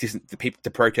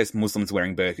to protest Muslims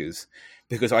wearing burqas,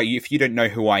 because if you don't know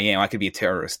who I am, I could be a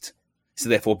terrorist. So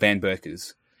therefore, ban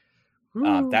burqas.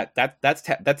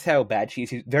 That's how bad she is.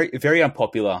 She's very, very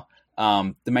unpopular.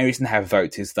 The main reason they have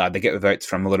votes is that they get votes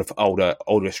from a lot of older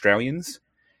Australians.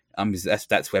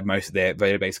 That's where most of their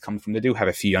voter base comes from. They do have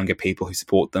a few younger people who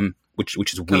support them, which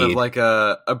is weird. Kind of like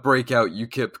a breakout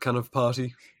UKIP kind of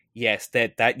party. Yes,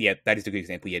 that is a good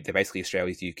example. Yeah, they're basically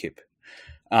Australia's UKIP,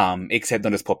 except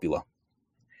not as popular.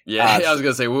 Yeah, I was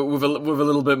gonna say with a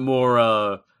little bit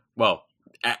more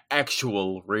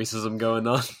actual racism going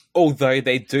on. Although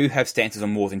they do have stances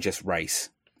on more than just race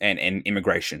and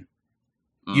immigration.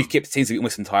 UKIP seems to be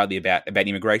almost entirely about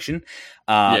immigration.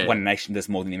 One Nation does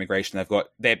more than immigration.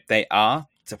 They are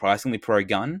surprisingly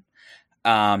pro-gun,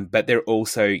 but they're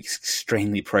also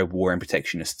extremely pro-war and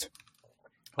protectionist.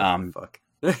 Fuck.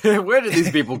 Where did these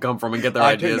people come from and get their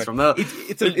ideas from?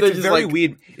 It's a very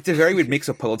weird. It's a very weird mix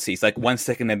of policies. Like one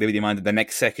second they're with demand, the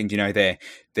next second, they're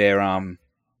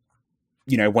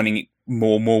wanting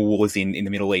more wars in the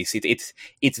Middle East.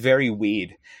 It's very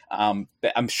weird.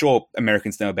 But I'm sure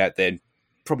Americans know about that.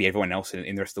 Probably everyone else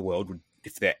in the rest of the world would,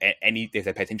 if they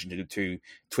pay attention to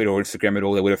Twitter or Instagram at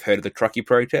all, they would have heard of the truckie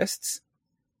protests.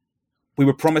 We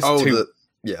were promised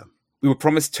We were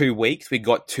promised 2 weeks. We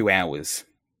got 2 hours.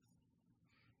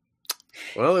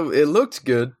 Well, it looked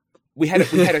good. We had a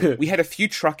few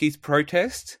truckies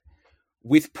protest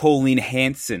with Pauline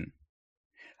Hanson.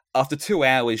 After 2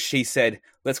 hours, she said,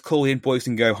 "Let's call in, boys,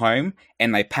 and go home,"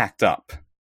 and they packed up.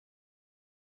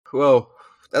 Well,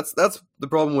 that's the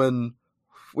problem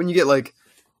when you get like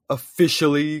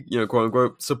officially, quote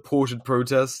unquote, supported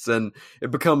protests, and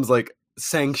it becomes like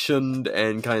sanctioned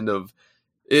and kind of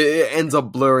it ends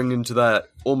up blurring into that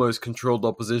almost controlled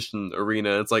opposition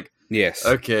arena. It's like, yes,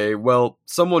 okay, well,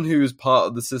 someone who's part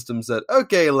of the system said,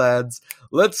 "Okay, lads,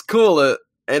 let's call it,"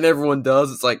 and everyone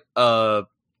does. It's like,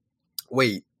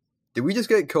 wait, did we just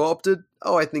get co-opted?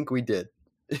 Oh, I think we did.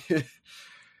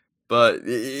 But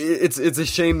it's a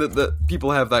shame that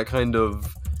people have that kind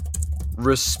of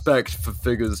respect for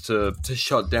figures to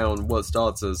shut down what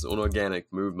starts as an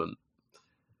organic movement.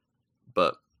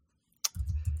 But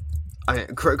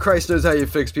Christ knows how you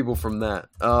fix people from that.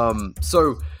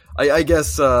 So I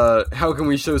guess how can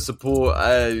we show support?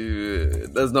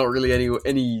 There's not really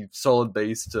any solid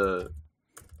base to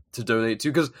donate to,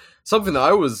 because something that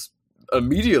I was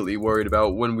immediately worried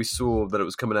about when we saw that it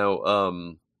was coming out,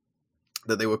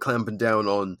 that they were clamping down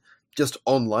on just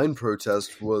online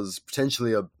protest, was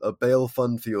potentially a bail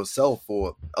fund for yourself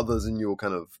or others in your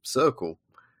kind of circle.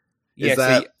 Is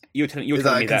that you were telling me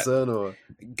that concern, or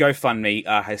GoFundMe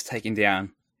has taken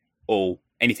down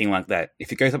anything like that.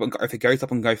 If it goes up on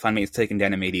GoFundMe, it's taken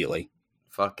down immediately.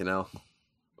 Fucking hell.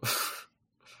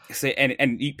 See,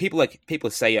 and people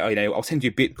say, I'll send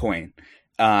you Bitcoin.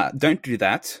 Don't do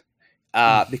that,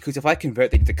 because if I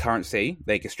convert that into currency,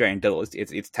 like Australian dollars,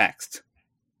 it's taxed.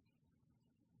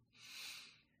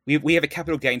 We have a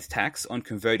capital gains tax on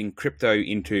converting crypto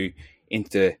into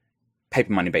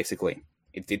paper money. Basically,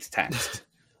 it's taxed.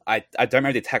 I don't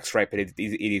remember the tax rate, but it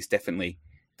is definitely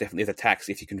a tax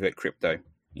if you convert crypto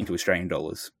into Australian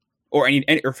dollars, or in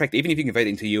fact, even if you convert it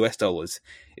into US dollars,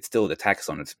 it's still a tax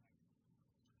on it.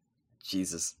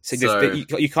 Jesus. So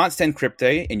you can't send crypto,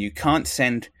 and you can't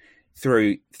send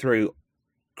through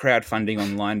crowdfunding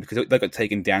online because they got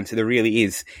taken down. So there really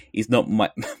is not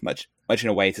much in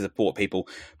a way to support people.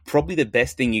 Probably the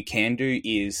best thing you can do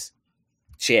is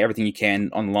share everything you can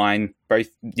online, both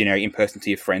in person to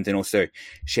your friends and also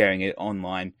sharing it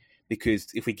online. Because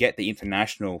if we get the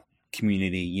international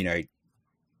community,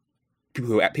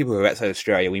 people who are outside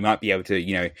Australia, we might be able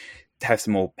to have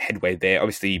some more headway there.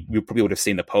 Obviously, we probably would have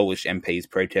seen the Polish MPs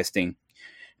protesting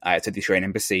at the Australian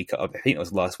embassy. I think it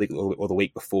was last week or the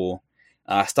week before,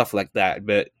 stuff like that.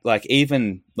 But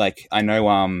I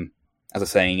know. As I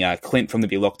was saying, Clint from the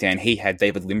Big Lockdown, he had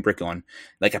David Limbrick on,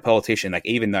 like a politician. Like,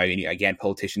 even though, again,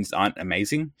 politicians aren't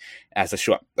amazing, as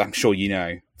I'm sure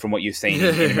from what you've seen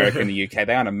in America and the UK,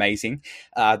 they aren't amazing.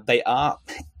 They are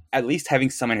at least having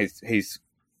someone who's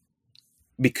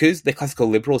because they're classical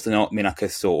liberals, they're not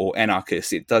minarchists or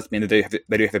anarchists. It does mean they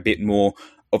do have a bit more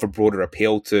of a broader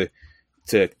appeal to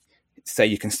say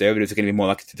your conservatives are going to be more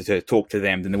likely to talk to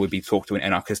them than they would be talk to an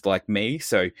anarchist like me.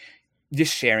 So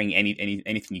just sharing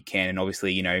anything you can, and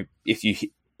obviously, if you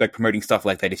like promoting stuff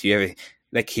like that, if you ever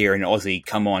hear an Aussie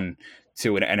come on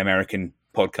to an American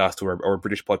podcast or a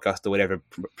British podcast or whatever,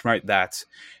 promote that.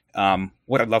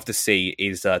 What I'd love to see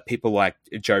is people like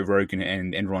Joe Rogan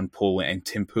and Ron Paul and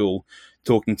Tim Pool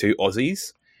talking to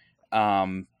Aussies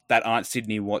that aren't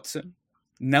Sydney Watson.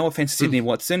 No offense to Sydney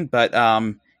Watson, but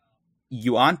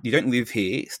you don't live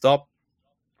here. Stop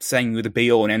saying you're the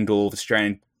be all and end all of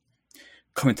Australian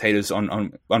commentators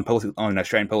on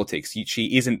Australian politics.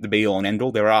 She isn't the be all and end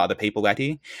all. There are other people out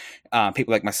here,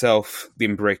 people like myself,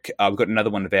 Limbrick. We've got another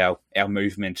one of our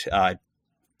movement,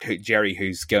 Jerry,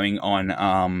 who's going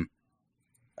on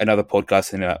another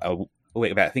podcast in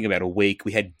about a week.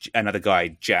 We had another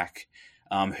guy, Jack,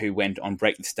 who went on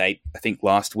Break the State, I think,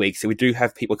 last week. So we do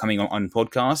have people coming on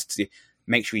podcasts.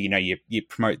 Make sure you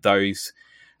promote those.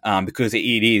 Because it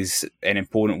is an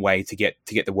important way to get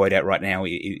the word out right now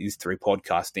is through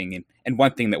podcasting. And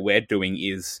one thing that we're doing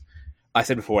is, I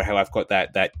said before how I've got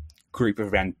that group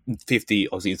of around 50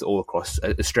 Aussies all across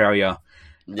Australia.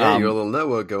 Yeah, you got a little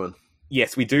network going.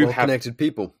 Yes, we do have connected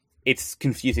people. It's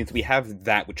confusing. So we have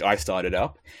that, which I started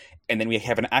up, And then we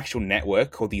have an actual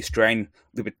network called the Australian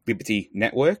Liberty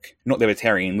Network. Not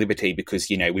Libertarian, Liberty, because,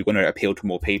 we want to appeal to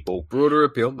more people. Broader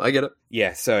appeal. I get it.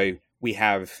 Yeah, so we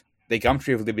have the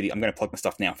Gumtree of Liberty. I'm going to plug my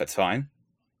stuff now, if that's fine.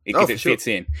 It fits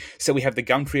in. So we have the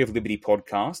Gumtree of Liberty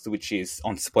podcast, which is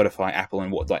on Spotify, Apple, and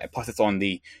whatnot. Plus, it's on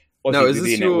the Aussie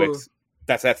Liberty Networks.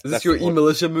 That's is this your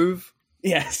e-militia move?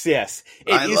 Yes.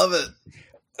 I love it.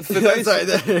 For those,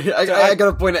 sorry, I got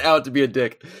to point it out to be a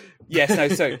dick. Yes, no,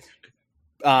 so...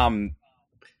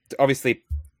 obviously,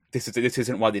 this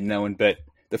isn't widely known, but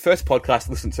the first podcast I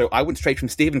listened to, I went straight from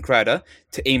Stephen Crowder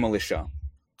to E-Militia.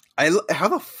 How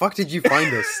the fuck did you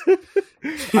find us?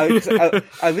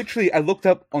 I looked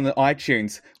up on the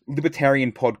iTunes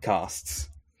libertarian podcasts.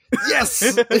 Yes,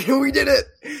 we did it.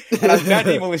 And I found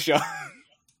E-Militia.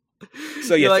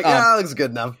 So you're yes, like, that looks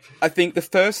good enough. I think the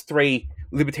first 3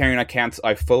 libertarian accounts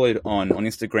I followed on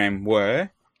Instagram were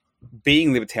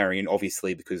Being Libertarian,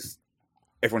 obviously, because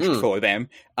everyone should follow them.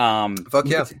 Fuck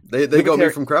yeah. They got me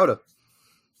from Crowder.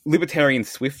 Libertarian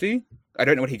Swifty. I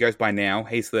don't know what he goes by now.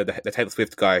 He's the Taylor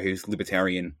Swift guy who's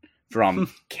libertarian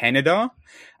from Canada.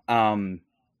 And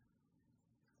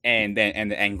the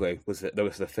Anglo was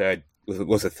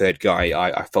the third guy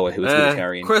I followed who was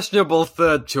libertarian. Questionable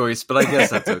third choice, but I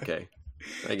guess that's okay.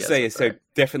 So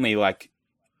definitely, like,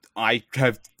 I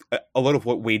have a lot of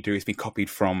what we do has been copied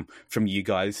from you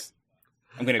guys.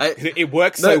 It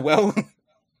works so well.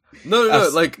 No.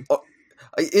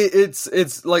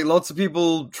 It's like lots of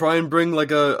people try and bring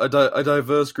like a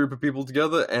diverse group of people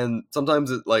together, and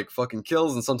sometimes it like fucking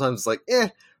kills, and sometimes it's like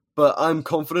but I'm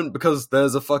confident because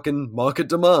there's a fucking market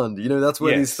demand. That's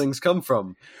where these things come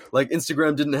from. Like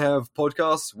Instagram didn't have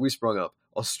podcasts, we sprung up.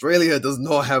 Australia does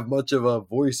not have much of a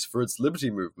voice for its liberty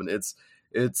movement.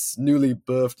 It's newly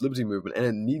birthed liberty movement, and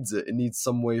it needs it. It needs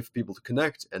some way for people to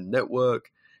connect and network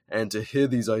and to hear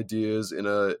these ideas in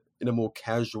a more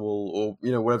casual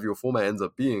or whatever your format ends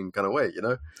up being kind of way.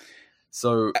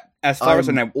 So as far as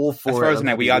I know,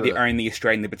 we are the it. only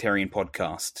Australian libertarian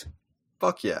podcast.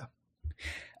 Fuck yeah.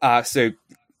 So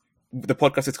the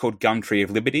podcast is called Gumtree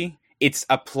of Liberty. It's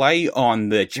a play on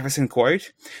the Jefferson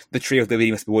quote, "The tree of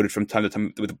liberty must be watered from time to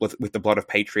time with the blood of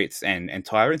patriots and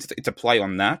tyrants." It's a play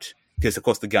on that, because of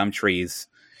course the gum tree is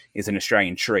an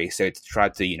Australian tree, so it's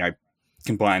tried to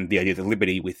combine the idea of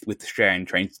liberty with Australian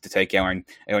trains to take our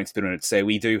own spin on it. So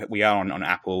we are on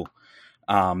Apple,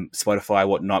 Spotify,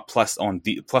 whatnot, plus on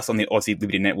the Aussie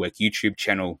Liberty Network YouTube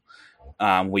channel,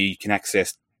 where you can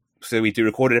access. So we do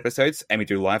recorded episodes and we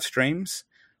do live streams.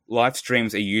 Live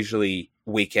streams are usually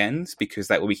weekends, because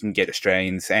that way we can get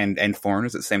Australians and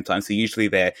foreigners at the same time. So usually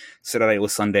they're Saturday or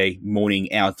Sunday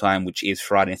morning our time, which is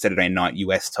Friday and Saturday night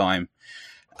US time.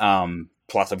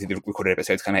 Plus, obviously, the recorded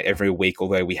episodes kind of every week,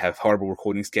 although we have horrible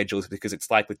recording schedules, because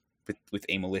it's like with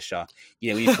E-Militia.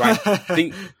 We try and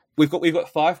think we've got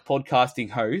 5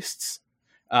 podcasting hosts,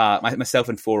 myself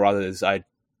and 4 others. So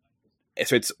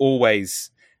it's always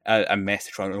a mess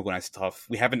to try and organize stuff.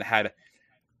 We haven't had.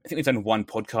 I think we've done 1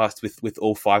 podcast with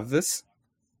all 5 of us.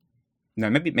 No,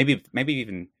 maybe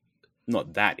even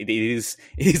not that. It is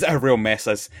a real mess.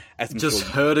 As I'm just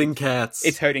sure. Herding cats.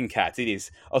 It's herding cats. It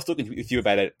is. I was talking with you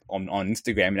about it on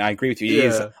Instagram, and I agree with you. It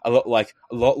is a lot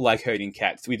like herding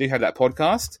cats. We do have that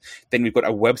podcast. Then we've got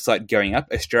a website going up,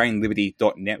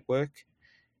 AustralianLiberty.network.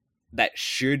 That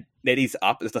is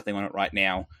up. There's nothing on it right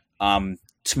now.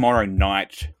 Tomorrow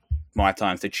night, my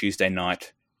time, so Tuesday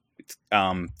night.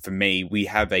 For me, we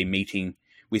have a meeting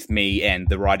with me and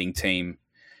the writing team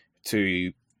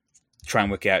to try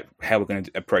and work out how we're going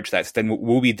to approach that. So then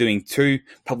we'll be doing 2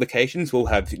 publications. We'll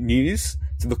have news,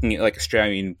 so looking at like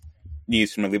Australian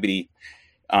news from a liberty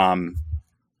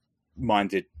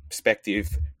minded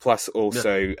perspective, plus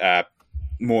also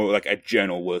more like a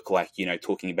journal work, like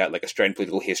talking about like Australian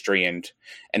political history and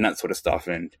that sort of stuff.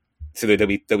 And so there'll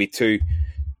be two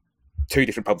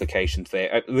different publications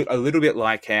there, a little bit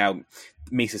like how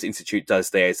Mises Institute does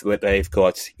theirs, so that they've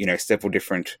got several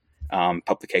different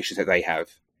publications that they have.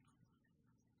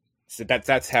 So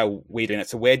that's how we're doing it.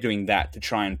 So we're doing that to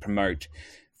try and promote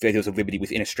the ideals of liberty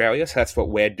within Australia. So that's what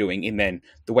we're doing. And then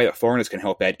the way that foreigners can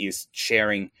help out is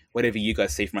sharing whatever you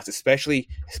guys see from us, especially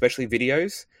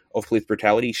videos of police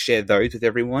brutality. Share those with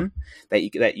everyone that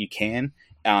you can,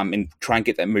 and try and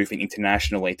get that moving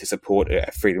internationally to support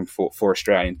freedom for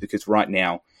Australians. Because right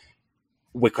now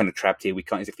we're kind of trapped here. We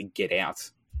can't exactly get out.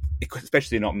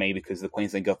 Especially not me, because the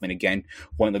Queensland government again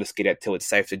won't let us get out till it's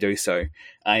safe to do so.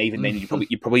 Even then, you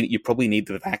probably need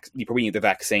the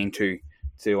vaccine to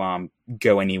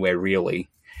go anywhere really.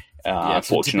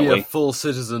 Unfortunately, to be a full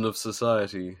citizen of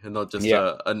society and not just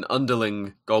an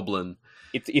underling goblin.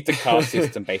 It's a caste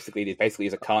system basically. It basically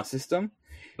is a caste system.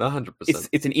 100%.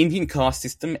 It's an Indian caste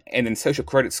system, and then social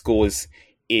credit scores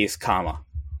is karma.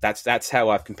 That's how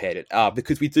I've compared it.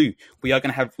 Because we are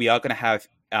going to have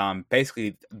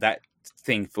basically that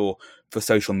thing for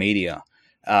social media.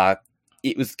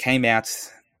 It came out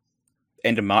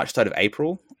end of March, start of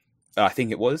April, I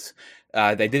think it was.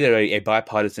 They did a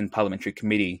bipartisan parliamentary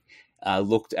committee,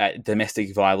 looked at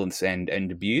domestic violence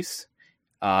and abuse,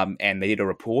 and they did a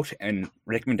report and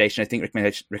recommendation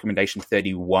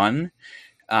 31,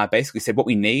 basically said what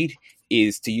we need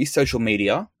is to use social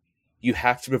media. You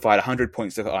have to provide 100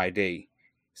 points of ID.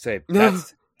 So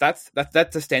that's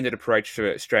a standard approach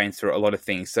for Australians for a lot of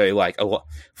things. So like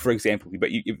for example, but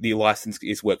the license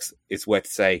is worth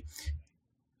say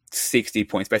 60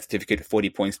 points, birth certificate 40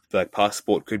 points, like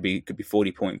passport could be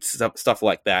 40 points, stuff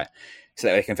like that, so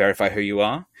that they can verify who you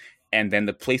are. And then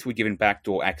the police were given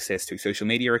backdoor access to social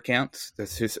media accounts,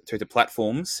 to the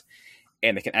platforms,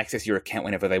 and they can access your account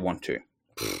whenever they want to.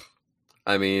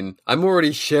 I mean, I'm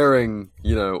already sharing,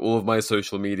 all of my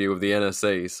social media with the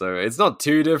NSA, so it's not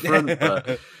too different,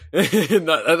 but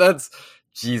that's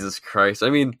Jesus Christ.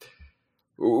 I mean,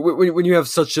 when you have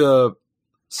such a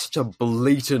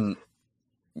blatant,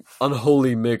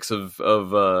 unholy mix of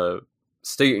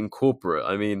state and corporate,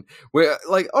 I mean, we're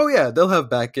like, oh yeah, they'll have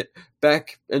back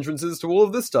entrances to all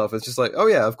of this stuff. It's just like, oh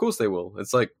yeah, of course they will.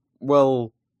 It's like,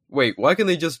 well, wait, why can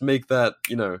they just make that,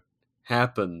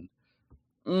 happen?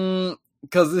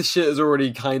 Because this shit is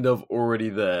already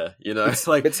there, It's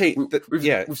like, we've seen it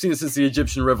since the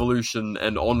Egyptian Revolution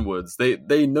and onwards.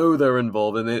 They know they're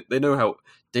involved, and they know how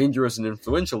dangerous and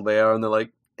influential they are, and they're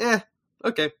like,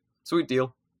 okay, sweet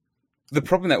deal. The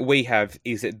problem that we have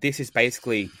is that this is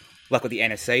basically like what the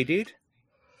NSA did,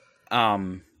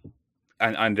 under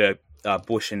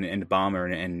Bush and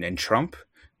Obama and Trump,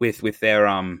 with their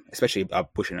especially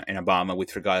Bush and Obama,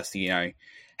 with regards to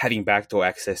having backdoor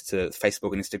access to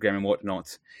Facebook and Instagram and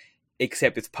whatnot.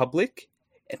 Except it's public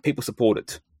and people support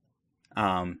it.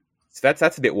 So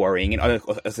that's a bit worrying. And as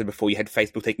I said before, you had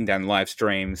Facebook taking down live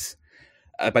streams,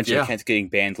 a bunch of accounts getting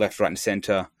banned left, right, and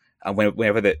center.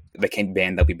 Whenever they can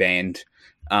ban, they'll be banned.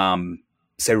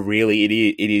 So really,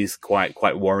 it is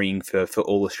quite worrying for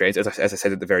all Australians. As I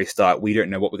said at the very start, we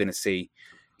don't know what we're going to see.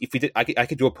 If we did, I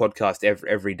could do a podcast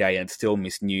every day and still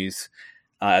miss news.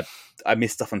 I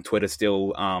miss stuff on Twitter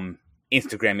still.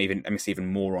 Instagram I miss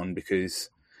even more on, because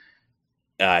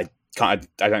I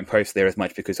don't post there as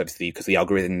much because the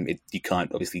algorithm, you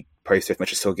can't obviously post as much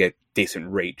to still get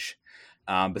decent reach.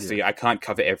 So I can't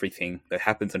cover everything that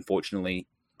happens, unfortunately.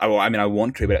 I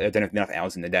want to, but I don't have enough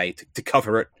hours in the day to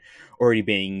cover it. Already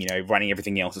being, running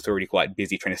everything else, it's already quite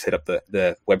busy trying to set up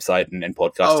the website and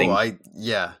podcasting.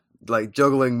 Like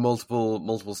juggling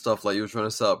multiple stuff like you were trying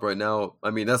to set up right now.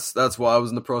 I mean, that's what I was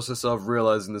in the process of,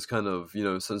 realizing this kind of,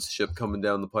 censorship coming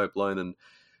down the pipeline, and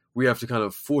we have to kind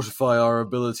of fortify our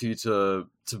ability to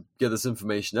get this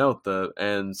information out there.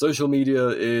 And social media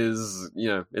is,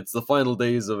 it's the final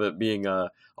days of it being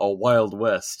a wild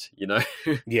west,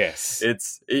 Yes.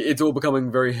 It's all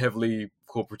becoming very heavily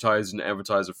corporatized and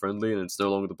advertiser friendly, and it's no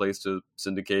longer the place to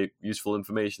syndicate useful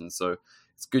information. So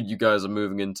it's good you guys are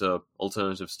moving into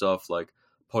alternative stuff like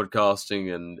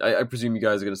podcasting, and I presume you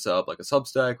guys are going to set up like a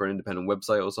Substack or an independent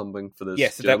website or something for this.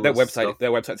 Yes, that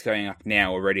website's going up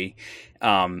now already.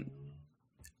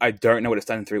 I don't know what it's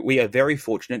done through. We are very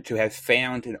fortunate to have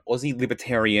found an Aussie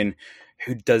libertarian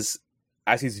who does,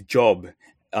 as his job,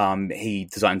 he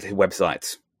designs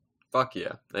websites. Fuck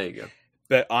yeah, there you go.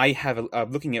 But I have,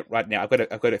 I'm looking at right now, I've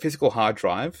got a physical hard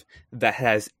drive that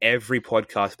has every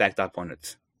podcast backed up on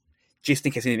it, just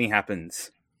in case anything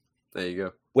happens. There you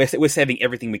go. We're saving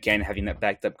everything we can, having that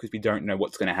backed up, because we don't know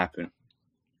what's going to happen.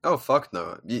 Oh, fuck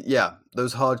no. Yeah,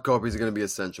 those hard copies are going to be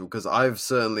essential, because I've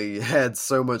certainly had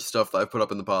so much stuff that I've put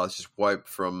up in the past just wiped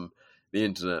from the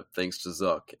internet thanks to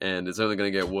Zuck, and it's only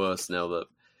going to get worse now that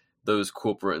those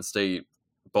corporate and state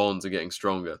bonds are getting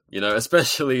stronger,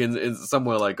 especially in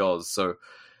somewhere like Oz. So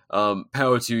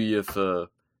power to you for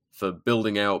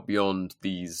building out beyond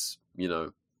these,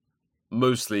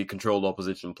 mostly controlled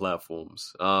opposition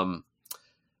platforms.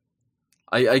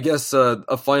 I guess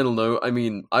a final note, I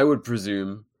mean, I would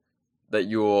presume that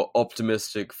you're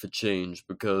optimistic for change,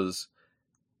 because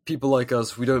people like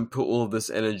us, we don't put all of this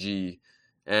energy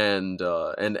and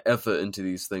effort into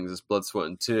these things as blood, sweat,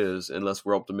 and tears unless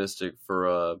we're optimistic for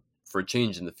a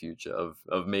change in the future,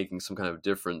 of making some kind of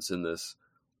difference in this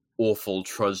awful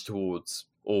trudge towards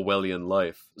Orwellian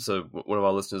life. So one of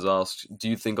our listeners asked, do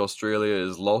you think Australia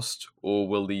is lost, or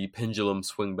will the pendulum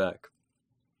swing back?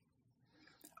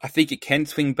 I think it can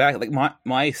swing back. Like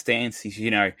my stance is,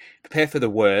 prepare for the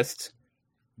worst,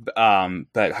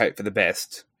 but hope for the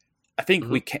best. I think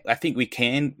we can. I think we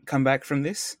can come back from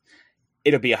this.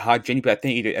 It'll be a hard journey, but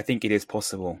I think it is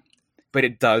possible. But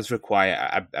it does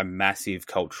require a massive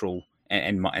cultural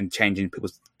and change in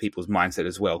people's mindset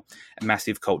as well. A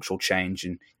massive cultural change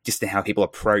and just in how people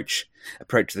approach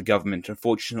the government.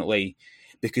 Unfortunately,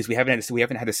 because we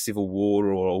haven't had a civil war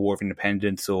or a war of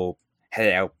independence or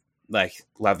had our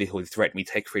livelihood threatened. We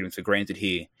take freedoms for granted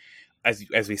here,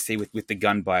 as we see with the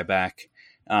gun buyback.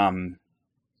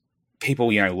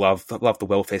 People love the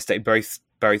welfare state. Both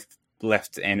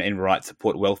left and right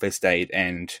support welfare state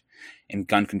and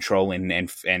gun control and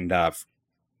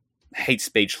hate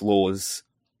speech laws,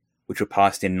 which were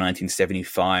passed in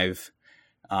 1975.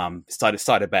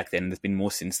 Started back then. There's been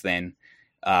more since then.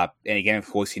 And again, of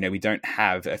course, we don't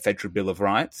have a federal Bill of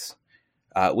Rights.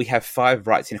 We have 5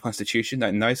 rights in the Constitution,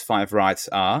 and those 5 rights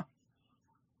are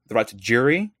the right to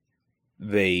jury,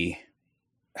 the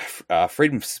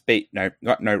freedom of speech. No,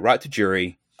 right to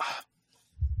jury.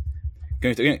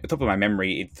 Going to the top of my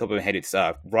memory, at the top of my head, it's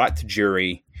right to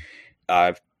jury,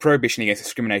 prohibition against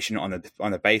discrimination on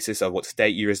the basis of what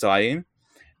state you reside in,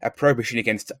 a prohibition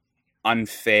against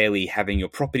unfairly having your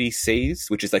property seized,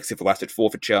 which is like civil asset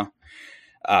forfeiture,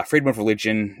 freedom of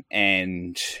religion,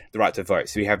 and the right to vote.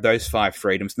 So we have those 5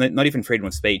 freedoms. Not even freedom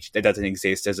of speech that doesn't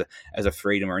exist as a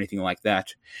freedom or anything like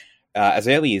that. As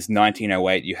early as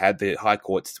 1908, you had the High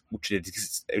Courts,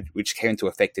 which came into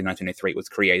effect in 1903. It was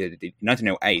created in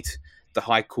 1908. The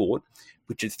High Court,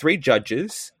 which is 3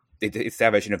 judges. It's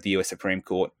our version of the US Supreme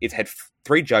Court. It had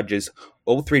 3 judges.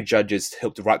 All 3 judges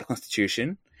helped to write the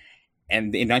Constitution.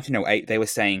 And in 1908, they were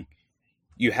saying,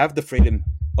 you have the freedom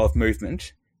of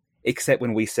movement, except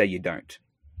when we say you don't.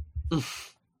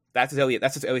 That's as early as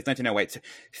 1908. So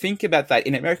think about that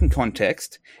in American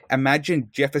context. Imagine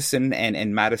Jefferson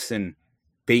and Madison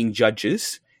being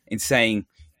judges and saying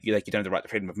you don't have the right to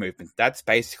freedom of movement. That's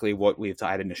basically what we've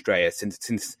had in Australia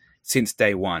since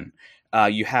day one.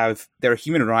 There are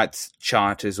human rights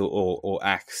charters or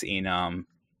acts in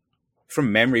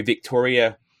from memory,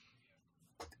 Victoria,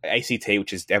 ACT,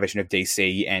 which is our version of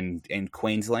DC, and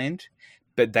Queensland.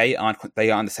 But they aren't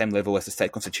the same level as the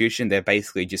state constitution. They're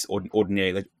basically just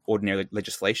ordinary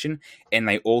legislation, and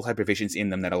they all have provisions in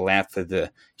them that allow for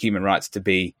the human rights to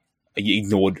be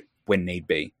ignored when need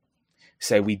be.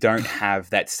 So we don't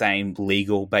have that same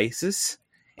legal basis,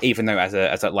 even though as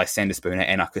a Lysander Spooner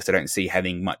anarchist, I don't see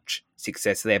having much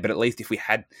success there. But at least if we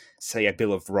had, say, a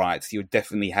Bill of Rights, you would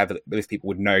definitely have, at least people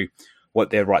would know what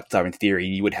their rights are in theory,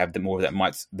 and you would have more of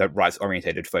that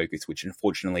rights-orientated focus, which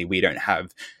unfortunately we don't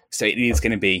have. So it is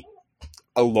going to be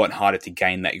a lot harder to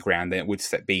gain that ground than it would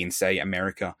be in, say,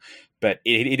 America. But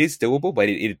it is doable, but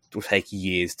it will take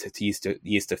years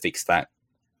to fix that.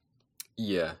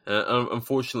 Yeah,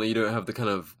 unfortunately, you don't have the kind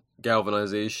of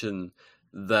galvanization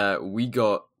that we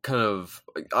got.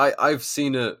 I've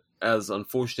seen it as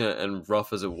unfortunate and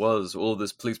rough as it was. All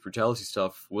this police brutality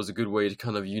stuff was a good way to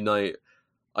kind of unite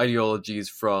ideologies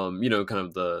from, kind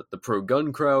of the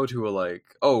pro-gun crowd who are like,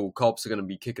 oh, cops are going to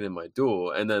be kicking in my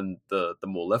door, and then the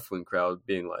more left-wing crowd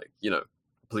being like,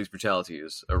 police brutality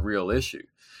is a real issue.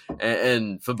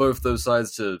 And for both those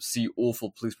sides to see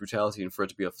awful police brutality and for it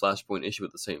to be a flashpoint issue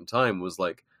at the same time was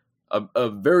like a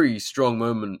very strong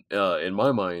moment in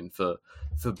my mind for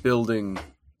building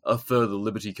a further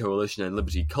liberty coalition and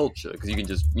liberty culture, because you can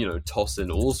just, toss in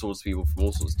all sorts of people from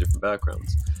all sorts of different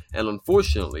backgrounds. And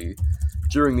unfortunately,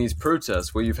 during these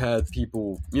protests where you've had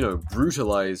people,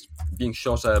 brutalized, being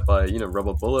shot at by,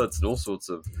 rubber bullets and all sorts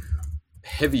of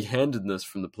heavy-handedness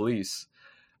from the police,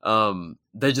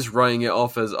 they're just writing it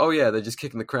off as, oh yeah, they're just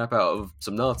kicking the crap out of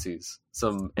some Nazis,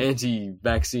 some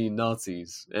anti-vaccine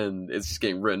Nazis, and it's just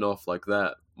getting written off like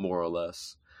that, more or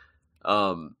less.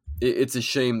 It's a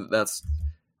shame that that's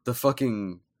the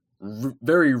fucking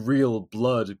very real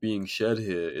blood being shed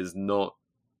here is not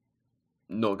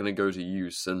going to go to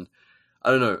use. And I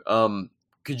don't know,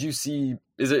 could you see,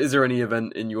 is there any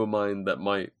event in your mind that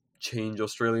might change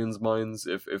Australians' minds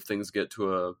if things get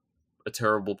to a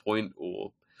terrible point,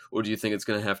 or do you think it's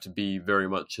going to have to be very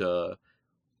much a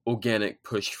organic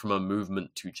push from a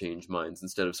movement to change minds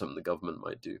instead of something the government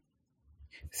might do?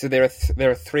 So there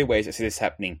are 3 ways I see this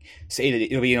happening. So either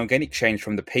it'll be an organic change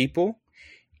from the people,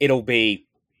 it'll be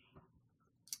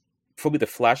probably the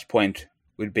flashpoint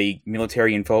would be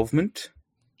military involvement.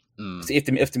 So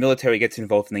if the military gets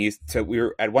involved in the use,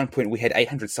 so at one point we had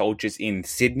 800 soldiers in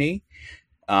Sydney.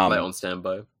 On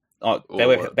standby. They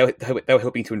were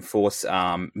helping to enforce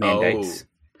mandates.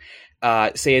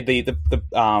 So yeah, the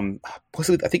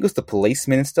possibly I think it was the police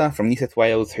minister from New South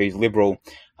Wales who's Liberal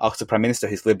asked the Prime Minister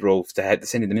who's Liberal to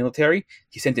send in the military.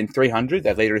 He sent in 300.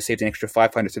 They later received an extra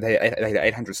 500, so they had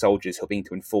 800 soldiers helping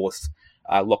to enforce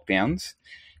lockdowns.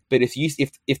 But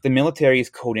if the military is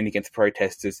called in against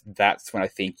protesters, that's when I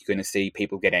think you're going to see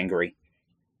people get angry.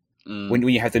 When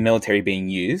you have the military being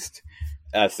used.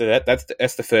 So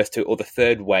that's the first two. Or the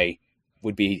third way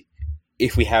would be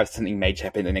if we have something major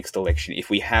happen in the next election. If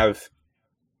we have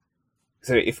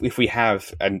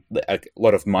a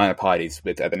lot of minor parties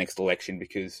at the next election,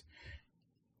 because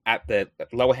at the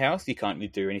lower house you can't really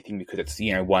do anything because it's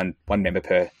one member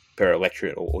per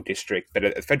electorate or district. But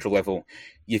at the federal level,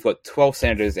 you've got 12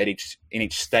 senators in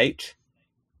each state,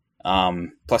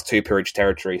 plus 2 per each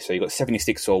territory. So you've got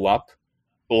 76 all up.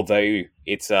 Although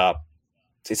it's a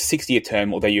 6-year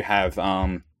term, although you have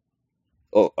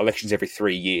elections every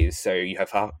 3 years, so you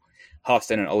have half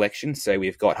Senate elections. So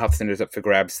we've got half senators up for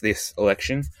grabs this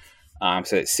election.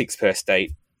 So it's 6 per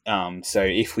state. So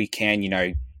if we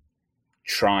can,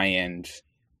 try and,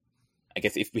 I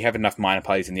guess, if we have enough minor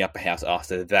parties in the upper house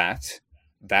after that,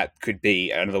 that could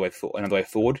be another way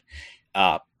forward.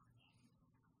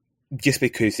 Just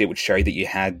because it would show that you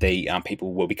had the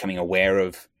people were becoming aware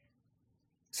of.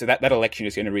 So that election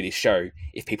is going to really show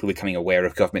if people are becoming aware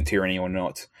of government tyranny or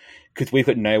not, because we've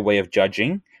got no way of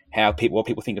judging what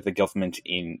people think of the government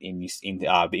in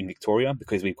Victoria,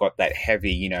 because we've got that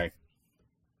heavy,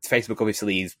 Facebook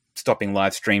obviously is stopping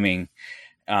live streaming,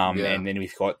 and then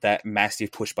we've got that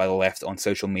massive push by the left on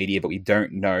social media, but we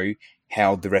don't know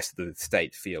how the rest of the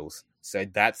state feels. So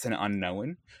that's an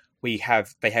unknown. They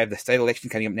have the state election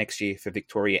coming up next year for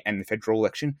Victoria and the federal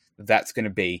election. That's going to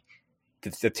be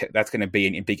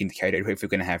a big indicator if we're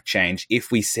going to have change.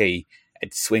 If we see a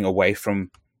swing away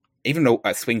from, even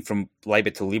a swing from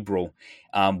Labor to Liberal,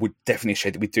 would definitely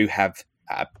show that we do have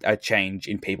a change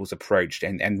in people's approach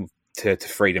and to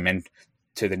freedom and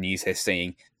to the news they're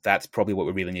seeing. That's probably what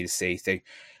we really need to see. So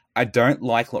I don't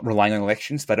like relying on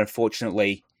elections, but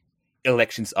unfortunately,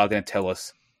 elections are going to tell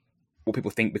us what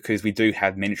people think, because we do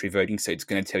have mandatory voting, so it's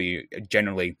going to tell you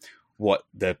generally what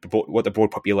the broad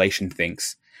population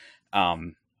thinks.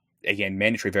 Again,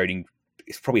 mandatory voting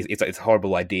is probably it's a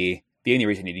horrible idea. The only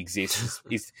reason it exists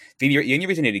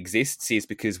is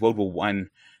because World War One,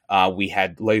 we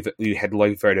had low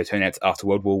voter turnouts after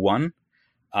World War One.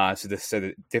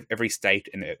 So every state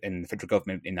and the federal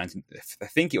government I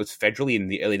think it was federally in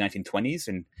the early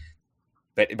 1920s,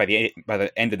 but by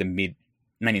the end of the mid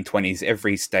 1920s,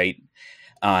 every state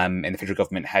and the federal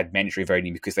government had mandatory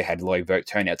voting because they had low vote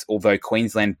turnouts. Although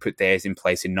Queensland put theirs in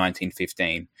place in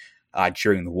 1915.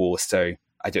 During the war, so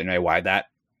I don't know why that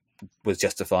was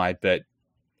justified, but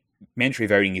mandatory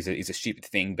voting is a stupid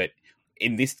thing. But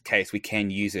in this case, we can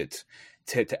use it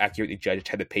to accurately judge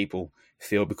how the people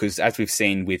feel, because as we've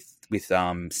seen with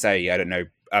say, I don't know,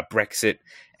 Brexit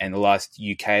and the last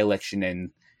UK election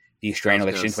and the Australian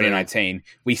election in 2019,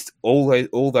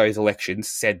 all those elections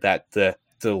said that the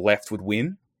left would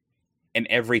win, and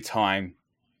every time,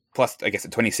 plus I guess the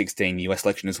 2016 US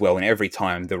election as well, and every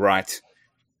time the right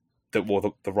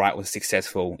was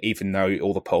successful, even though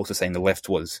all the polls are saying the left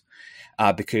was,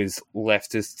 because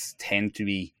leftists tend to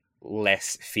be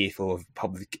less fearful of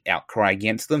public outcry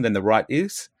against them than the right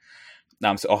is.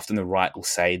 So often the right will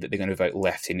say that they're going to vote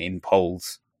left in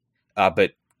polls,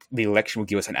 but the election will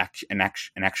give us an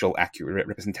actual accurate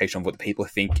representation of what the people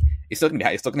think. It's not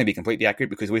going to be completely accurate,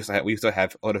 because we also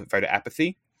have a lot of voter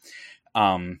apathy,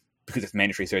 because it's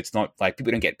mandatory. So it's not like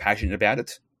people don't get passionate about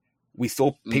it. We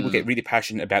saw people get really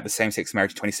passionate about the same-sex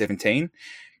marriage in 2017.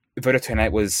 Voter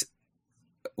turnout was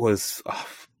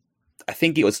I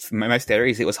think it was, most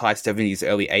areas, it was high 70s,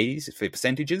 early 80s for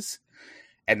percentages.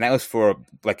 And that was for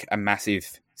a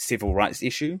massive civil rights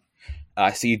issue.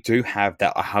 So you do have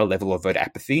that a high level of voter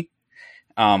apathy.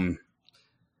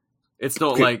 It's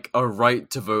not like a right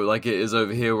to vote like it is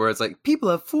over here, where it's like, people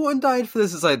have fought and died for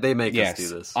this. It's like, they make us do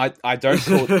this. I don't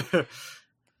call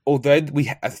although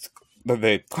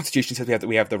the Constitution says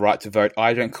we have the right to vote,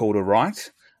 I don't call it a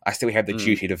right. I still have the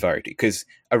duty to vote, because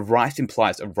a right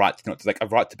implies a right to not, like a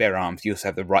right to bear arms. You also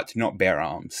have the right to not bear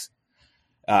arms.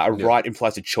 Right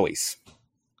implies a choice,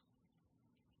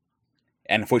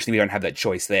 and unfortunately, we don't have that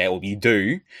choice there. Or you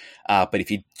do, but if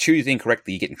you choose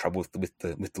incorrectly, you get in trouble with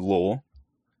the law.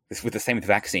 It's with the same with the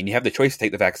vaccine. You have the choice to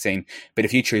take the vaccine, but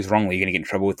if you choose wrongly, you're going to get in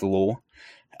trouble with the law.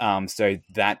 So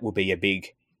that will be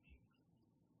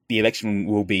the election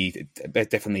will be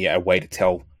definitely a way to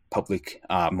tell public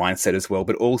mindset as well,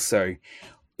 but also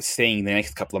seeing the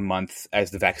next couple of months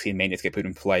as the vaccine mandates get put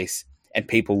in place and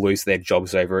people lose their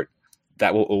jobs over it,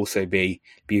 that will also be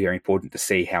very important to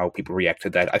see how people react to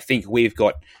that. I think we've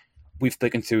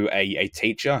spoken to a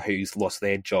teacher who's lost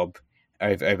their job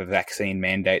over vaccine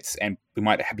mandates, and we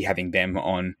might be having them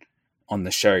on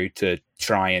the show to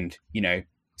try and,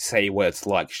 say what it's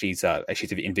like. She's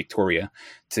in Victoria.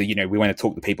 To we want to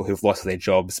talk to people who've lost their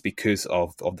jobs because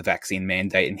of the vaccine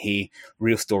mandate and hear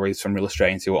real stories from real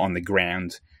Australians who are on the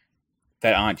ground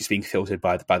that aren't just being filtered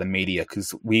by the media.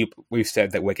 Because we've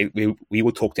said that we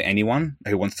will talk to anyone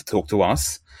who wants to talk to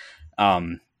us,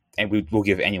 and we'll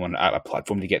give anyone a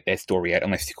platform to get their story out,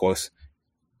 unless of course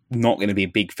not going to be a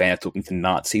big fan of talking to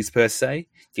Nazis per se,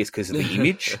 just because of the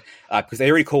image, because they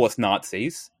already call us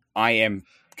Nazis. I am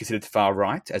considered far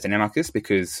right as an anarchist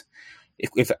because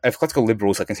if classical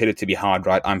liberals are considered to be hard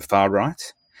right, I'm far right.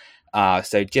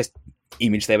 So just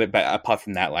image there, but apart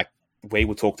from that, like we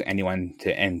will talk to anyone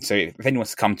and so if anyone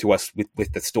wants to come to us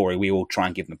with the story, we will try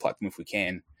and give them a platform if we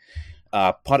can.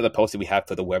 Part of the policy we have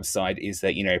for the website is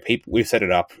that we've set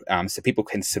it up so people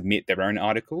can submit their own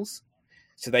articles,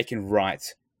 so they can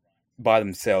write by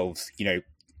themselves.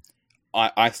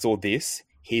 I saw this.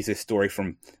 Here's a story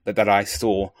from that I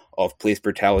saw of police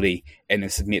brutality, and then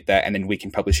submit that, and then we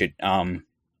can publish it.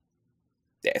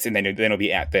 Yes, and then it'll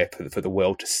be out there for the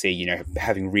world to see.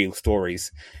 Having real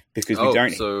stories, because we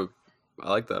don't. So I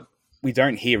like that. We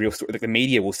don't hear real stories. Like the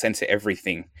media will censor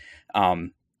everything.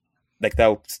 Like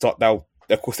they'll stop.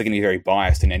 Of course they're going to be very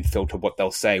biased and then filter what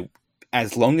they'll say.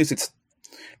 As long as it's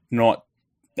not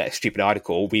that stupid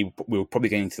article, we're probably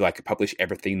going to publish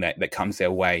everything that comes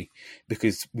their way,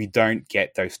 because we don't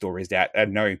get those stories out. I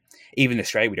know even in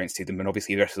Australia we don't see them, and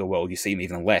obviously the rest of the world you see them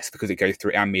even less, because it goes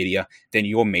through our media, then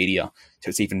your media, so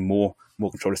it's even more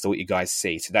control to what you guys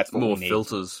see. So that's what more we need.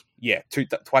 Filters. Yeah,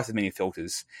 twice as many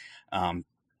filters.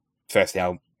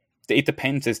 Firstly, it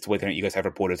depends as to whether or not you guys have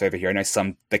reporters over here. I know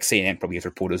some, like CNN probably has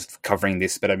reporters covering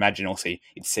this, but I imagine also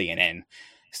it's CNN.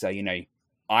 So,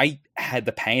 I had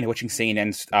the pain of watching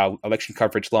CNN's election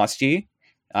coverage last year.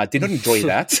 Did not enjoy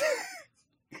that.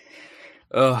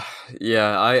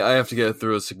 Yeah, I have to get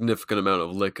through a significant amount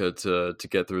of liquor to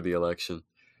get through the election.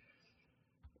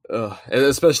 And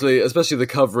especially the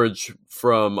coverage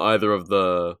from either of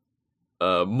the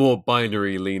more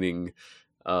binary-leaning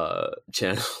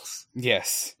channels.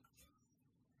 Yes.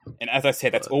 And as I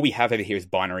said, that's all we have over here is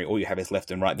binary. All you have is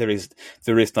left and right. There is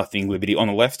nothing liberty on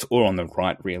the left or on the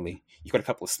right, really. You've got a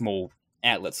couple of small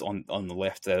outlets on the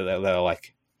left that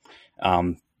are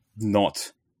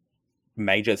not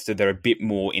major, so they're a bit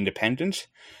more independent,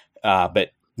 but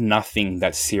nothing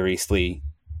that's seriously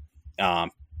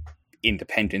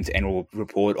independent and will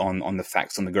report on the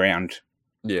facts on the ground.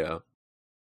 Yeah.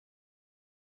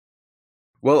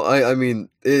 Well, I mean,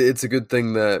 it's a good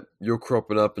thing that you're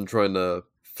cropping up and trying to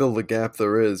fill the gap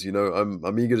there is.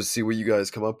 I'm eager to see what you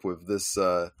guys come up with. This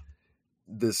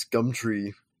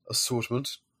Gumtree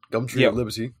assortment, Gumtree of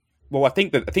Liberty. Well, I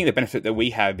think the benefit that we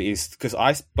have is because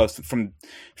I suppose from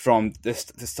the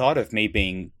start of me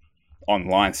being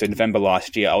online, so November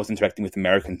last year, I was interacting with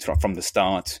Americans from the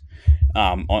start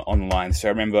online. So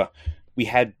I remember we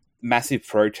had massive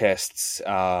protests.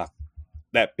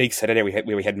 That big Saturday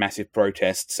where we had massive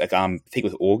protests. I think it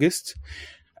was August.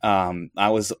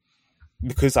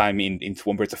 Because I'm in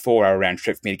Toowoomba, it's a 4-hour round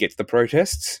trip for me to get to the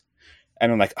protests,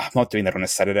 and I'm like, I'm not doing that on a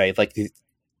Saturday. Like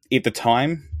at the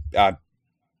time,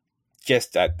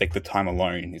 just at the time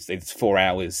alone, it's 4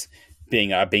 hours.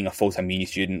 Being a full-time uni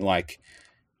student,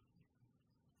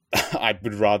 I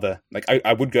would rather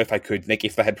I would go if I could.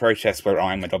 If they had protests where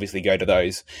I'd obviously go to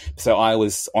those. So I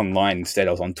was online instead.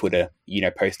 I was on Twitter,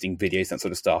 posting videos, that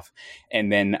sort of stuff.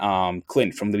 And then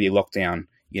Clint from Liberty Lockdown,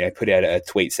 put out a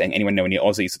tweet saying, anyone know any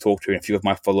Aussies to talk to? And a few of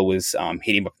my followers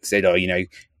hit him up and said,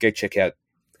 go check out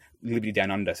Liberty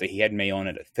Down Under. So he had me on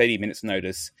at 30 minutes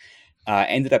notice.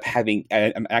 Ended up having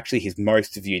actually his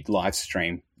most viewed live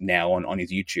stream now on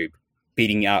his YouTube,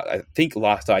 beating out, I think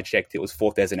last I checked, it was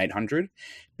 4,800,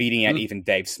 beating out even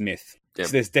Dave Smith. Yep.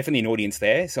 So there's definitely an audience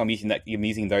there. So I'm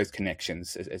using those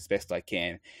connections as best I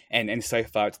can. And so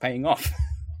far it's paying off.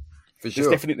 For sure.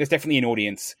 There's definitely an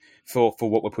audience for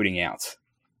what we're putting out.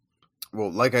 Well,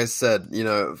 like I said,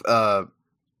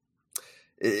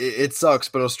 it sucks,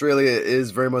 but Australia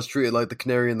is very much treated like the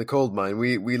canary in the coal mine.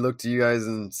 We look to you guys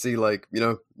and see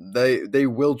they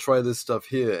will try this stuff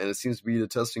here, and it seems to be the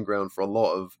testing ground for a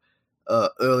lot of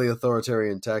early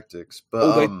authoritarian tactics. But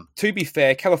although, to be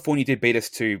fair, California did beat us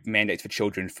to mandates for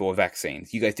children for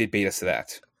vaccines. You guys did beat us to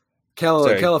that.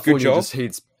 California just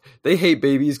hates. They hate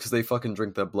babies because they fucking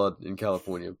drink their blood in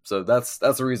California. So that's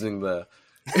the reasoning there.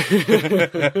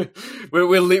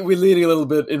 we're leaning a little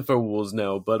bit InfoWars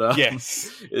now, but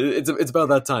yes, it's about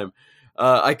that time.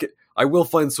 I will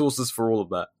find sources for all of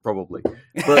that probably,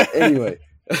 but anyway,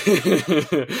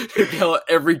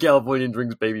 every Californian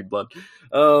drinks baby blood.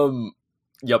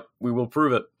 Yep, we will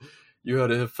prove it. You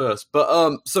heard it here first.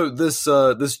 But so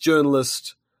this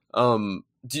journalist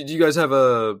do you guys have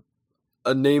a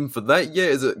name for that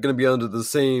yet? Is it going to be under the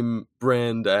same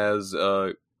brand as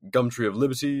Gumtree of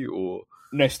Liberty, or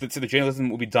no? So the journalism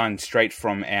will be done straight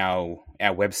from our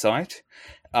website.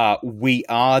 We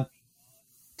are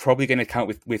probably going to come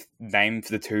up with names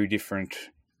for the two different,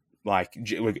 like,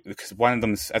 because one of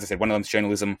them's, as I said, one of them's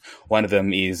journalism, one of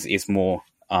them is more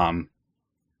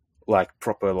like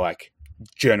proper like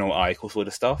journal article sort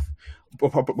of stuff. We're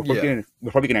probably going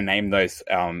to name those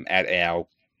at our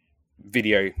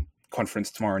video conference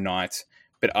tomorrow night.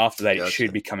 But after that, it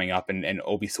should be coming up and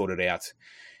all be sorted out.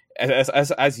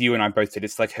 As you and I both said,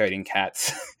 it's like herding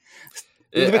cats.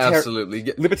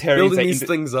 Absolutely, libertarians building these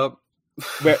things up.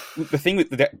 Where the thing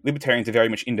with libertarians are very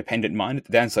much independent minded.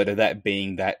 The downside of that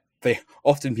being that they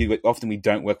often we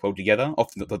don't work well together.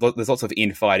 Often there's lots of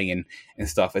infighting and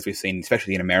stuff, as we've seen,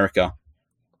 especially in America.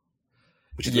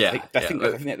 Which is I think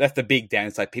that's the big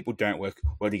downside. People don't work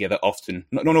well together often.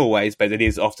 Not always, but it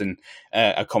is often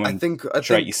a common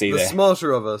trait you see there. The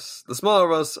smarter of us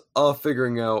are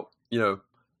figuring out,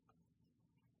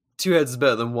 two heads is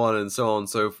better than one, and so on and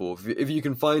so forth. If you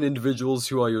can find individuals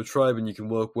who are your tribe and you can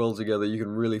work well together, you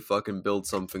can really fucking build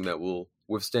something that will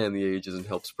withstand the ages and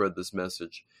help spread this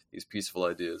message, these peaceful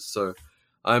ideas. So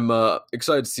I'm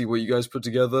excited to see what you guys put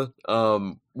together.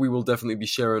 We will definitely be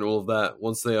sharing all of that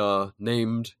once they are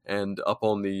named and up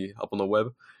on the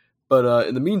web. But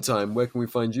in the meantime, where can we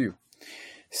find you?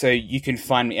 So you can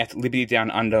find me at Liberty Down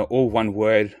Under, all one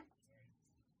word,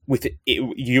 with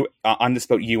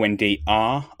underspelled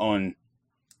UNDR on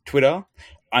Twitter,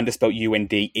 underspelled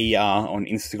UNDER on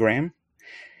Instagram,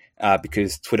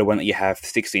 because Twitter won't let you have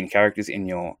 16 characters in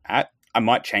your @ I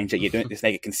might change it. You don't just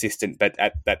make it consistent, but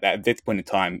at this point in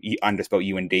time, you underspell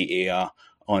UNDER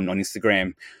on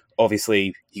Instagram.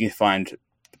 Obviously, you can find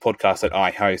the podcast that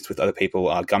I host with other people,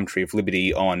 Gumtree of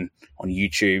Liberty, on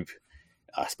YouTube,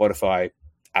 Spotify,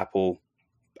 Apple.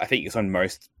 I think it's on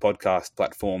most podcast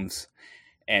platforms.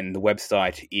 And the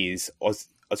website is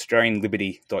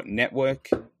AustralianLiberty.network,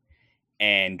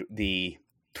 and the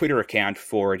Twitter account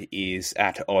for it is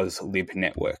at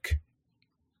OzLibNetwork.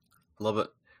 Love it.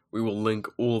 We will link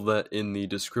all of that in the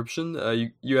description.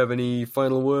 You have any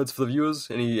final words for the viewers?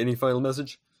 Any final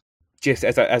message? Just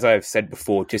as I've said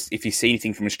before, just if you see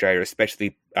anything from Australia,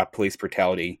 especially police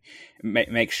brutality,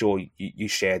 make sure you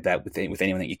share that with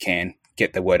anyone that you can.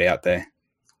 Get the word out there.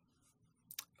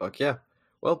 Fuck yeah.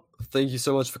 Well, thank you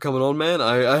so much for coming on, man.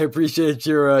 I appreciate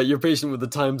your patience with the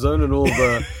time zone and all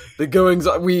the goings.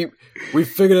 We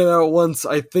figured it out once.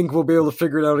 I think we'll be able to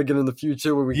figure it out again in the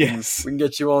future when we can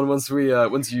get you on once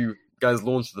you guys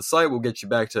launch the site. We'll get you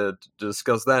back to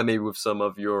discuss that, maybe with some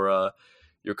of your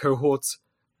cohorts.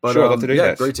 But sure, I'd love to do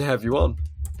that. Great to have you on.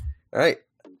 All right,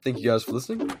 thank you guys for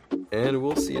listening, and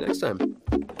we'll see you next time.